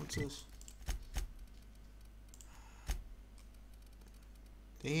 what's this?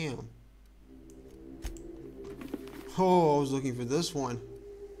 Damn. Oh, I was looking for this one.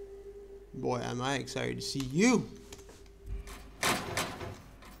 Boy, am I excited to see you.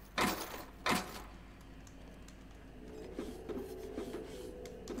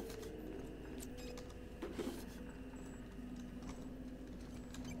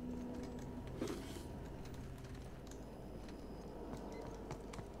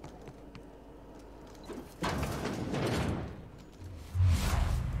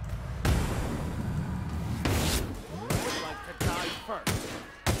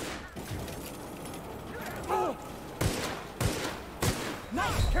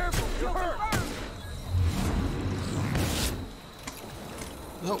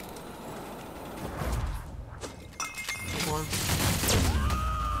 Nope. Come on.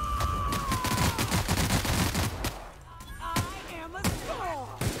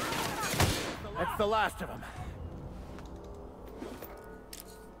 That's the last of them.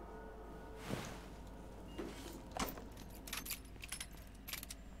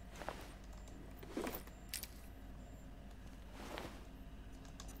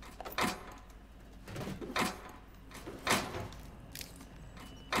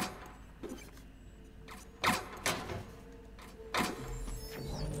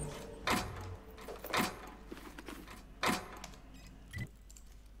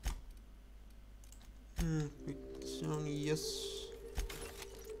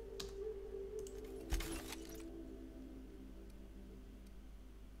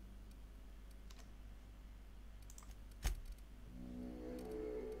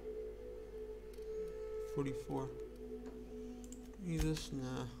 44. Need this?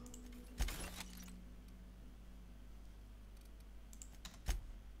 Nah.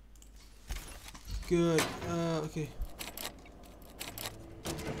 Good. Okay.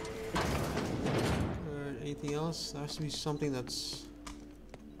 Anything else? There has to be something that's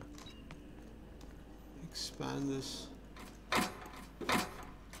expand this.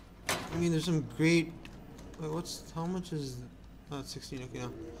 I mean, there's some great. Wait, how much is? Not 16. Okay,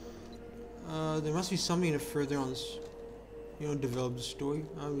 now. There must be something to further on this. You know, develop the story.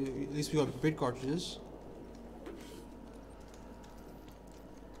 At least we got bid cartridges.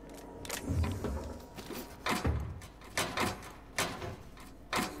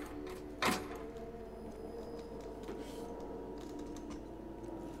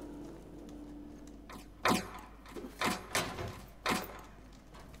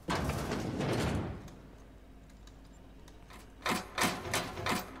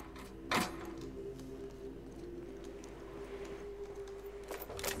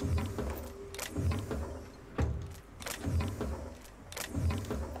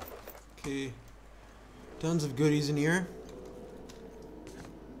 Okay, tons of goodies in here.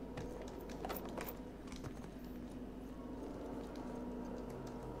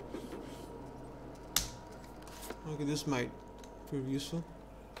 Okay, this might prove useful.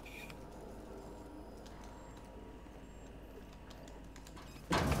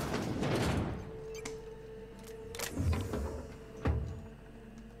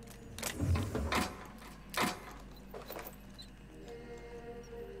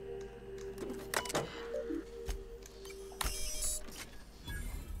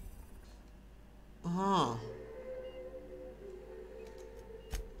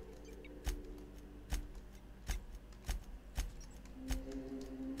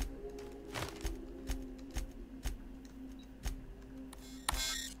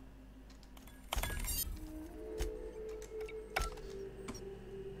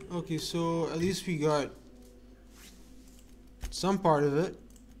 Okay, so at least we got some part of it.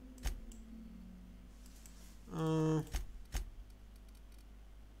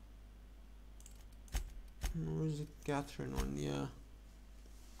 Where's the Catherine one? Yeah.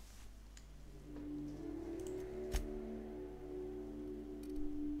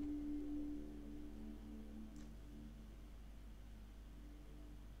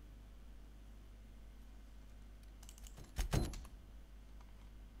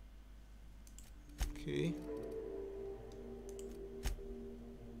 Okay.